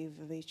Initiative,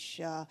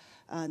 which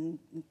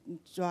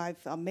drive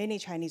many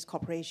Chinese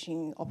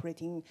corporations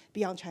operating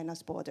beyond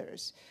China's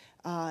borders.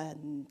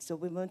 So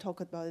we won't talk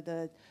about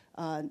the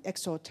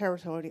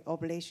extraterritorial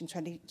obligation.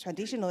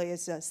 Traditionally,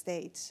 it's a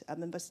state, a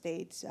member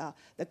state,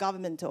 the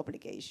government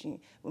obligation.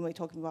 When we're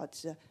talking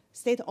about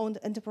state-owned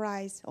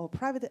enterprise or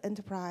private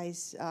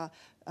enterprise,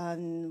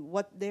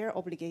 what their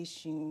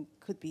obligation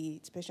could be,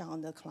 especially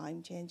on the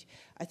climate change.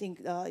 I think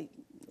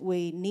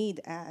we need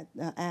to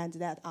add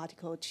that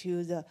article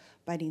to the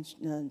binding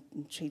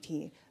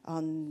treaty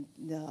on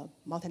the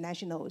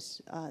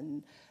multinationals'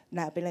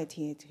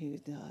 liability to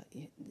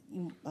the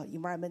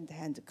environment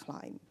and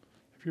climate.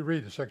 If you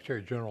read the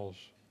Secretary General's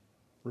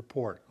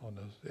report on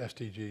the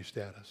SDG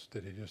status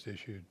that he just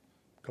issued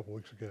a couple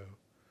weeks ago,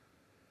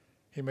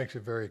 he makes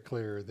it very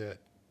clear that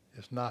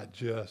it's not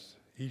just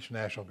each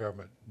national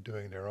government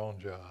doing their own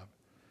job.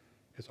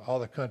 It's all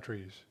the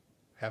countries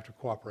have to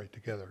cooperate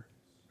together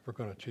if we're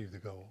going to achieve the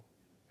goal.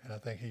 And I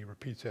think he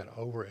repeats that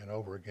over and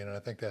over again, and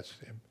I think that's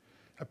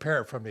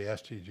apparent from the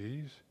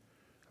SDGs.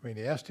 I mean,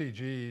 the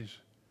SDGs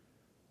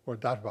were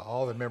adopted by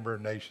all the member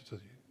nations,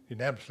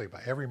 unanimously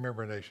by every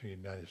member nation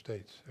in the United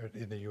States,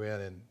 in the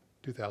UN in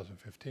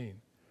 2015.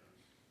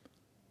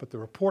 But the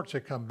reports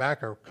that come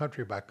back are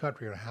country by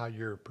country on how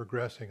you're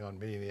progressing on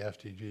meeting the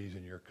SDGs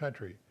in your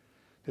country.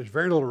 There's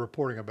very little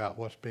reporting about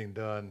what's being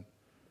done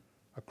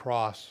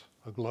across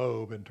a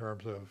globe in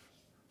terms of,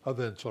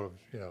 other than sort of,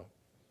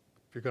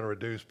 if you're going to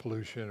reduce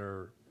pollution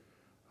or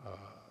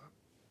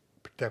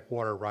protect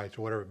water rights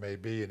or whatever it may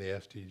be in the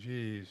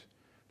SDGs,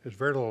 there's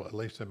very little, at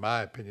least in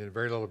my opinion,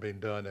 very little being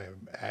done to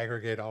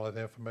aggregate all of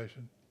the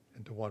information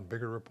into one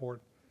bigger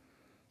report,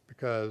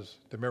 because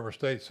the member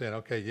states saying,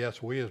 okay,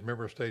 yes, we as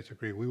member states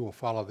agree we will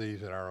follow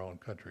these in our own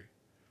country.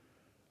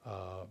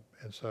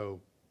 And so,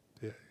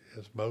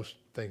 as most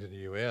things in the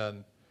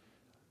UN,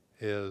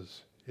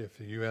 is if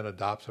the UN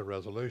adopts a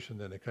resolution,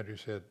 then the country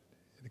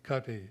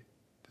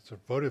that's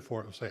voted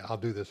for it will say, I'll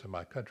do this in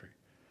my country.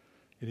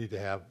 You need to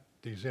have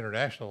these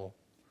international,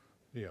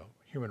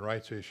 human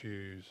rights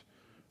issues,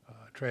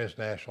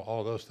 transnational, all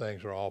of those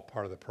things are all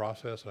part of the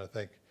process. And I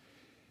think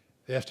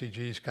the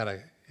SDGs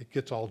it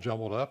gets all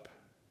jumbled up.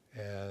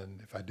 And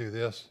if I do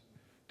this,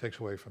 it takes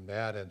away from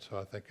that. And so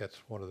I think that's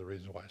one of the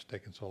reasons why it's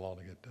taken so long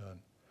to get done.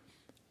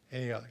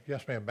 Any other?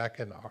 Yes, ma'am, back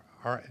in,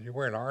 you're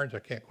wearing orange? I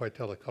can't quite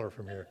tell the color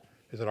from here.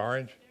 Is it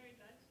orange?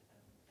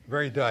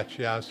 Very Dutch.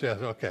 Very Dutch, yeah,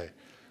 okay.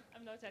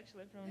 I'm not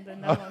actually from the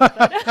Netherlands,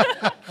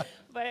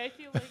 but I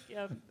feel like,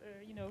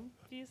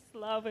 peace,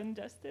 love, and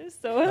justice.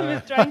 So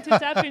I'm trying to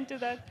tap into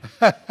that.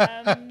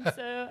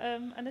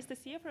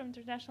 Anastasia from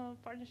International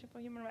Partnership for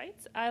Human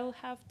Rights. I'll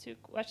have two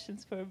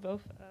questions for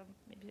both.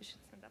 Maybe I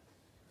should stand up.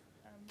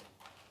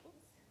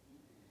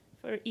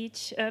 For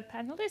each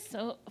panelist.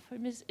 So for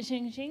Ms.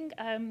 Jingjing,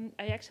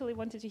 I actually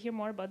wanted to hear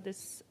more about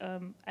this.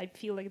 I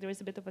feel like there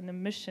is a bit of an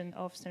omission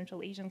of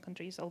Central Asian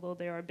countries, although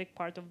they are a big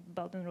part of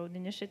Belt and Road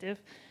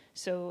Initiative.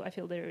 So I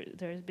feel there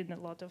has been a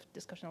lot of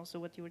discussion also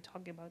what you were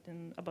talking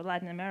about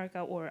Latin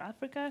America or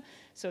Africa.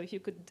 So if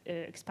you could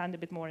expand a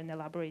bit more and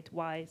elaborate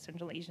why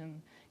Central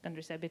Asian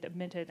countries are a bit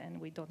omitted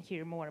and we don't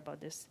hear more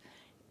about this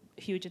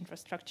huge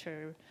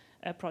infrastructure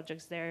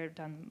projects there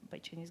done by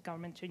Chinese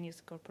government,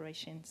 Chinese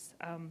corporations.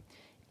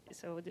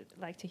 So I'd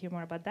like to hear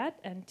more about that.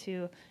 And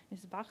to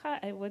Ms. Barkha,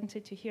 I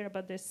wanted to hear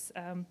about this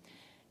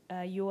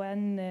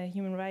UN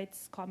Human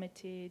Rights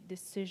Committee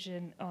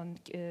decision on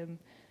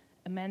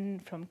a man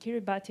from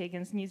Kiribati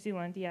against New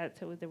Zealand. Yeah,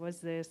 so there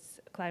was this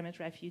climate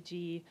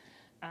refugee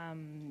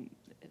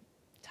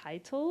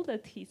title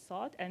that he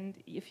sought. And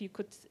if you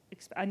could,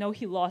 I know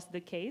he lost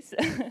the case,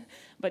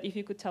 but if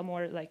you could tell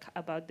more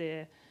about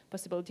the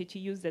possibility to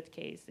use that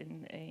case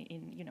in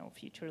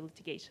future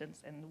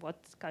litigations and what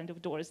kind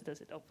of doors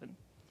does it open?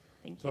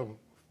 Thank you. So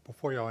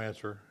before y'all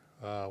answer,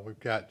 we've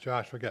got,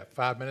 Josh, we've got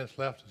 5 minutes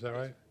left, is that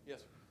right?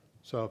 Yes.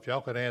 So if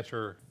y'all could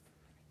answer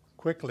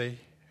quickly,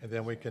 and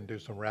then we can do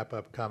some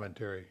wrap-up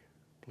commentary,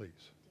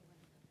 please.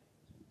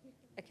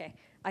 Okay,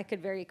 I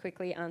could very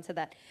quickly answer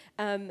that.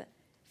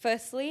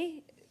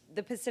 Firstly,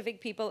 the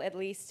Pacific people at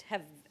least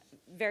have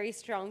very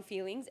strong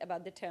feelings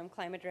about the term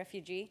climate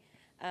refugee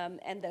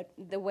and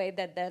the way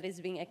that that is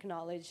being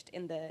acknowledged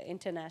in the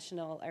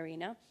international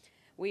arena.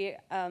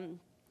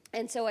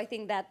 And so I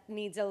think that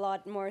needs a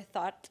lot more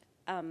thought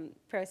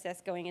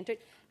process going into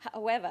it.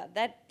 However,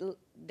 that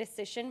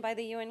decision by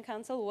the UN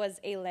Council was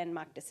a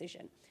landmark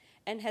decision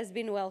and has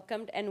been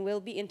welcomed and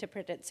will be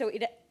interpreted. So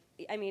it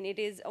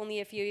is only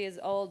a few years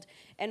old,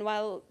 and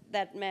while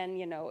that man,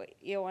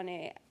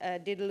 Ioane,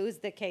 did lose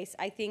the case,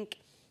 I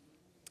think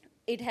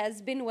it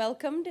has been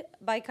welcomed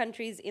by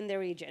countries in the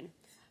region.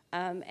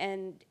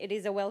 And it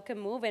is a welcome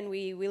move, and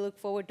we look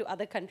forward to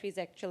other countries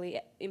actually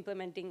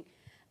implementing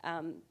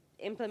and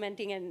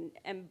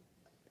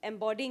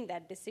embodying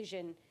that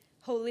decision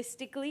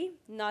holistically,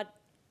 not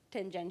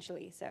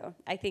tangentially. So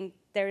I think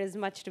there is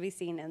much to be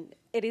seen, and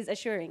it is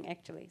assuring,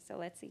 actually. So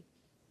let's see.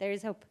 There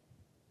is hope.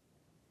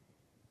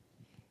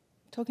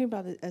 Talking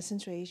about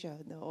Central Asia,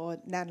 or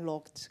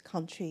landlocked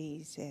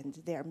countries, and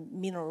they are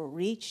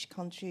mineral-rich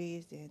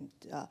countries, and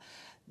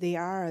they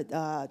are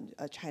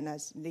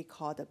China's, they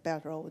call the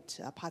Belt Road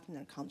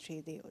partner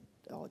country. They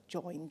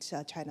joined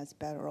China's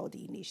Belt Road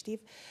initiative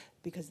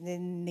because they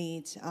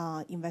need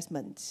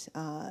investment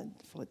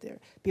for their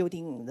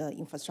building the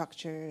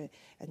infrastructure,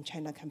 and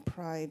China can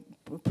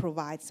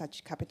provide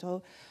such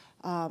capital.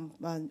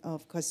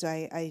 Of course,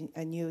 I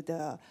knew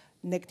the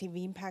negative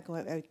impact.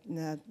 I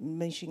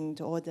mentioned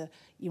all the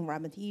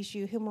environment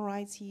issue, human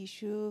rights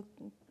issue,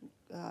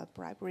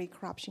 bribery,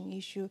 corruption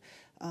issue.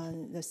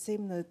 The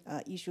same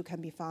issue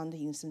can be found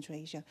in Central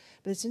Asia.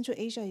 But Central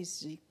Asia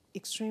is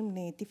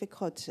extremely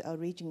difficult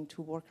region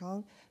to work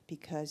on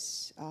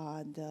because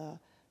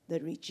the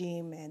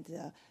regime and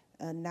the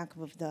lack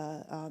of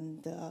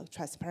the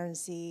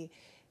transparency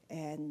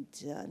and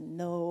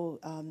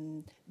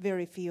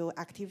very few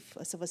active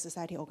civil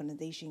society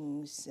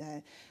organizations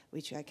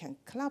which I can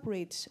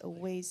collaborate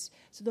with.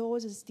 So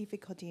those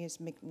difficulties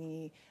make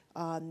me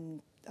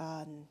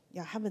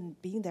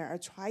haven't been there. I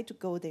tried to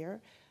go there,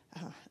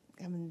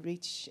 haven't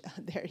reached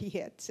there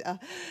yet.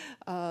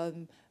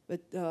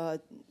 But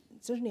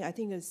certainly, I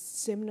think a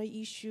similar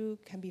issue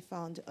can be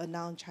found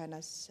around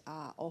China's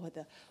over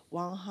the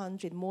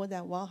more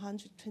than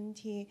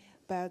 120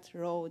 Belt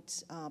Road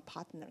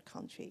partner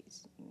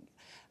countries.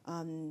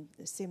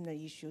 Similar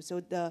issue.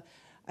 So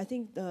I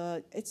think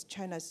it's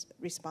China's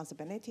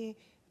responsibility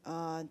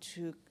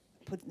to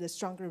put the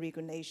stronger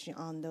regulation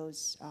on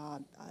those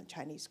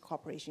Chinese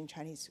corporation,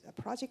 Chinese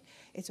project.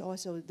 It's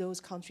also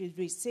those countries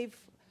receive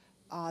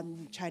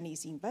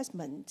Chinese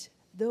investment.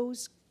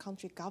 Those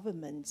country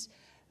governments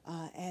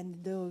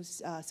and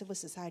those civil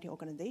society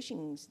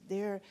organizations,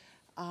 their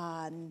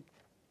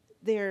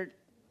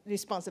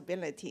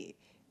responsibility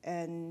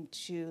and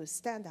to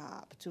stand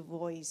up to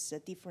voice a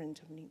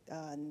different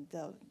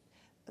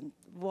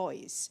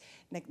voice.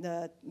 Like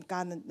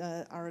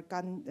our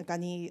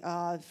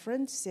Ghani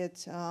friend said,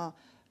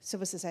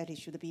 civil society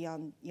should be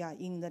in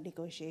the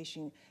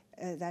negotiation.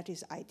 That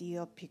is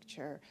ideal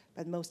picture,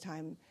 but most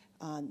time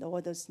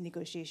all those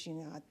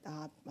negotiations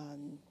are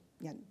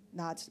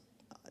not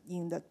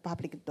in the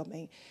public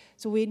domain.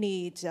 So we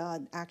need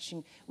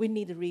action. We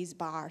need to raise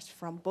bars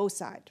from both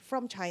sides,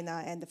 from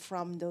China and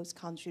from those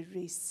countries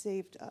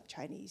received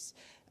Chinese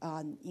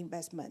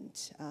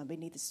investment. We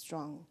need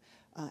strong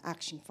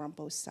action from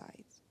both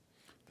sides.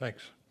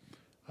 Thanks.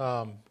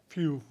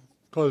 Few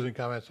closing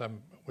comments.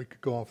 We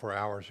could go on for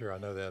hours here, I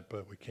know that,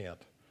 but we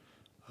can't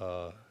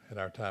in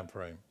our time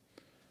frame.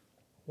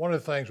 One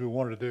of the things we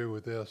wanted to do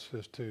with this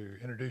is to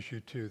introduce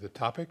you to the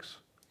topics,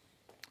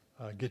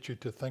 get you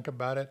to think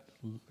about it.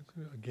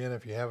 Again,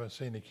 if you haven't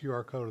seen the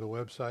QR code of the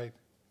website,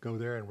 go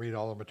there and read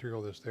all the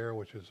material that's there,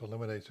 which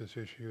eliminates this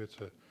issue.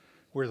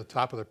 We're at the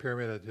top of the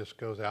pyramid. It just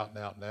goes out and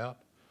out and out.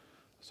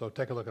 So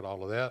take a look at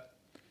all of that.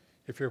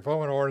 If you're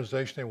from an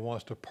organization that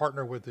wants to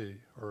partner with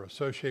or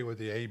associate with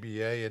the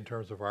ABA in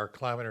terms of our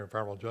climate and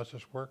environmental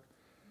justice work,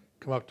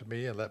 come up to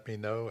me and let me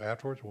know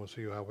afterwards, and we'll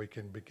see how we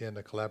can begin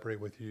to collaborate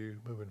with you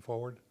moving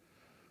forward.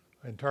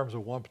 In terms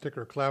of one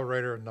particular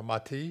collaborator,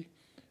 Namati,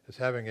 is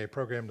having a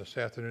program this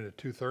afternoon at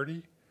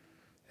 2:30.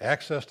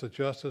 Access to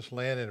justice,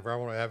 land, and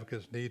environmental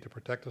advocates need to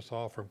protect us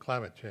all from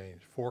climate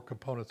change. 4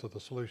 components of the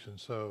solution.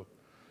 So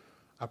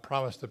I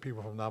promised the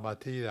people from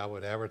Namati that I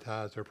would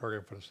advertise their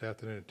program for this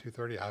afternoon at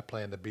 2:30. I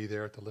plan to be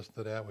there to listen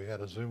to that. We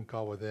had a Zoom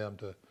call with them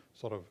to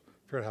sort of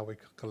figure out how we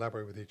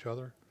collaborate with each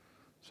other.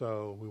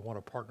 So we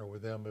want to partner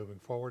with them moving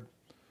forward.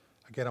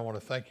 Again, I want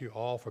to thank you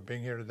all for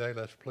being here today.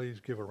 Let's please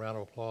give a round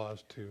of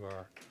applause to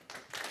our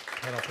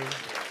panel,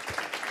 please.